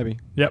 replay it. Maybe.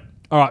 Yep.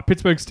 All right,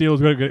 Pittsburgh Steelers,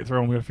 we've got to get it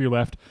through, and we've got a few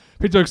left.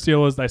 Pittsburgh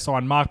Steelers, they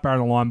signed Mark Barron,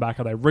 the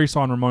linebacker. They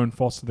re-signed Ramon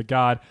Foster, the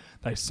guard.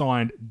 They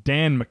signed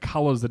Dan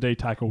McCullers, the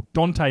D-tackle.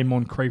 Dante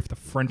Moncrief, the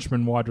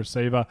Frenchman wide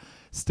receiver.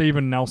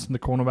 Steven Nelson, the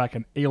cornerback.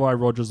 And Eli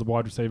Rogers, the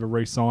wide receiver,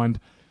 re-signed.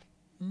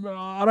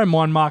 I don't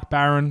mind Mark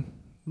Barron.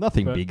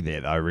 Nothing But- big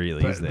there, though,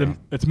 really, is But there?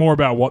 it's more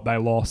about what they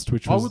lost,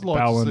 which I was would like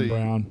Bell to and see,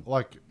 Brown.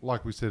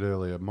 like we said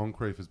earlier,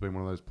 Moncrief has been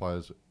one of those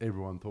players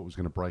everyone thought was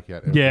going to break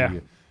out every Yeah.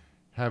 year.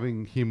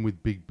 Having him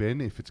with Big Ben,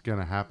 if it's going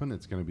to happen,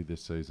 it's going to be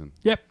this season.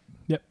 Yep.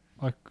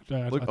 Look, I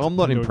I'm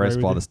not tend to impressed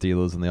agree by the with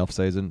Steelers in the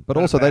offseason, but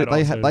Not a also bad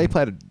they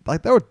offseason.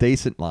 played they were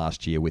decent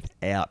last year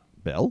without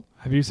Bell. you.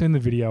 Have you seen the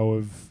video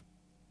of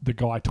the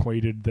guy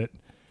tweeted that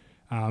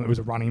it was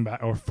a running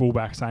back or a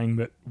fullback saying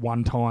that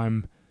one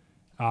time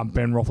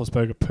Ben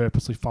Roethlisberger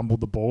purposely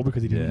fumbled the ball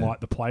because he didn't Yeah. like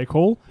the play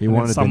call. He and then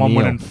wanted to someone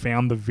went kneel. and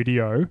found the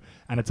video,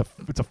 and it's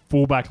a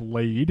fullback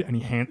lead, and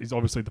he's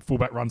obviously the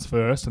fullback runs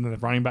first, and then the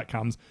running back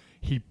comes.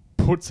 He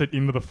puts it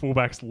into the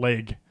fullback's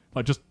leg,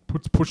 like just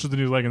pushes it in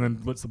his leg, and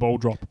then lets the ball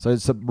drop. So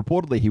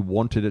reportedly he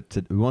wanted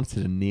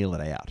to kneel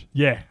it out,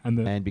 Yeah,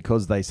 and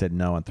because they said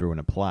no and threw in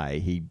a play,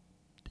 he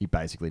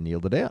basically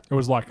kneeled it out. it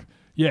was like,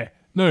 yeah.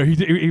 No,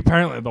 he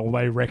apparently, well,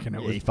 they reckon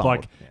it Yeah, was he fumbled,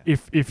 like, yeah.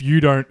 if you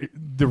don't,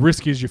 the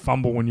risk is you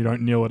fumble when you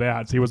don't kneel it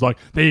out. So he was like,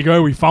 there you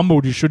go, we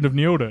fumbled, you shouldn't have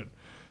kneeled it.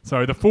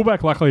 So the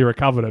fullback luckily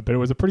recovered it, but it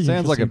was a pretty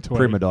Sounds like a interesting tweet.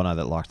 prima donna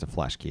that likes to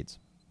flash kids.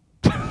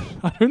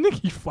 I don't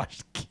think he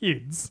flashed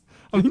kids.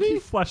 I think he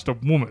flashed a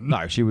woman.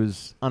 No, she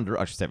was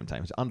she's 17.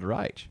 She was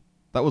underage.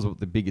 That was what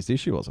the biggest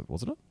issue was,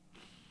 wasn't it?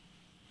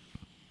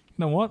 You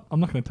know what?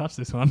 I'm not going to touch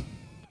this one.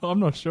 I'm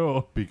not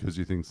sure. Because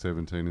you think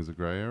 17 is a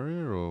grey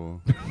area,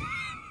 or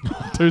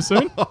Too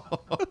soon?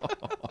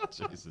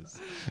 Jesus.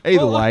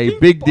 Either Well, way,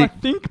 Big Dick. I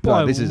think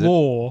by this is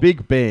law,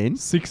 Big Ben.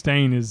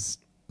 16 is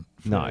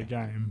No. fair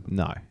game.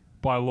 No.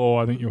 By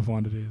law, I think you'll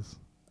find it is.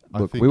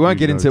 Look, think we won't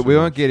you get know into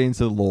too much.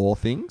 the law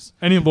things.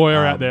 Any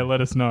lawyer out there,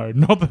 let us know.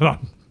 Not that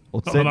I'm...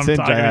 Or not that I'm send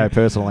targeting. JO a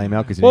personal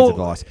email because he Well, needs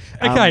advice.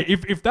 Okay,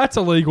 if that's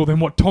illegal, then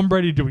what Tom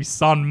Brady to his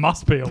son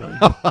must be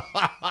illegal.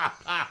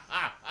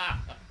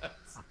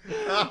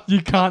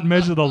 You can't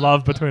measure the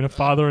love between a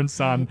father and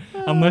son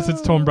unless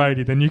it's Tom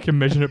Brady. Then you can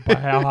measure it by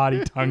how hard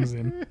he tongues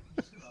him.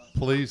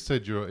 Please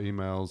send your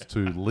emails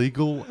to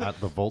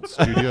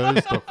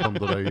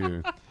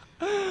legal@thevaultstudios.com.au.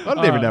 I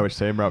don't even know which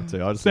team we're up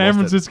to. I just San lost it.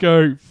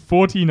 Francisco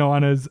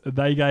 49ers,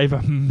 they gave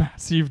a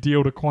massive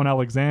deal to Quan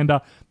Alexander.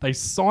 They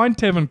signed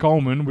Tevin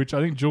Coleman, which I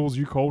think, Jules,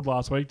 you called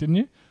last week, didn't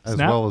you? As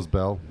Snap? well as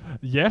Bell.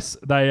 Yes,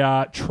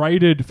 they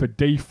traded for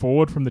D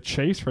Ford from the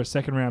Chiefs for a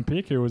second-round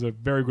pick, who was a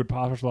very good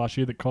pass rusher last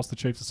year that cost the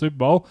Chiefs the Super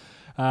Bowl.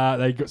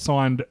 They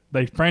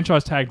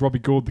franchise tagged Robbie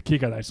Gould, the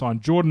kicker. They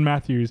signed Jordan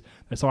Matthews.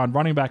 They signed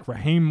running back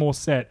Raheem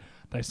Morset.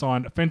 They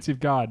signed offensive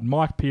guard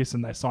Mike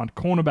Pearson. They signed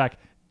cornerback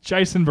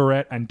Jason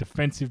Verrett and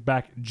defensive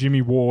back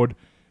Jimmy Ward.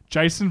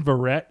 Jason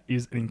Verrett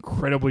is an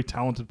incredibly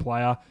talented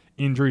player.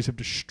 Injuries have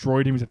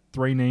destroyed him. He's had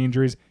 3 knee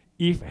injuries.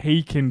 If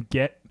he can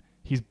get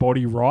his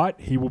body right,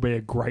 he will be a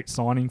great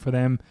signing for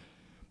them.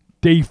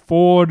 D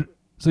Ford.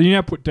 So you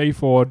now put D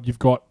Ford. You've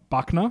got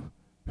Buckner,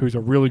 who's a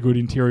really good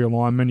interior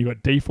lineman. You've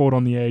got D Ford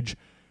on the edge.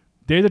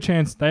 There's a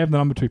chance they have the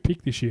number 2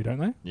 pick this year, don't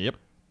they? Yep.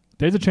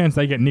 There's a chance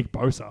they get Nick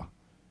Bosa.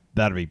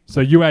 That'd be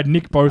So you add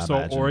Nick Bosa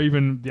Imagine. or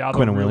even the other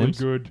Quinnen really Williams.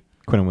 good...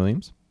 Quinnen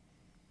Williams.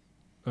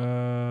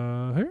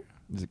 Who?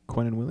 Is it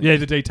Quinnen Williams? Yeah,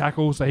 the D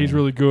tackle, so he's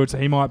really good, so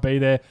he might be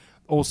there.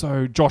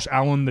 Also, Josh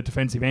Allen, the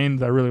defensive end,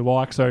 they really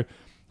like. So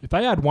if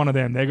they add one of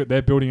them,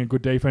 they're building a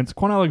good defense.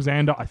 Quan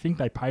Alexander, I think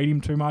they paid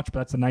him too much, but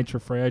that's the nature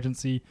of free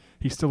agency.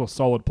 He's still a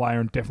solid player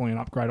and definitely an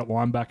upgrade at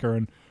linebacker,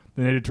 and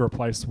they needed to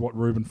replace what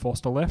Reuben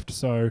Foster left.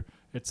 So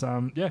it's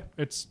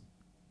it's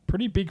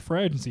pretty big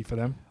free agency for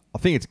them. I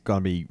think it's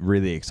going to be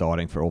really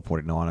exciting for all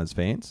 49ers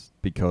fans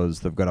because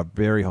they've got a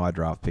very high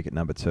draft pick at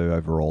number 2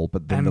 overall,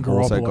 but then And they've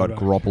also Garoppolo got back.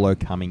 Garoppolo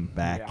coming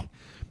back. Yeah.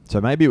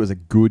 So maybe it was a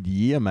good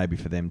year, maybe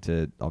for them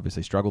to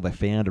obviously struggle. They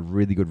found a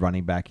really good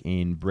running back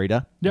in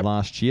Breida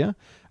last year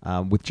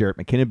with Jarrett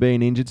McKinnon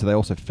being injured, so they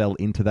also fell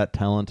into that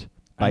talent,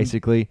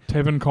 basically.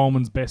 Tevin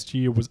Coleman's best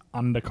year was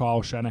under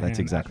Kyle Shanahan. That's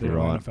exactly at the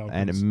right. Atlanta Falcons.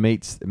 And it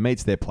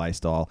meets their play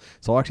style.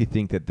 So I actually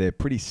think that they're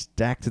pretty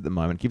stacked at the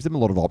moment. Gives them a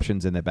lot of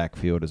options in their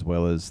backfield as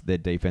well as their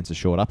defense is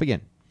short up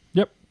again.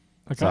 Yep.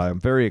 Okay. So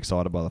I'm very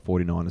excited by the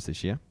 49ers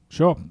this year.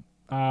 Sure.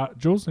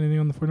 Jules, anything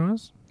on the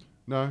 49ers?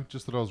 No,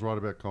 just that I was right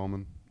about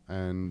Coleman.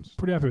 And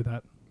Pretty happy with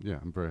that. yeah,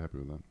 I'm very happy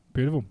with that.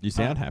 Beautiful. You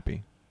sound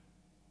happy.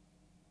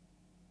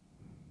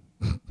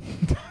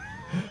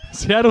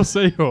 Seattle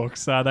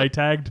Seahawks, they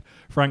tagged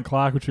Frank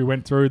Clark, which we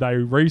went through. They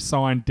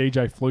re-signed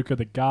DJ Fluker,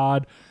 the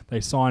guard.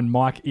 They signed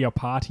Mike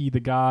Iapati,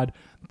 the guard.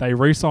 They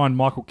re-signed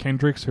Michael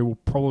Kendricks, who will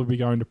probably be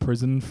going to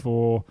prison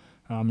for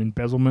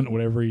embezzlement or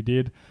whatever he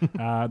did.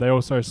 They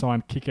also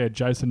signed kicker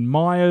Jason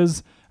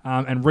Myers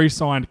and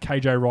re-signed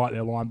KJ Wright,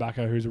 their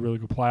linebacker, who's a really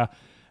good player.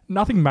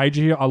 Nothing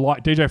major here. I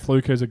like DJ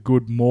Fluker is a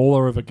good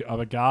mauler of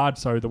a guard,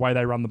 so the way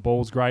they run the ball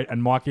is great.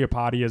 And Mike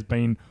Iapati has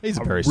been He's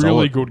a very really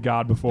solid. good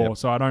guard before, Yep.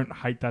 so I don't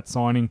hate that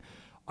signing.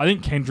 I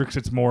think Kendricks,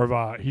 it's more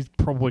of he's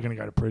probably going to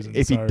go to prison.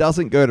 If he so-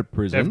 doesn't go to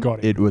prison, they've got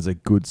him. it was a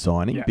good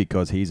signing Yeah.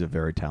 because he's a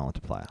very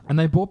talented player. And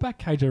they brought back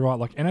KJ Wright.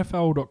 Like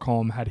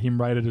NFL.com had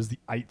him rated as the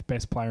 8th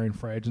best player in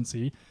free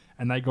agency,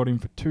 and they got him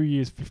for 2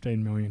 years,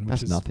 $15 million. Which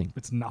That's is nothing.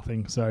 It's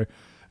nothing. So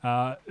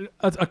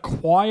it's a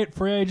quiet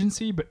free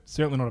agency, but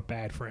certainly not a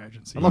bad free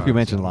agency. And like we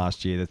mentioned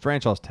last year, the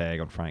franchise tag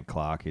on Frank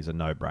Clark is a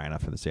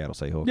no-brainer for the Seattle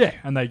Seahawks. Yeah,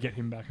 and they get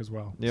him back as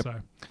well. Yep. So,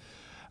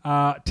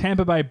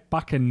 Tampa Bay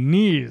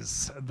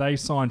Buccaneers, they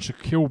signed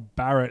Shaquille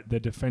Barrett,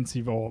 the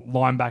defensive or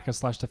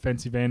linebacker /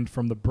 defensive end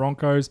from the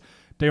Broncos.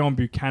 Deion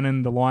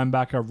Buchanan, the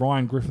linebacker.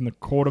 Ryan Griffin, the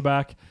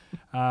quarterback.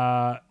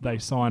 They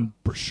signed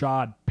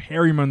Brashard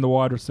Perryman, the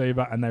wide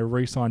receiver, and they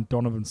re-signed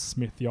Donovan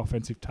Smith, the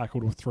offensive tackle,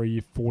 to a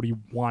 3-year,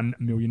 $41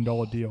 million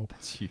deal.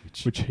 That's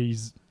huge. Which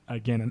he's,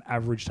 again, an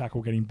average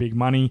tackle getting big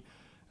money.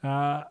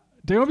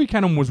 Deion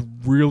Buchanan was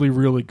really,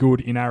 really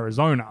good in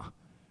Arizona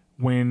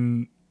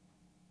when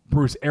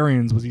Bruce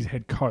Arians was his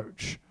head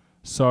coach.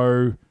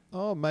 So,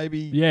 Oh, maybe.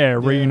 yeah,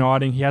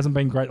 reuniting. He hasn't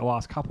been great the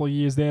last couple of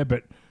years there,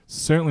 but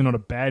certainly not a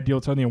bad deal.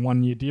 It's only a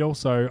 1-year deal,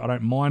 so I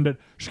don't mind it.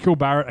 Shaquille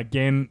Barrett,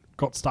 again,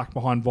 got stuck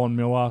behind Von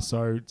Miller,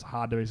 so it's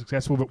hard to be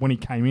successful, but when he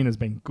came in, has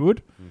been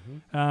good.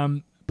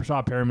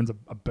 Brashard Perryman's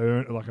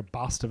a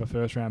bust of a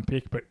first-round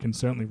pick, but can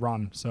certainly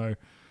run. So,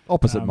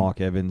 Opposite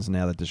Mike Evans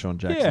now that Deshaun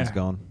Jackson's yeah.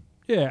 gone.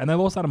 yeah, and they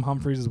lost Adam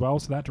Humphries as well,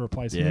 so they had to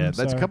replace him. Yeah,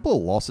 that's so. a couple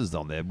of losses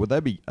on there. Would they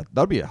be?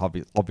 They'd be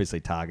obviously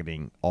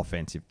targeting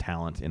offensive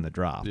talent in the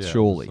draft, Yeah,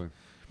 surely. obviously.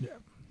 Yeah.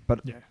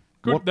 But Yeah.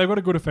 Good. They've got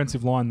a good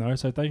offensive line, though,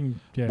 so they can...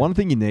 Yeah. one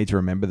thing you need to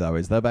remember, though,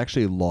 is they've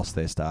actually lost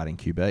their starting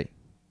QB.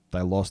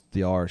 They lost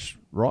the Irish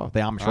rifle.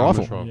 Amish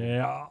rifle.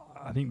 Yeah,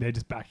 I think they're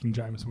just backing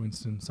Jameis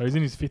Winston. So he's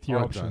in his fifth-year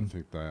I option. don't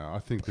think they are. I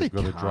think They they've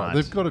got to draft. can't.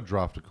 They've got to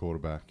draft a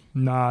quarterback.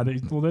 Nah,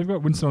 they've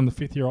got Winston on the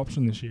fifth-year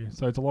option this year,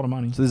 so it's a lot of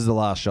money. So this is the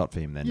last shot for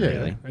him then,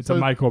 really. It's a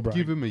make or break.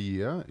 Give him a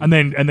year. And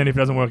then if it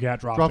doesn't work out,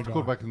 draft a the guy.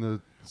 quarterback in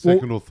the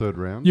second or third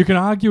round. You can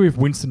argue if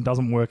Winston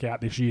doesn't work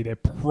out this year, they're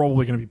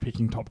probably going to be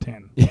picking top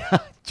 10. Yeah,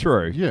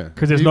 true. Yeah,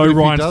 Because there's Even no if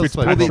he Ryan does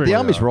Fitzpatrick. Well, play the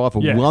properly, Amish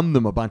rifle Yeah. won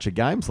them a bunch of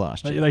games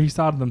last year. He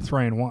started them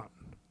 3-1.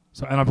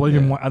 So, and I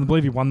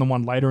believe he won them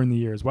one later in the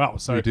year as well.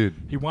 So He did.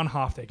 He won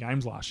half their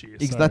games last year.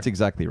 So That's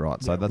exactly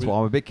right. So Yeah, that's why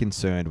I'm a bit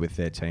concerned with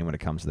their team when it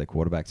comes to their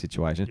quarterback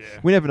situation. Yeah.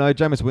 We never know.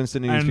 Jameis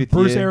Winston in his And fifth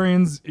Bruce year.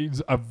 Arians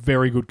is a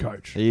very good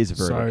coach. He is a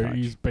very good coach.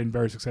 He's been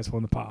very successful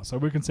in the past. So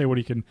we can see what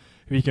if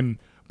he can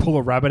pull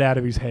a rabbit out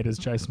of his head, as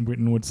Jason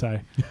Witten would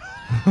say.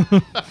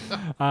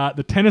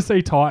 The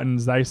Tennessee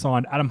Titans, they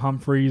signed Adam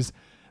Humphries,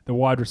 the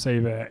wide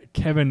receiver,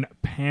 Kevin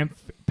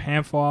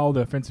Pamphile,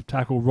 the offensive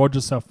tackle, Roger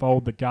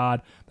Saffold, the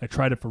guard. They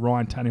traded for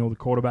Ryan Tannehill, the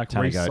quarterback.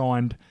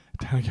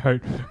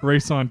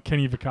 Re-signed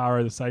Kenny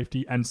Vaccaro, the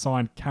safety, and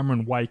signed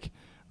Cameron Wake,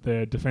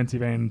 the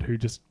defensive end, who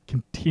just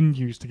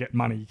continues to get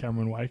money.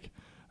 Cameron Wake,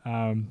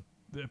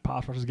 the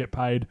pass rushers get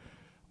paid.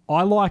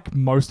 I like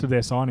most of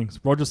their signings.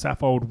 Roger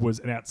Saffold was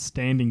an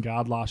outstanding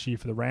guard last year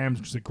for the Rams,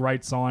 which is a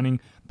great signing.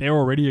 They're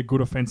already a good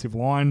offensive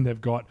line. They've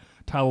got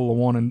Taylor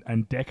Lewan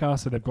and Decker,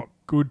 so they've got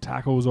good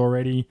tackles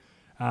already.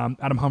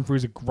 Adam Humphrey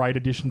is a great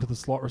addition to the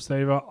slot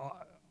receiver.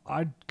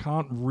 I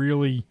can't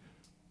really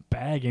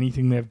bag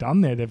anything they've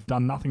done there. They've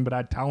done nothing but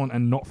add talent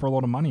and not for a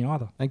lot of money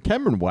either. And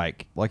Cameron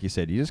Wake, like you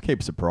said, he just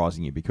keeps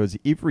surprising you because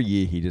every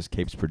year he just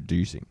keeps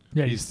producing.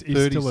 Yeah, He's still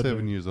a 37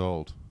 dude. years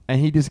old. And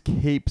he just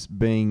keeps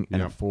being a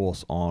Yep.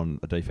 force on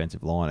a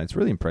defensive line. It's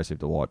really impressive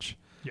to watch.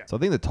 Yeah. So I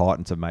think the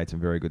Titans have made some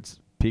very good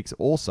picks.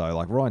 Also,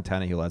 like Ryan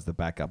Tannehill as the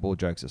backup, all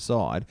jokes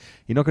aside,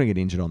 you're not going to get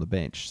injured on the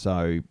bench.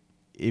 So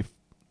if,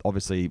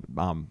 obviously,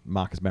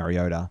 Marcus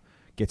Mariota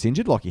gets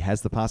injured like he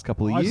has the past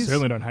couple of I years,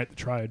 certainly don't hate the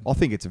trade. I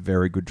think it's a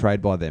very good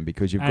trade by them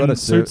because you've And got to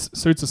suits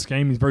a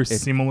scheme. He's very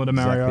similar to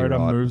exactly Mariota,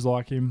 right. moves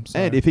like him. So.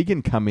 And if he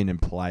can come in and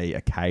play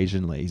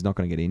occasionally, he's not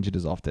going to get injured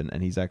as often.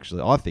 And he's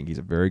actually, I think he's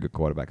a very good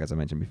quarterback, as I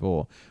mentioned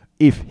before,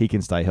 if he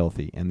can stay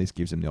healthy. And this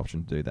gives him the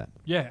option to do that.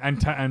 Yeah,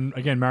 and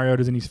again,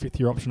 Mariota's in his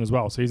fifth-year option as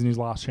well, so he's in his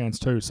last chance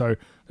too. So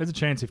there's a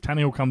chance if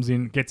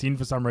Tannehill gets in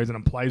for some reason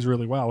and plays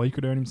really well, he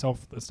could earn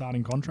himself a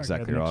starting contract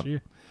Exactly next right.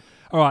 year.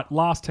 All right,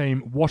 last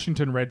team,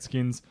 Washington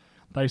Redskins.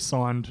 They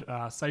signed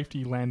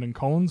safety Landon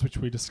Collins, which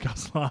we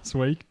discussed last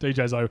week.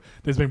 DJ's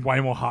there's been way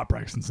more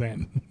heartbreaks since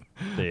then.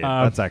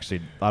 Yeah, that's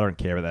actually, I don't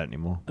care about that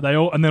anymore.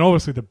 And then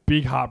obviously the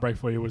big heartbreak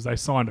for you was they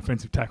signed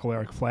defensive tackle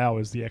Eric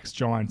Flowers, the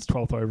ex-Giants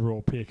 12th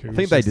overall pick. I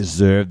think they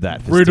deserved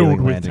that for riddled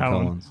stealing with Landon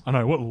talent. Collins. I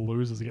know, what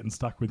losers are getting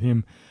stuck with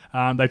him.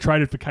 They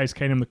traded for Case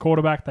Keenum, the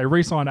quarterback. They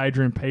re-signed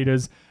Adrian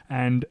Peters,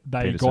 and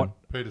they Peterson.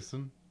 got...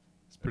 Peterson,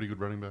 he's a pretty good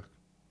running back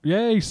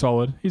Yeah, he's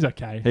solid. He's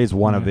okay. He's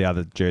one of the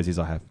other jerseys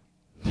I have.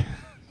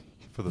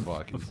 for the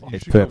Vikings. You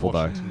It's should go purple,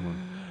 though. Washington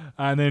one.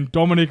 And then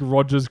Dominic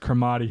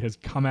Rodgers-Cromartie has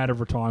come out of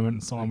retirement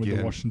and signed with the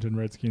Again. Washington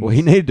Redskins. Well,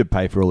 he needed to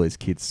pay for all his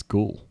kids'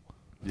 school.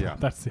 Yeah.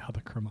 That's the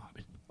other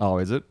Cromartie. Oh,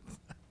 is it?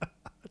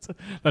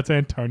 That's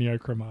Antonio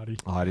Cromartie.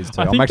 Oh, it is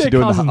too. I I'm think actually they're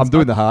doing cousins. I'm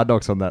doing the hard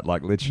knocks on that,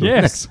 like literally.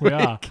 Yes, next we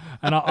week. are.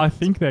 And I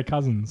think they're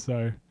cousins,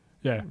 so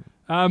yeah.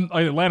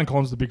 Landon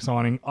Collins is the big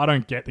signing. I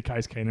don't get the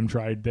Case Keenum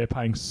trade. They're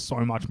paying so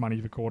much money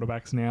for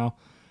quarterbacks now.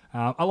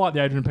 I like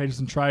the Adrian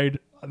Peterson trade.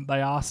 They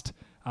asked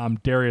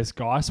Darius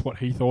Geis what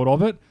he thought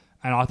of it,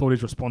 and I thought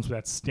his response was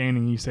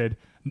outstanding. He said,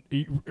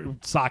 he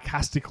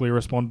sarcastically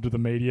responded to the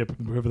media,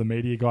 whoever the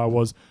media guy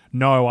was,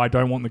 "No, I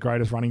don't want the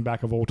greatest running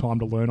back of all time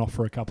to learn off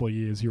for a couple of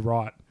years. You're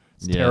right.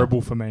 It's Yeah.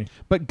 terrible for me."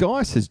 But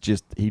Geis has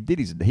just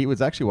he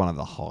was actually one of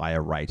the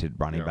higher rated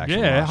running backs.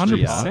 from Yeah, last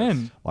 100%.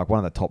 year. Like one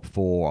of the top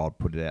 4, I'll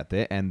put it out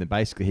there. And then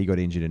basically he got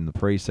injured in the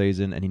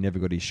preseason and he never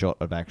got his shot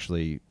of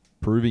actually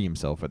proving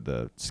himself at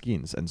the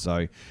Skins. And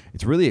so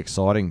it's really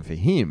exciting for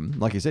him.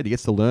 Like you said, he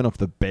gets to learn off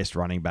the best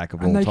running back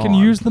of all And time. they can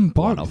use them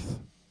One both. of-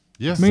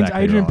 Yeah. It means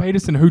Exactly Adrian right.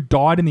 Peterson, who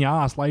died in the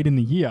arse late in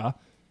the year,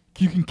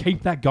 you can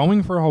keep that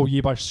going for a whole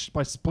year by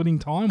splitting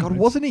time. God,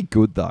 with. wasn't he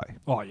good though?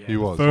 Oh yeah, He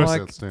was. First,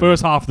 Outstanding.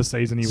 first half of the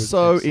season, he was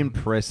So excellent.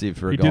 impressive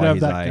for a He guy did have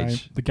his that age.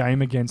 game. The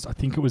game against, I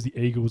think it was the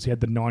Eagles. He had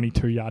the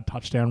 92-yard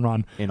touchdown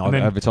run In And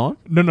then- overtime?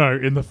 No,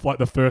 in the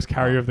first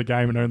carry of the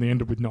game, and only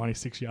ended with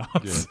 96 yards.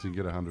 Yeah, didn't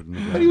get 100 in the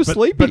game. But he was But-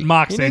 sleepy. but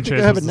Mark He needed to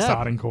Sanchez have was a the nap.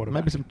 starting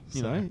quarterback, Maybe some,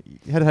 so-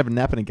 you had to have a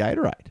nap and a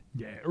Gatorade.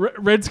 Yeah,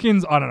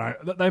 Redskins. I don't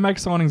know. They make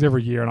signings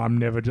every year, and I'm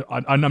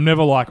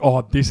never like,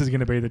 oh, this is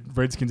going to be the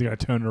Redskins are going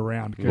to turn it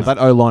around. 'cause- Well, that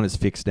O-line is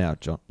fixed now,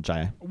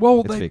 Jay.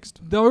 Well, It's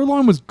fixed. The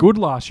O-line was good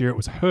last year. It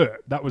was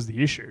hurt. That was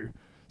the issue.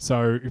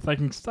 So if they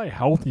can stay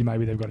healthy,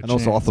 maybe they've got a And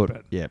chance. also, I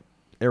thought, but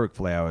Eric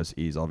Flowers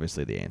is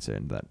obviously the answer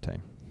in that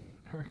team.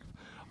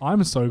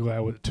 I'm so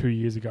glad that 2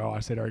 years ago I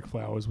said Eric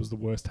Flowers was the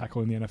worst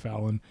tackle in the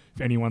NFL, and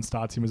if anyone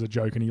starts him as a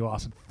joke, and he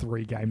lasted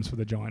 3 games for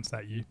the Giants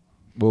that year.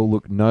 Well,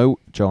 look, no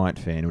Giant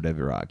fan would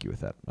ever argue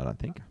with that, I don't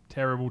think.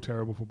 Terrible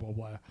football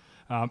player.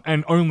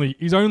 And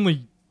it's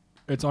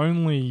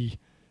only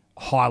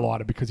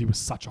highlighted because he was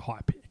such a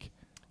high pick.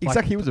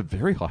 Exactly. He was a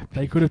very high pick.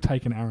 They could have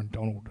taken Aaron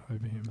Donald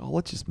over him. Oh,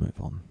 let's just move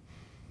on.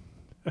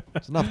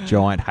 There's enough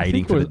giant I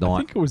hating think for it was- the I night.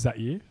 think it was that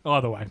year.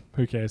 Either way,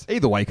 who cares?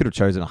 Either way, he could have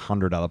chosen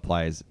 100 other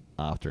players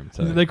after him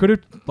too. They could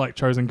have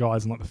chosen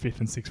guys in the 5th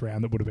and 6th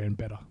round that would have been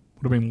better.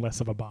 Would have been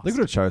less of a bust. They could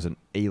have chosen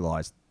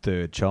Eli's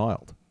third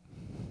child.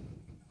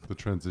 The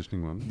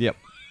transitioning one. Yep.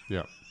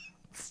 Yeah.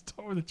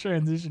 Stop with the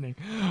transitioning.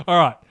 All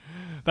right,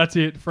 that's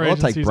it. Free I'll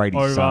agency's take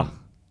Brady's over. son.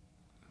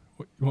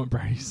 What, you want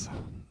Brady's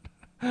son?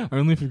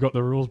 Only if you've got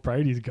the rules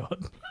Brady's got.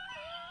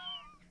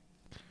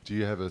 Do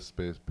you have a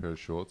spare pair of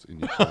shorts in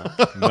your car?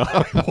 No.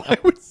 Why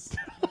would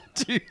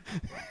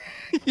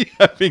you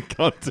have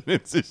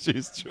incontinence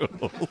issues,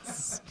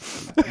 Jules?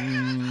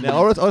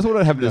 Now, I just want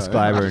to have a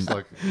disclaimer. It's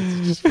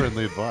just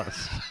friendly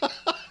advice.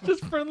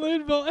 Just friendly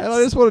advice. And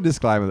I just want a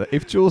disclaimer that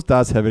if Jules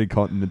does have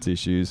incontinence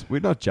issues, we're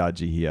not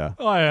judgy here.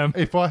 I am.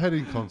 If I had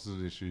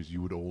incontinence issues,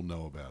 you would all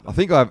know about I it.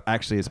 think I have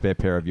actually a spare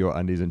pair of your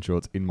undies and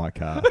shorts in my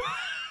car.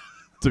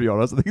 To be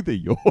honest, I think they're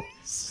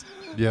yours.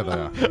 Yeah, they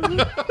are.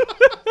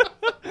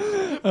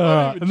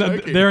 And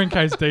they're in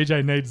case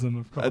DJ needs them,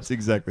 of course. That's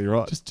exactly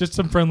right. Just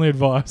some friendly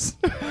advice.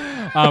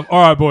 All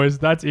right, boys,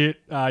 that's it.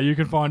 You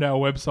can find our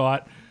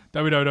website,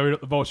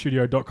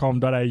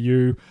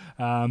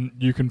 www.thevoltstudio.com.au.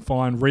 You can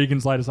find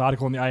Regan's latest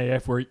article in the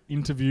AAF where he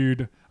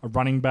interviewed a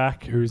running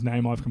back whose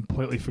name I've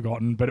completely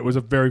forgotten, but it was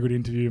a very good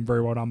interview and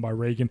very well done by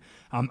Regan.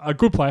 A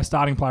good player,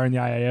 starting player in the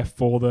AAF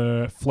for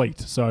the Fleet.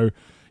 So,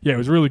 yeah, it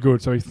was really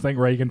good. So we thank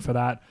Regan for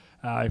that.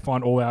 You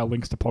find all our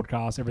links to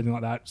podcasts, everything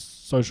like that,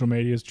 social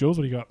medias. Jules,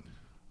 what do you got?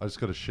 I just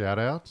got a shout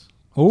out to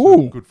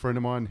Oh, a good friend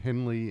of mine,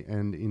 Henley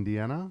and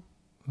Indiana.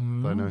 They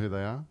know who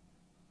they are.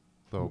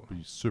 They'll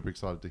be super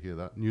excited to hear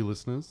that. New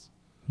listeners.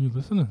 new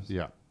listeners.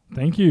 Yeah.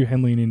 Thank you,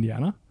 Henley in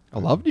Indiana. I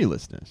love new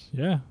listeners.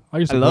 Yeah, I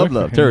used I to love work for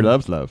love. Terry Henley.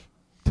 loves love.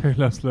 Terry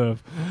loves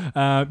love.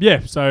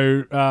 Yeah,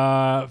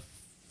 so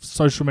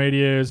social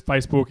medias,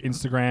 Facebook,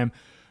 Instagram,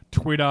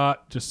 Twitter,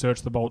 just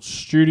search The Vault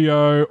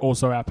Studio.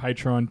 Also our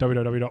Patreon,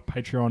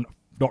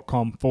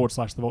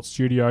 www.patreon.com/The Vault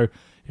Studio.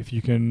 If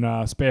you can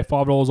spare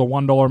 $5 or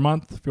 $1 a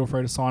month, feel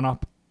free to sign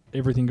up.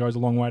 Everything goes a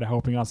long way to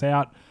helping us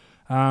out.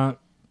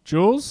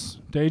 Jules,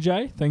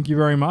 DJ, thank you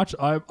very much.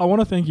 I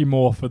want to thank you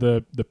more for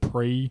the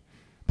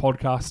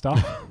pre-podcast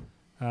stuff.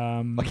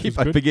 I which is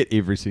I good. forget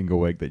every single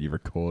week that you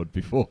record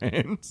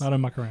beforehand. I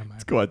don't muck around, mate.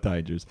 It's quite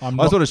dangerous. I'm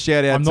I just not- want to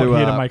shout out I'm to... not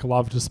here to make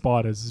love to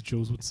spiders, as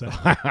Jules would say.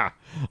 I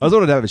just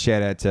wanted to have a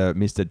shout out to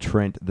Mr.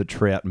 Trent the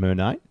Trout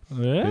Murnay,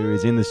 Yeah. who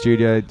is in the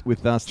studio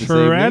with us this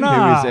evening, who is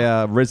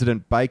Trenna. our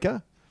resident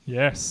baker.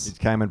 Yes. He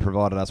came and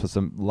provided us with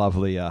some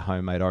lovely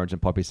homemade orange and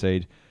poppy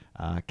seed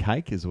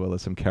cake, as well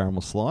as some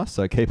caramel slice,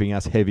 so keeping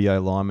us heavy-o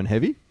lime and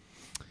heavy.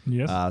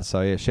 Yes.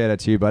 So, yeah, shout out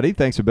to you, buddy.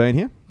 Thanks for being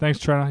here. Thanks,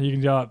 Trenna. You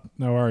can yell up.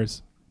 No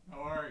worries. No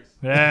worries.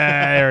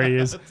 Yeah, there he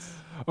is.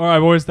 All right,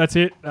 boys. That's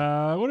it.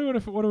 What do we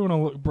want to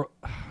look?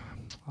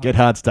 Get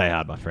hard, stay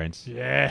hard, my friends. Yeah.